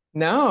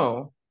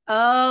 No.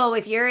 Oh,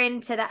 if you're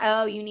into that,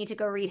 oh, you need to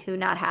go read Who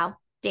Not How.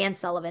 Dan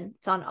Sullivan.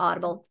 It's on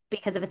Audible,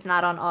 because if it's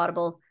not on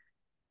Audible,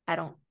 I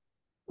don't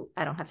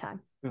have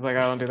time. It's like,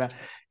 I don't do that.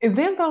 Is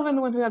Dan Sullivan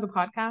the one who has a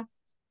podcast?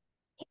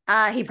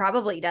 He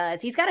probably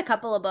does. He's got a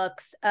couple of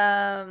books.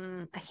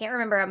 I can't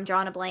remember. I'm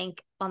drawing a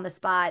blank on the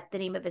spot, the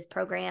name of his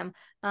program.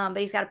 But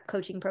he's got a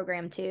coaching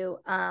program too.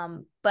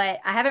 But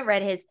I haven't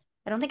read his,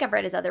 I don't think I've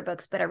read his other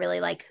books, but I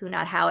really like Who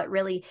Not How. It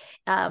really,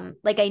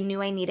 like I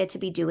knew I needed to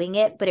be doing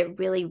it, but it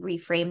really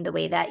reframed the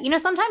way that,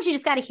 sometimes you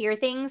just got to hear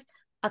things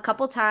a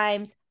couple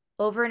times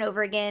over and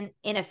over again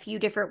in a few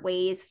different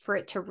ways for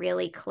it to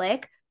really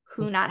click.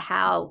 Who Not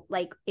How,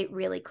 like it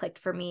really clicked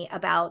for me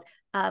about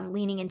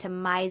leaning into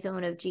my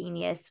zone of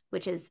genius,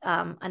 which is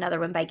another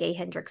one by Gay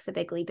Hendricks, The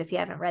Big Leap. If you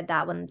haven't read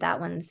that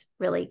one's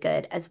really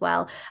good as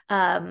well.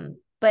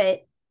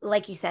 But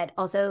like you said,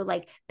 also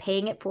like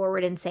paying it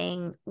forward and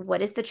saying,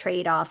 what is the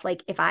trade-off?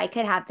 Like if I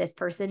could have this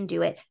person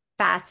do it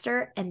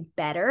faster and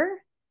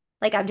better,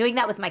 like I'm doing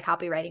that with my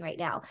copywriting right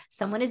now.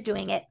 Someone is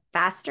doing it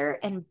faster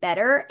and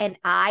better. And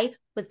I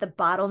was the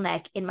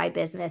bottleneck in my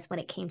business when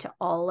it came to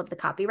all of the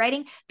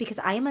copywriting, because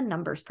I am a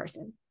numbers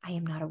person. I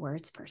am not a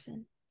words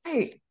person.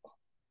 Right.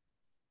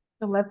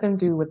 So let them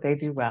do what they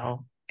do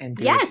well and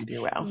do what you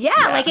do well.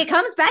 Yeah. Like it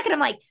comes back and I'm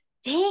like,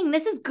 dang,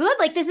 this is good.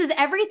 Like this is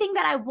everything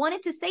that I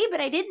wanted to say, but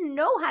I didn't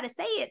know how to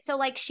say it. So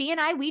like she and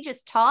I, we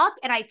just talk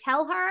and I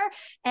tell her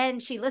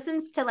and she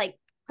listens to like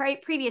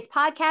previous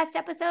podcast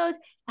episodes.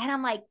 And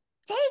I'm like,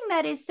 dang,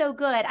 that is so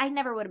good. I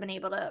never would have been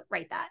able to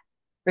write that.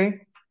 See?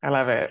 I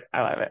love it.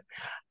 I love it.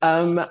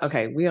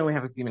 Okay, we only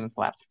have a few minutes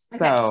left.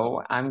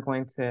 So I'm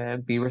going to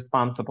be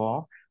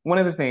responsible. One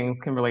of the things,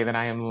 Kimberly, that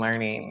I am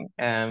learning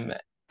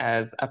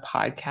as a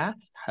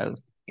podcast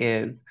host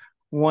is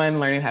one,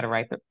 learning how to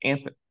write the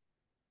answer,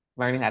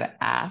 learning how to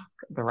ask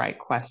the right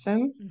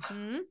questions.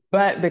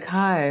 But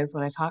because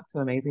when I talk to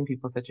amazing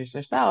people such as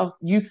yourselves,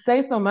 you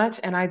say so much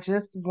and I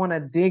just want to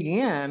dig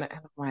in, and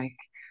I'm like,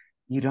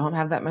 you don't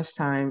have that much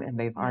time and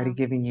they've already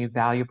given you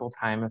valuable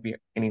time of your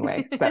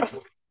anyway. So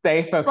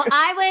stay focused.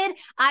 Well,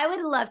 I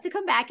would love to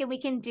come back and we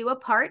can do a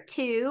part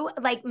 2.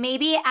 Like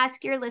maybe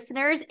ask your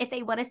listeners if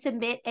they want to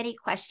submit any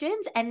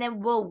questions and then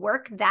we'll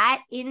work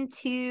that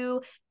into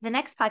the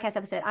next podcast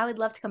episode. I would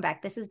love to come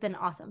back. This has been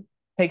awesome.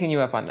 Taking you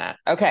up on that.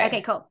 Okay.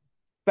 Okay, cool.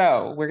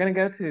 So we're going to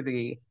go to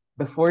the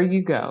before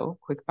you go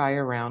quick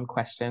fire round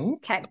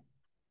questions. Okay.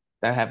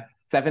 So I have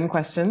 7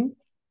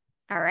 questions.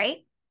 All right.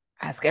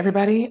 Ask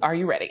everybody, are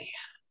you ready?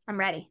 I'm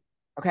ready.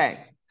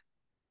 Okay.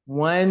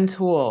 One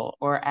tool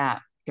or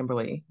app,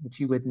 Kimberly, that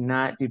you would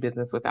not do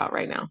business without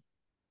right now?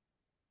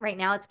 Right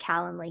now it's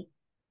Calendly.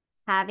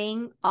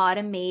 Having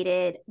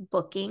automated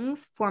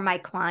bookings for my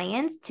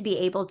clients to be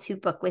able to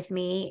book with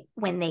me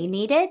when they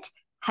need it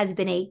has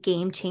been a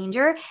game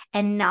changer,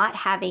 and not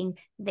having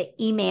the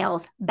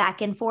emails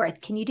back and forth.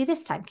 Can you do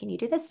this time? Can you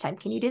do this time?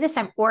 Can you do this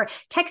time? Or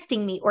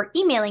texting me or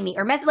emailing me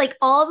or like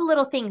all the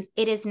little things.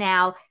 It is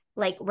now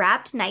like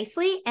wrapped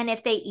nicely. And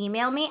if they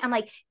email me, I'm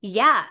like,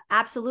 yeah,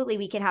 absolutely.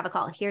 We can have a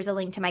call. Here's a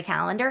link to my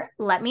calendar.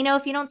 Let me know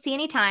if you don't see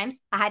any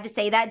times. I had to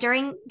say that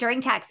during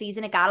tax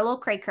season. It got a little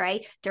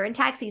cray during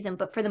tax season,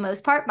 but for the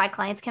most part, my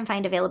clients can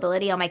find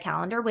availability on my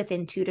calendar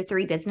within 2 to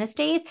 3 business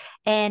days.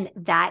 And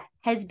that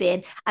has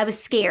been, I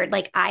was scared.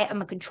 Like I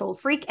am a control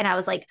freak. And I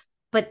was like,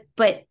 but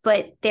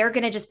they're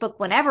going to just book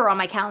whenever on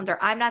my calendar.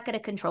 I'm not going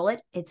to control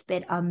it. It's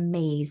been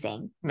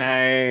amazing.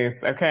 Nice.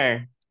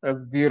 Okay.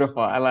 That's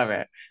beautiful. I love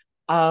it.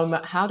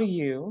 What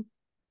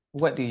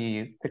do you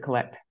use to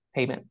collect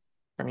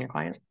payments from your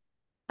clients?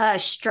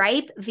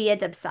 Stripe via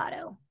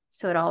Dubsado.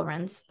 So it all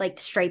runs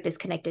like Stripe is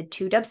connected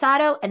to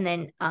Dubsado, and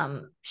then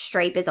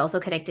Stripe is also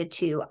connected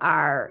to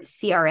our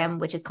CRM,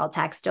 which is called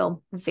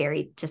TaxDome,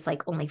 very just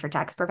like only for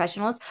tax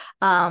professionals.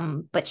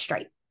 But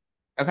Stripe.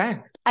 Okay.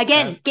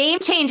 Again, game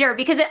changer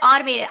because it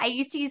automated. I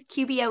used to use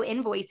QBO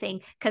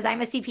invoicing because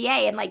I'm a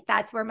CPA and like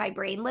that's where my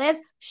brain lives.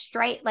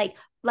 Stripe, like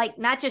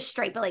not just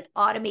Stripe, but like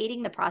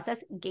automating the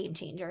process, game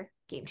changer,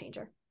 game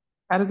changer.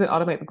 How does it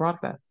automate the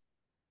process?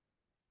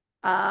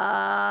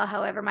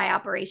 However, my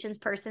operations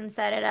person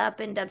set it up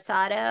in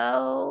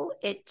Dubsado.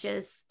 It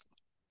just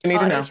I need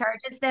to auto know.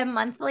 charges them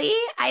monthly.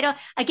 I don't,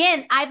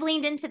 again, I've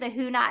leaned into the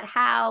who, not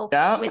how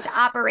Yep. with the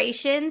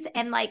operations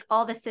and like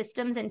all the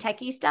systems and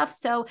techie stuff.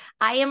 So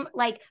I am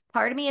like,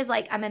 part of me is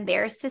like, I'm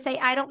embarrassed to say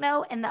I don't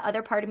know. And the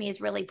other part of me is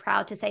really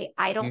proud to say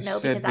I don't You know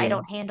should because I be.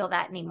 don't handle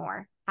that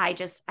anymore. I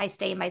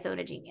stay in my zone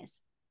of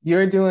genius.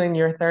 You're doing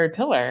your third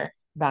pillar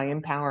by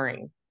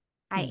empowering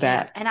I am.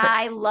 that. And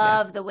I Yes.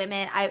 love the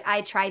women. I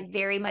try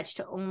very much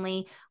to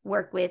only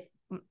work with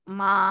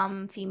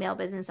mom, female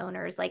business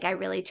owners. Like I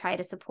really try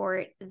to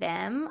support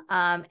them.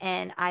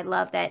 And I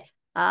love that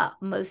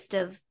most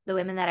of the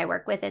women that I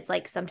work with, it's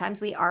like sometimes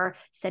we are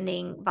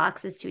sending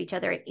boxes to each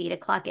other at 8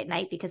 o'clock at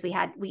night because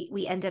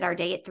we ended our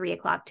day at 3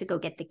 o'clock to go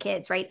get the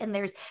kids, right? And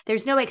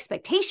there's no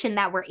expectation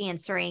that we're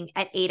answering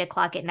at 8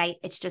 o'clock at night.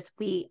 It's just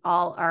we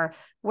all are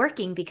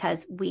working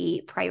because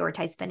we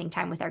prioritize spending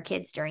time with our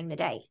kids during the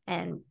day,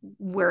 and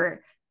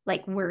we're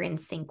in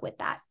sync with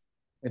that.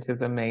 Which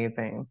is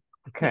amazing.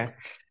 Okay. Yeah.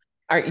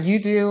 All right,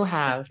 you do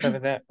have, so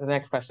the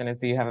next question is,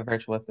 do you have a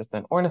virtual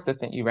assistant or an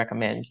assistant you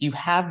recommend? You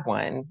have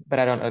one, but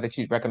I don't know that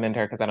you'd recommend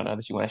her because I don't know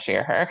that you want to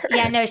share her.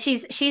 Yeah, no,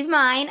 she's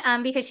mine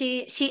because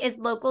she is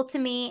local to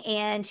me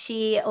and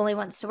she only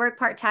wants to work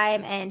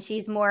part-time, and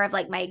she's more of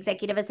like my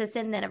executive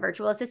assistant than a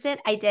virtual assistant.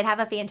 I did have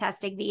a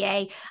fantastic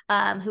VA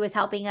who was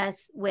helping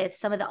us with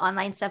some of the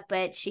online stuff,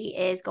 but she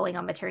is going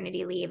on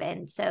maternity leave,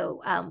 and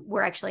so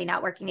we're actually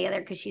not working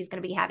together because she's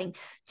going to be having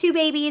 2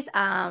 babies.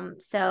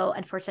 So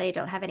unfortunately I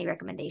don't have any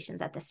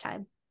recommendations at this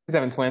time. She's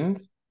having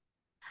twins?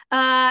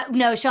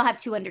 No, she'll have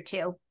 2 under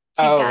 2.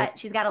 Oh,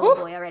 She's got a little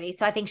whew. boy already,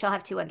 so I think she'll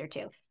have 2 under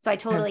 2. So I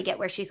totally get Yes.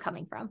 where she's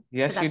coming from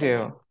because Yes, you I've been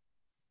do.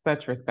 there.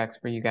 Such respect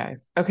for you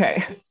guys.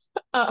 Okay.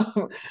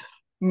 Um,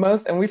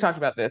 and we've talked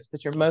about this,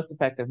 but your most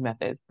effective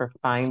method for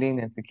finding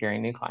and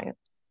securing new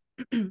clients.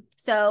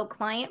 So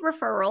client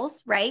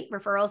referrals, right?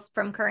 Referrals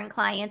from current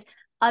clients,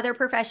 other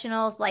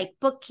professionals like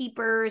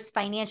bookkeepers,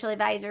 financial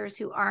advisors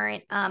who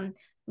aren't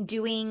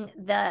doing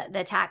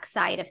the tax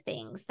side of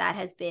things. That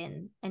has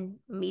been, and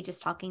me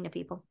just talking to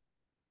people.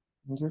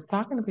 I'm just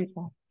talking to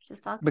people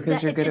Just talk.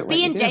 because you're It's good at just what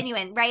you being do.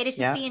 genuine, right? It's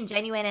just Yeah. being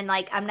genuine, and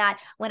like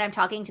when I'm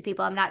talking to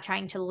people, I'm not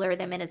trying to lure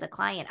them in as a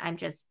client. I'm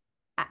just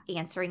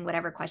answering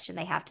whatever question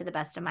they have to the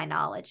best of my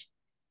knowledge.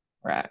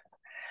 Right.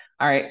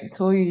 All right.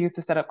 Tool you use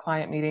to set up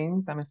client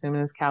meetings, I'm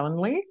assuming is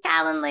Calendly.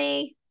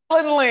 Calendly.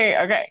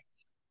 Calendly. Okay.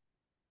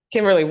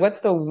 Kimberly, what's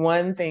the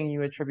one thing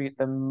you attribute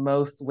the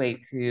most weight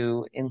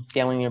to in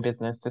scaling your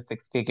business to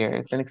 6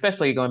 figures? And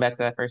especially going back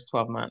to that first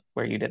 12 months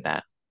where you did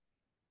that.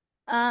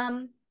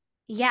 Um,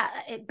 yeah,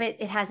 but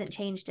it hasn't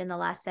changed in the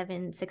last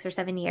 6 or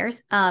 7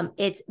 years.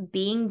 It's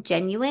being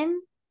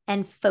genuine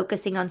and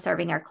focusing on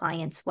serving our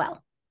clients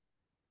well.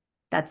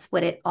 That's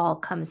what it all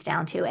comes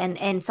down to.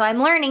 And so I'm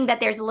learning that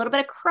there's a little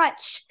bit of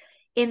crutch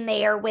in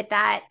there with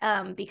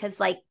that, because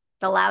like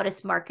the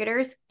loudest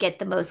marketers get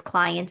the most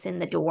clients in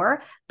the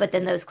door, but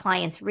then those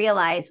clients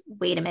realize,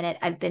 wait a minute,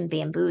 I've been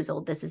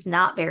bamboozled. This is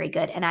not very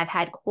good. And I've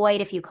had quite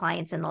a few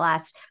clients in the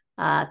last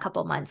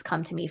couple months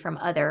come to me from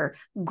other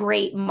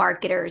great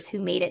marketers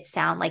who made it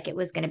sound like it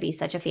was going to be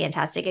such a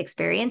fantastic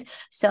experience.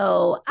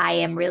 So I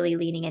am really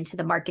leaning into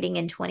the marketing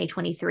in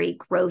 2023.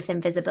 Growth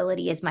and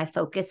visibility is my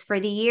focus for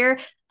the year,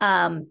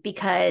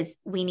 because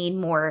we need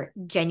more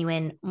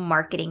genuine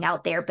marketing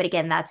out there. But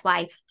again, that's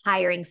why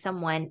hiring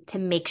someone to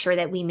make sure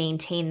that we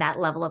maintain that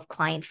level of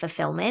client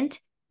fulfillment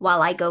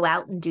while I go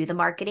out and do the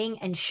marketing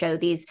and show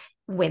these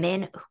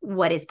women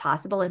what is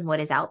possible and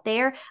what is out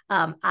there.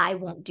 I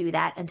won't do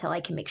that until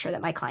I can make sure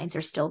that my clients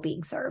are still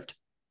being served.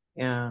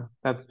 Yeah,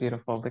 that's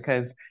beautiful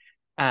because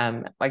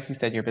like you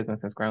said, your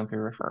business has grown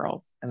through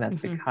referrals, and that's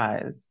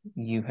because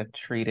you have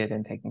treated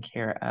and taken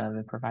care of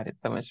and provided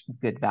so much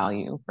good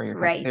value for your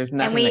customers. Right. There's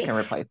nothing that can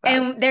replace that.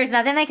 And there's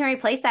nothing that can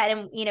replace that.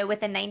 And,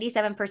 with a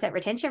 97%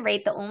 retention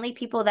rate, the only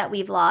people that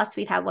we've lost,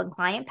 we've had one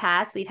client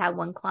pass. We've had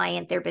one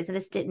client, their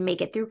business didn't make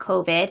it through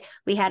COVID.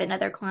 We had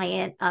another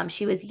client,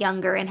 she was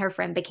younger and her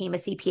friend became a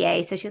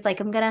CPA. So she was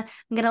like, I'm going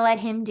to let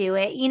him do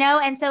it,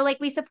 And so like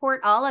we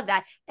support all of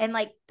that. And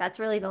like, that's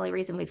really the only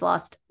reason we've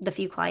lost the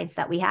few clients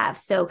that we have.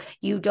 So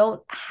you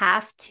don't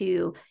have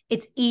to,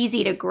 it's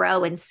easy to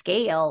grow and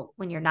scale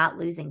when you're not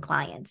losing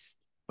clients.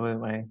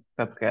 Absolutely.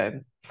 That's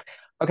good.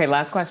 Okay,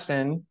 last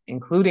question,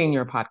 including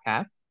your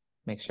podcast.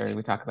 Make sure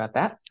we talk about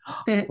that.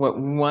 What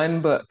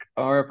one book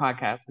or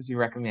podcast would you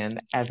recommend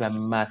as a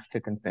must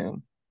to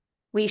consume?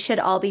 We Should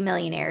All Be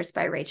Millionaires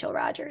by Rachel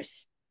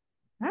Rodgers.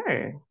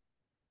 Hey,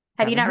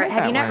 Have you not read?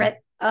 Have you not read?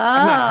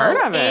 I've not heard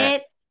Oh, of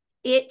it.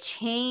 it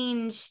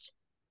changed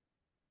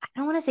I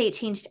don't want to say it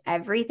changed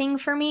everything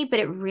for me, but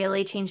it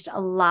really changed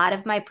a lot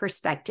of my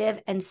perspective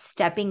and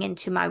stepping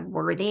into my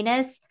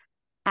worthiness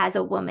as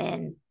a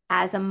woman,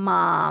 as a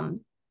mom.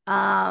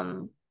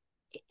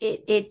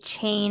 It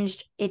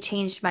changed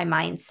my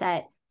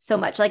mindset so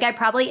much. Like I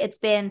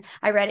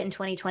read it in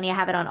 2020. I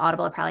have it on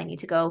Audible. I probably need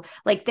to go.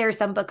 Like there are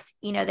some books,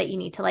 that you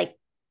need to like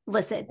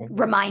listen,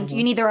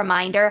 you need the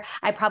reminder.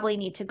 I probably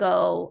need to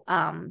go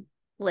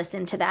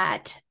listen to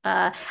that.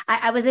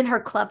 I was in her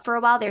club for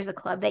a while. There's a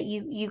club that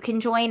you can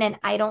join, and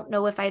I don't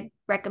know if I'd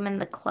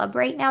recommend the club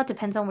right now. It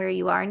depends on where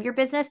you are in your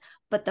business,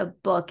 but the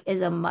book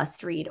is a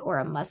must read or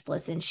a must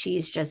listen.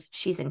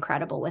 She's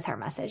incredible with her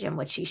message and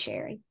what she's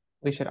sharing.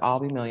 We Should All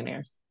Be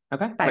Millionaires.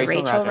 Okay. By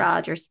Rachel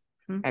Rogers.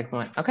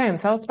 Excellent. Okay. And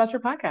tell us about your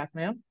podcast,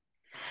 ma'am.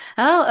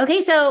 Oh, okay.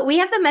 So we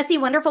have the Messy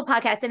Wonderful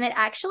podcast, and it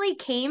actually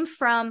came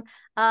from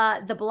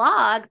the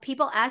blog,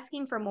 people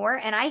asking for more,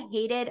 and I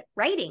hated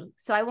writing.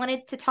 So I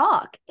wanted to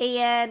talk.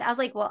 And I was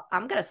like, well,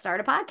 I'm going to start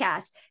a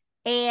podcast.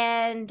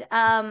 And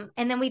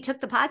then we took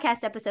the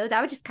podcast episodes.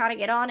 I would just kind of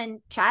get on and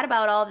chat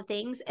about all the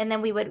things. And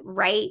then we would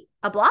write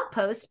a blog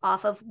post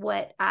off of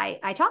what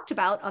I talked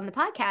about on the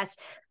podcast.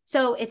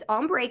 So it's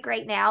on break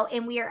right now,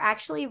 and we are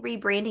actually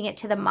rebranding it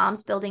to the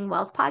Moms Building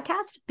Wealth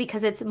podcast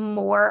because it's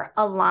more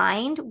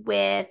aligned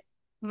with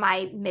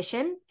my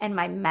mission and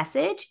my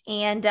message.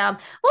 And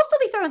we'll still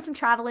be throwing some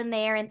travel in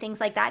there and things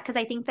like that, because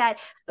I think that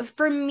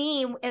for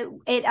me,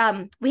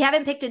 we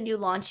haven't picked a new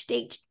launch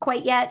date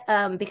quite yet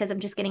because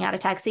I'm just getting out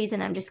of tax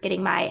season. I'm just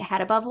getting my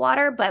head above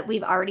water, but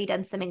we've already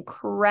done some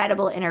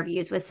incredible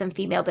interviews with some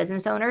female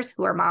business owners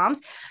who are moms.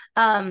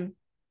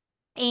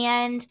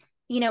 And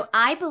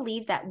I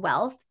believe that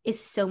wealth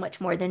is so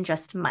much more than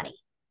just money.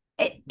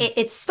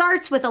 It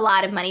starts with a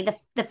lot of money.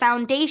 The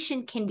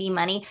foundation can be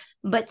money,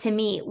 but to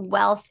me,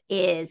 wealth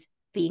is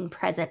being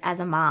present as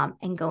a mom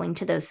and going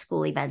to those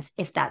school events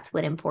if that's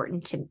what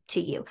important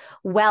to you.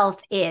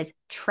 Wealth is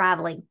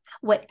traveling,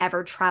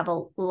 whatever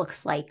travel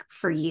looks like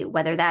for you,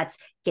 whether that's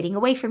getting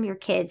away from your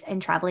kids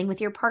and traveling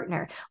with your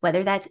partner,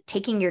 whether that's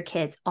taking your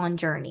kids on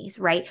journeys,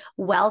 right?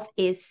 Wealth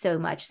is so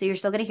much. So you're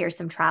still going to hear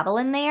some travel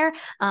in there.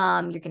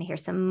 You're going to hear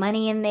some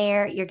money in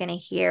there. You're going to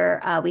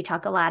hear, we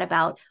talk a lot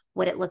about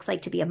what it looks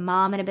like to be a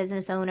mom and a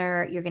business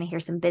owner. You're going to hear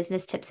some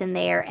business tips in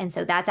there. And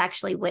so that's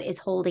actually what is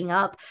holding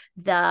up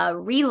the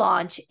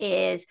relaunch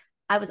is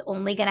I was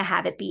only going to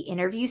have it be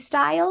interview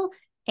style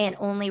and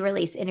only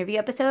release interview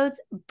episodes,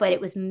 but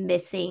it was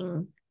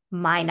missing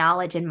my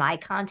knowledge and my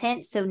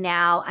content. So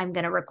now I'm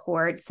going to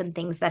record some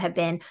things that have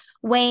been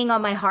weighing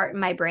on my heart and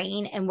my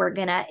brain. And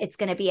it's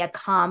going to be a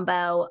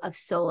combo of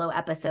solo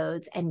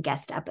episodes and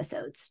guest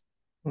episodes.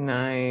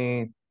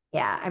 Nice.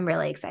 Yeah, I'm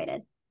really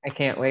excited. I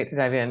can't wait to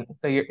dive in.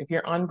 So if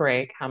you're on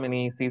break, how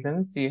many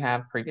seasons do you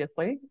have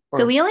previously?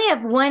 So we only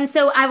have one.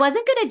 So I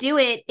wasn't going to do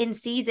it in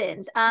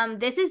seasons.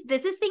 This is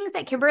things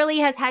that Kimberly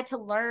has had to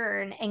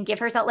learn and give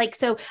herself. Like,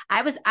 so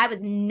I was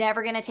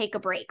never going to take a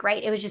break,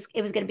 right? It was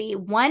going to be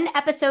one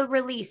episode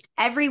released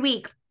every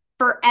week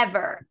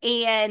forever.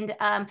 And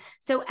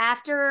so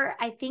after,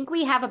 I think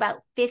we have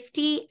about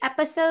 50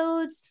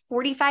 episodes,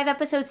 45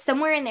 episodes,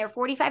 somewhere in there,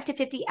 45 to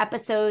 50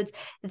 episodes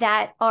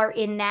that are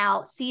in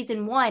now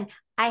season 1.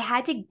 I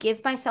had to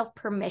give myself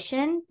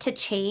permission to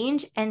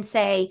change and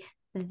say,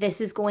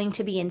 this is going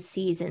to be in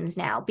seasons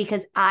now,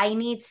 because I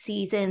need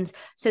seasons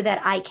so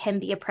that I can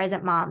be a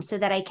present mom, so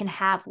that I can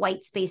have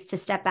white space to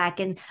step back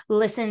and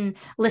listen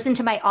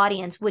to my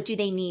audience. What do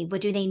they need?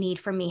 What do they need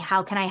from me?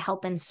 How can I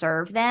help and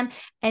serve them?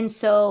 And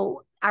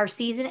so our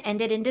season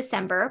ended in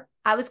December.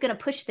 I was going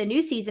to push the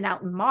new season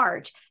out in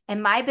March.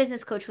 And my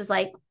business coach was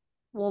like,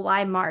 well,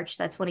 why March?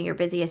 That's one of your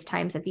busiest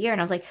times of year.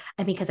 And I was like,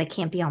 because I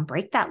can't be on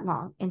break that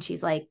long. And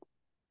she's like,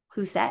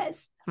 who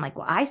says? I'm like,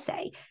 well, I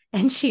say.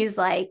 And she's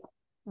like,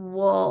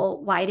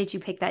 well, why did you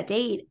pick that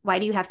date? Why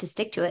do you have to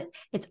stick to it?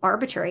 It's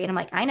arbitrary. And I'm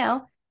like, I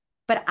know,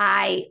 but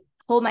I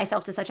hold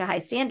myself to such a high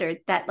standard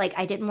that like,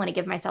 I didn't want to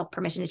give myself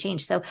permission to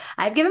change. So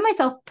I've given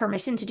myself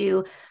permission to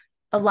do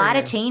a lot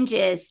of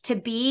changes, to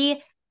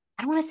be,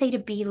 I don't want to say to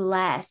be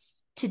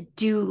less, to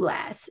do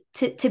less,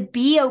 to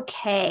be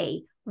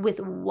okay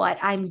with what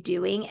I'm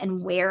doing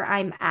and where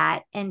I'm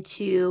at, and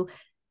to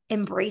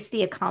embrace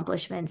the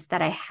accomplishments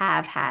that I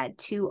have had,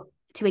 to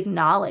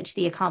acknowledge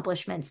the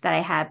accomplishments that I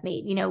have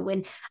made.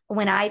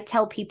 When I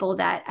tell people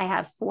that I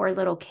have 4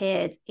 little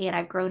kids and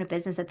I've grown a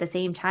business at the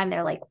same time,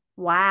 they're like,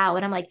 wow.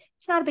 And I'm like,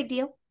 it's not a big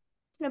deal.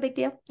 It's no big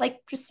deal.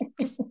 Like just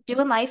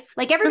doing life.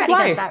 Like everybody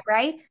does that,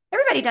 right?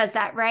 Everybody does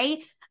that,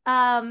 right?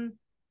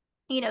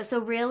 So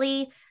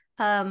really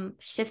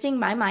shifting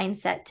my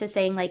mindset to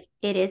saying like,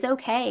 it is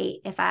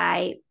okay if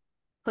I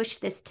push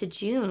this to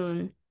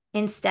June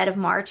instead of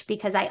March,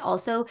 because I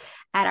also,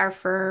 at our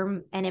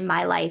firm and in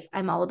my life,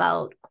 I'm all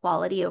about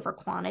quality over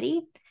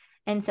quantity.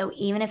 And so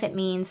even if it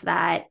means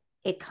that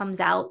it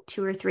comes out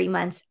 2 or 3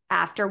 months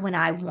after when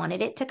I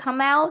wanted it to come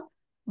out,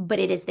 but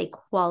it is the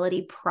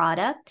quality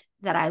product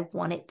that I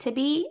want it to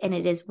be, and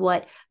it is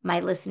what my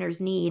listeners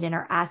need and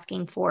are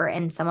asking for.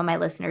 And some of my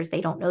listeners,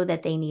 they don't know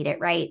that they need it,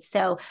 right?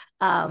 So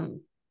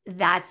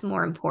that's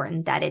more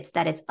important, that it's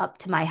up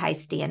to my high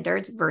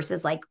standards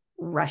versus like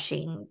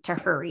rushing to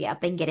hurry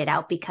up and get it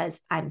out because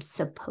I'm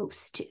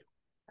supposed to.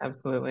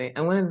 Absolutely.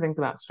 And one of the things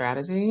about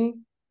strategy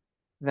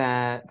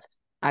that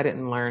I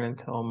didn't learn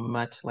until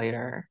much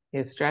later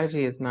is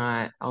strategy is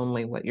not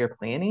only what you're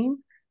planning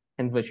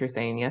and what you're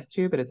saying yes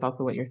to, but it's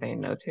also what you're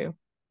saying no to.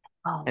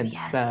 Oh, And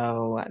yes.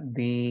 so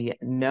the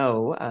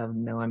no of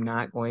no, I'm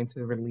not going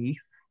to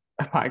release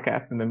a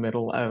podcast in the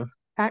middle of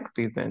tax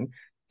season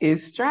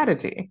is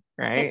strategy,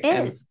 right? It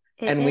is.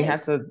 It And is.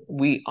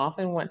 we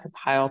often want to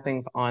pile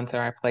things onto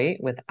our plate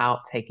without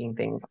taking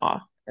things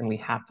off. And we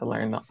have to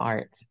learn the Yes.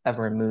 art of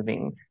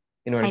removing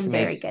in order to I'm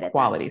very make good at that.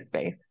 quality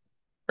space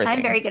for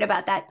I'm very things. good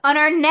about that. On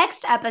our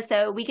next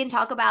episode, we can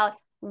talk about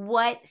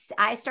what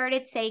I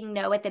started saying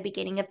no at the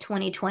beginning of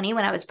 2020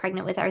 when I was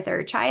pregnant with our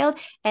third child.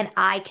 And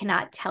I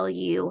cannot tell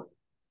you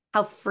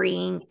how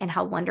freeing and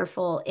how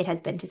wonderful it has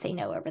been to say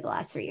no over the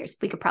last 3 years.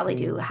 We could probably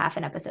do half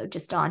an episode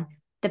just on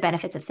the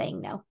benefits of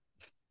saying no.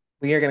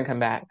 We are going to come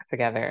back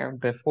together.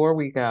 Before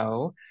we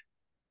go,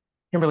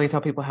 Kimberly,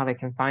 tell people how they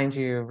can find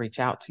you, reach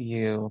out to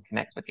you,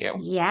 connect with you.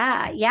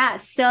 Yeah.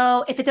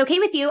 So if it's okay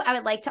with you, I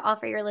would like to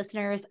offer your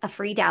listeners a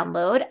free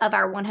download of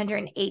our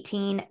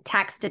 118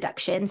 tax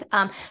deductions.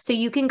 So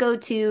you can go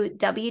to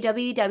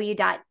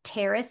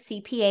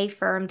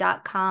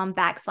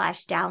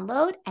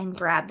www.terracpafirm.com/download and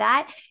grab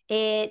that.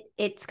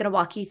 It's going to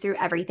walk you through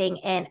everything.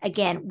 And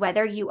again,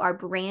 whether you are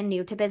brand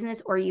new to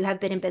business or you have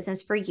been in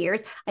business for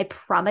years, I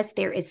promise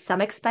there is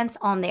some expense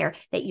on there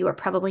that you are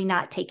probably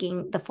not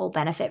taking the full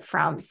benefit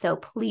from. So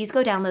please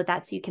go download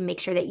that so you can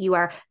make sure that you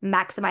are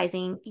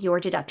maximizing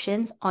your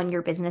deductions on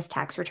your business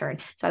tax return.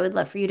 So I would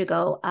love for you to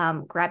go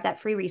grab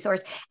that free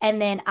resource.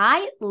 And then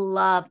I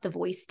love the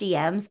voice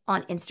DMs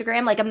on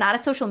Instagram. Like, I'm not a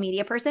social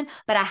media person,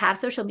 but I have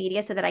social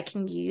media so that I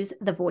can use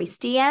the voice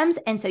DMs.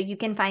 And so you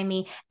can find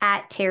me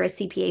at Tara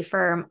CPA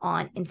Firm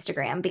on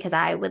Instagram because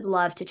I would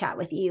love to chat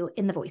with you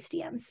in the voice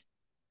DMs.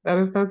 That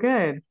is so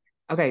good.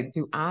 Okay,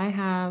 do I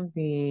have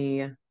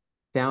the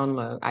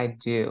download? I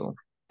do.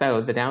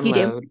 So the You do?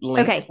 download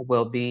link Okay.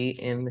 will be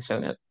in the show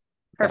notes.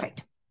 Perfect.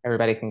 So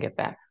everybody can get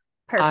that.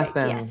 Perfect.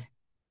 Awesome. Yes.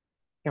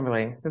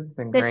 Kimberly, this has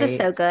been This was great.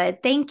 so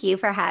good. Thank you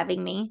for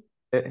having me.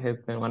 It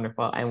has been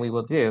wonderful. And we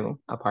will do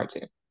a part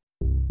 2.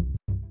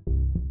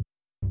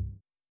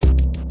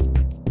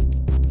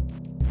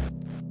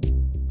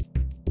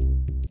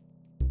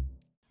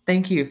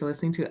 Thank you for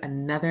listening to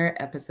another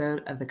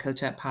episode of the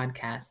Coach Up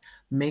Podcast.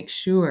 Make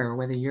sure,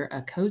 whether you're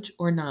a coach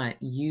or not,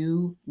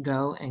 you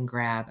go and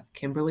grab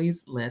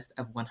Kimberly's list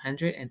of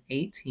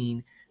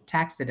 118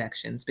 tax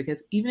deductions,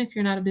 because even if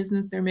you're not a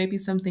business, there may be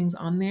some things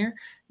on there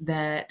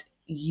that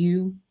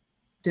you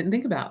didn't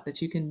think about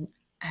that you can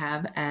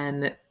have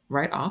and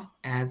write off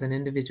as an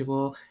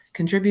individual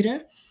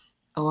contributor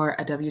or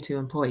a W-2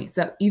 employee.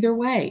 So either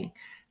way,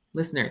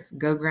 listeners,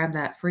 go grab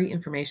that free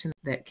information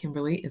that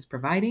Kimberly is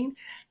providing.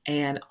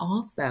 And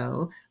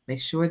also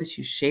make sure that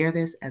you share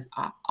this, as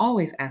I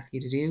always ask you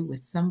to do,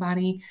 with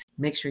somebody.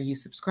 Make sure you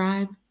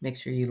subscribe, make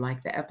sure you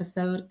like the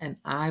episode, and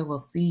I will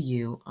see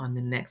you on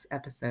the next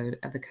episode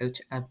of the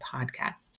Coach Up Podcast.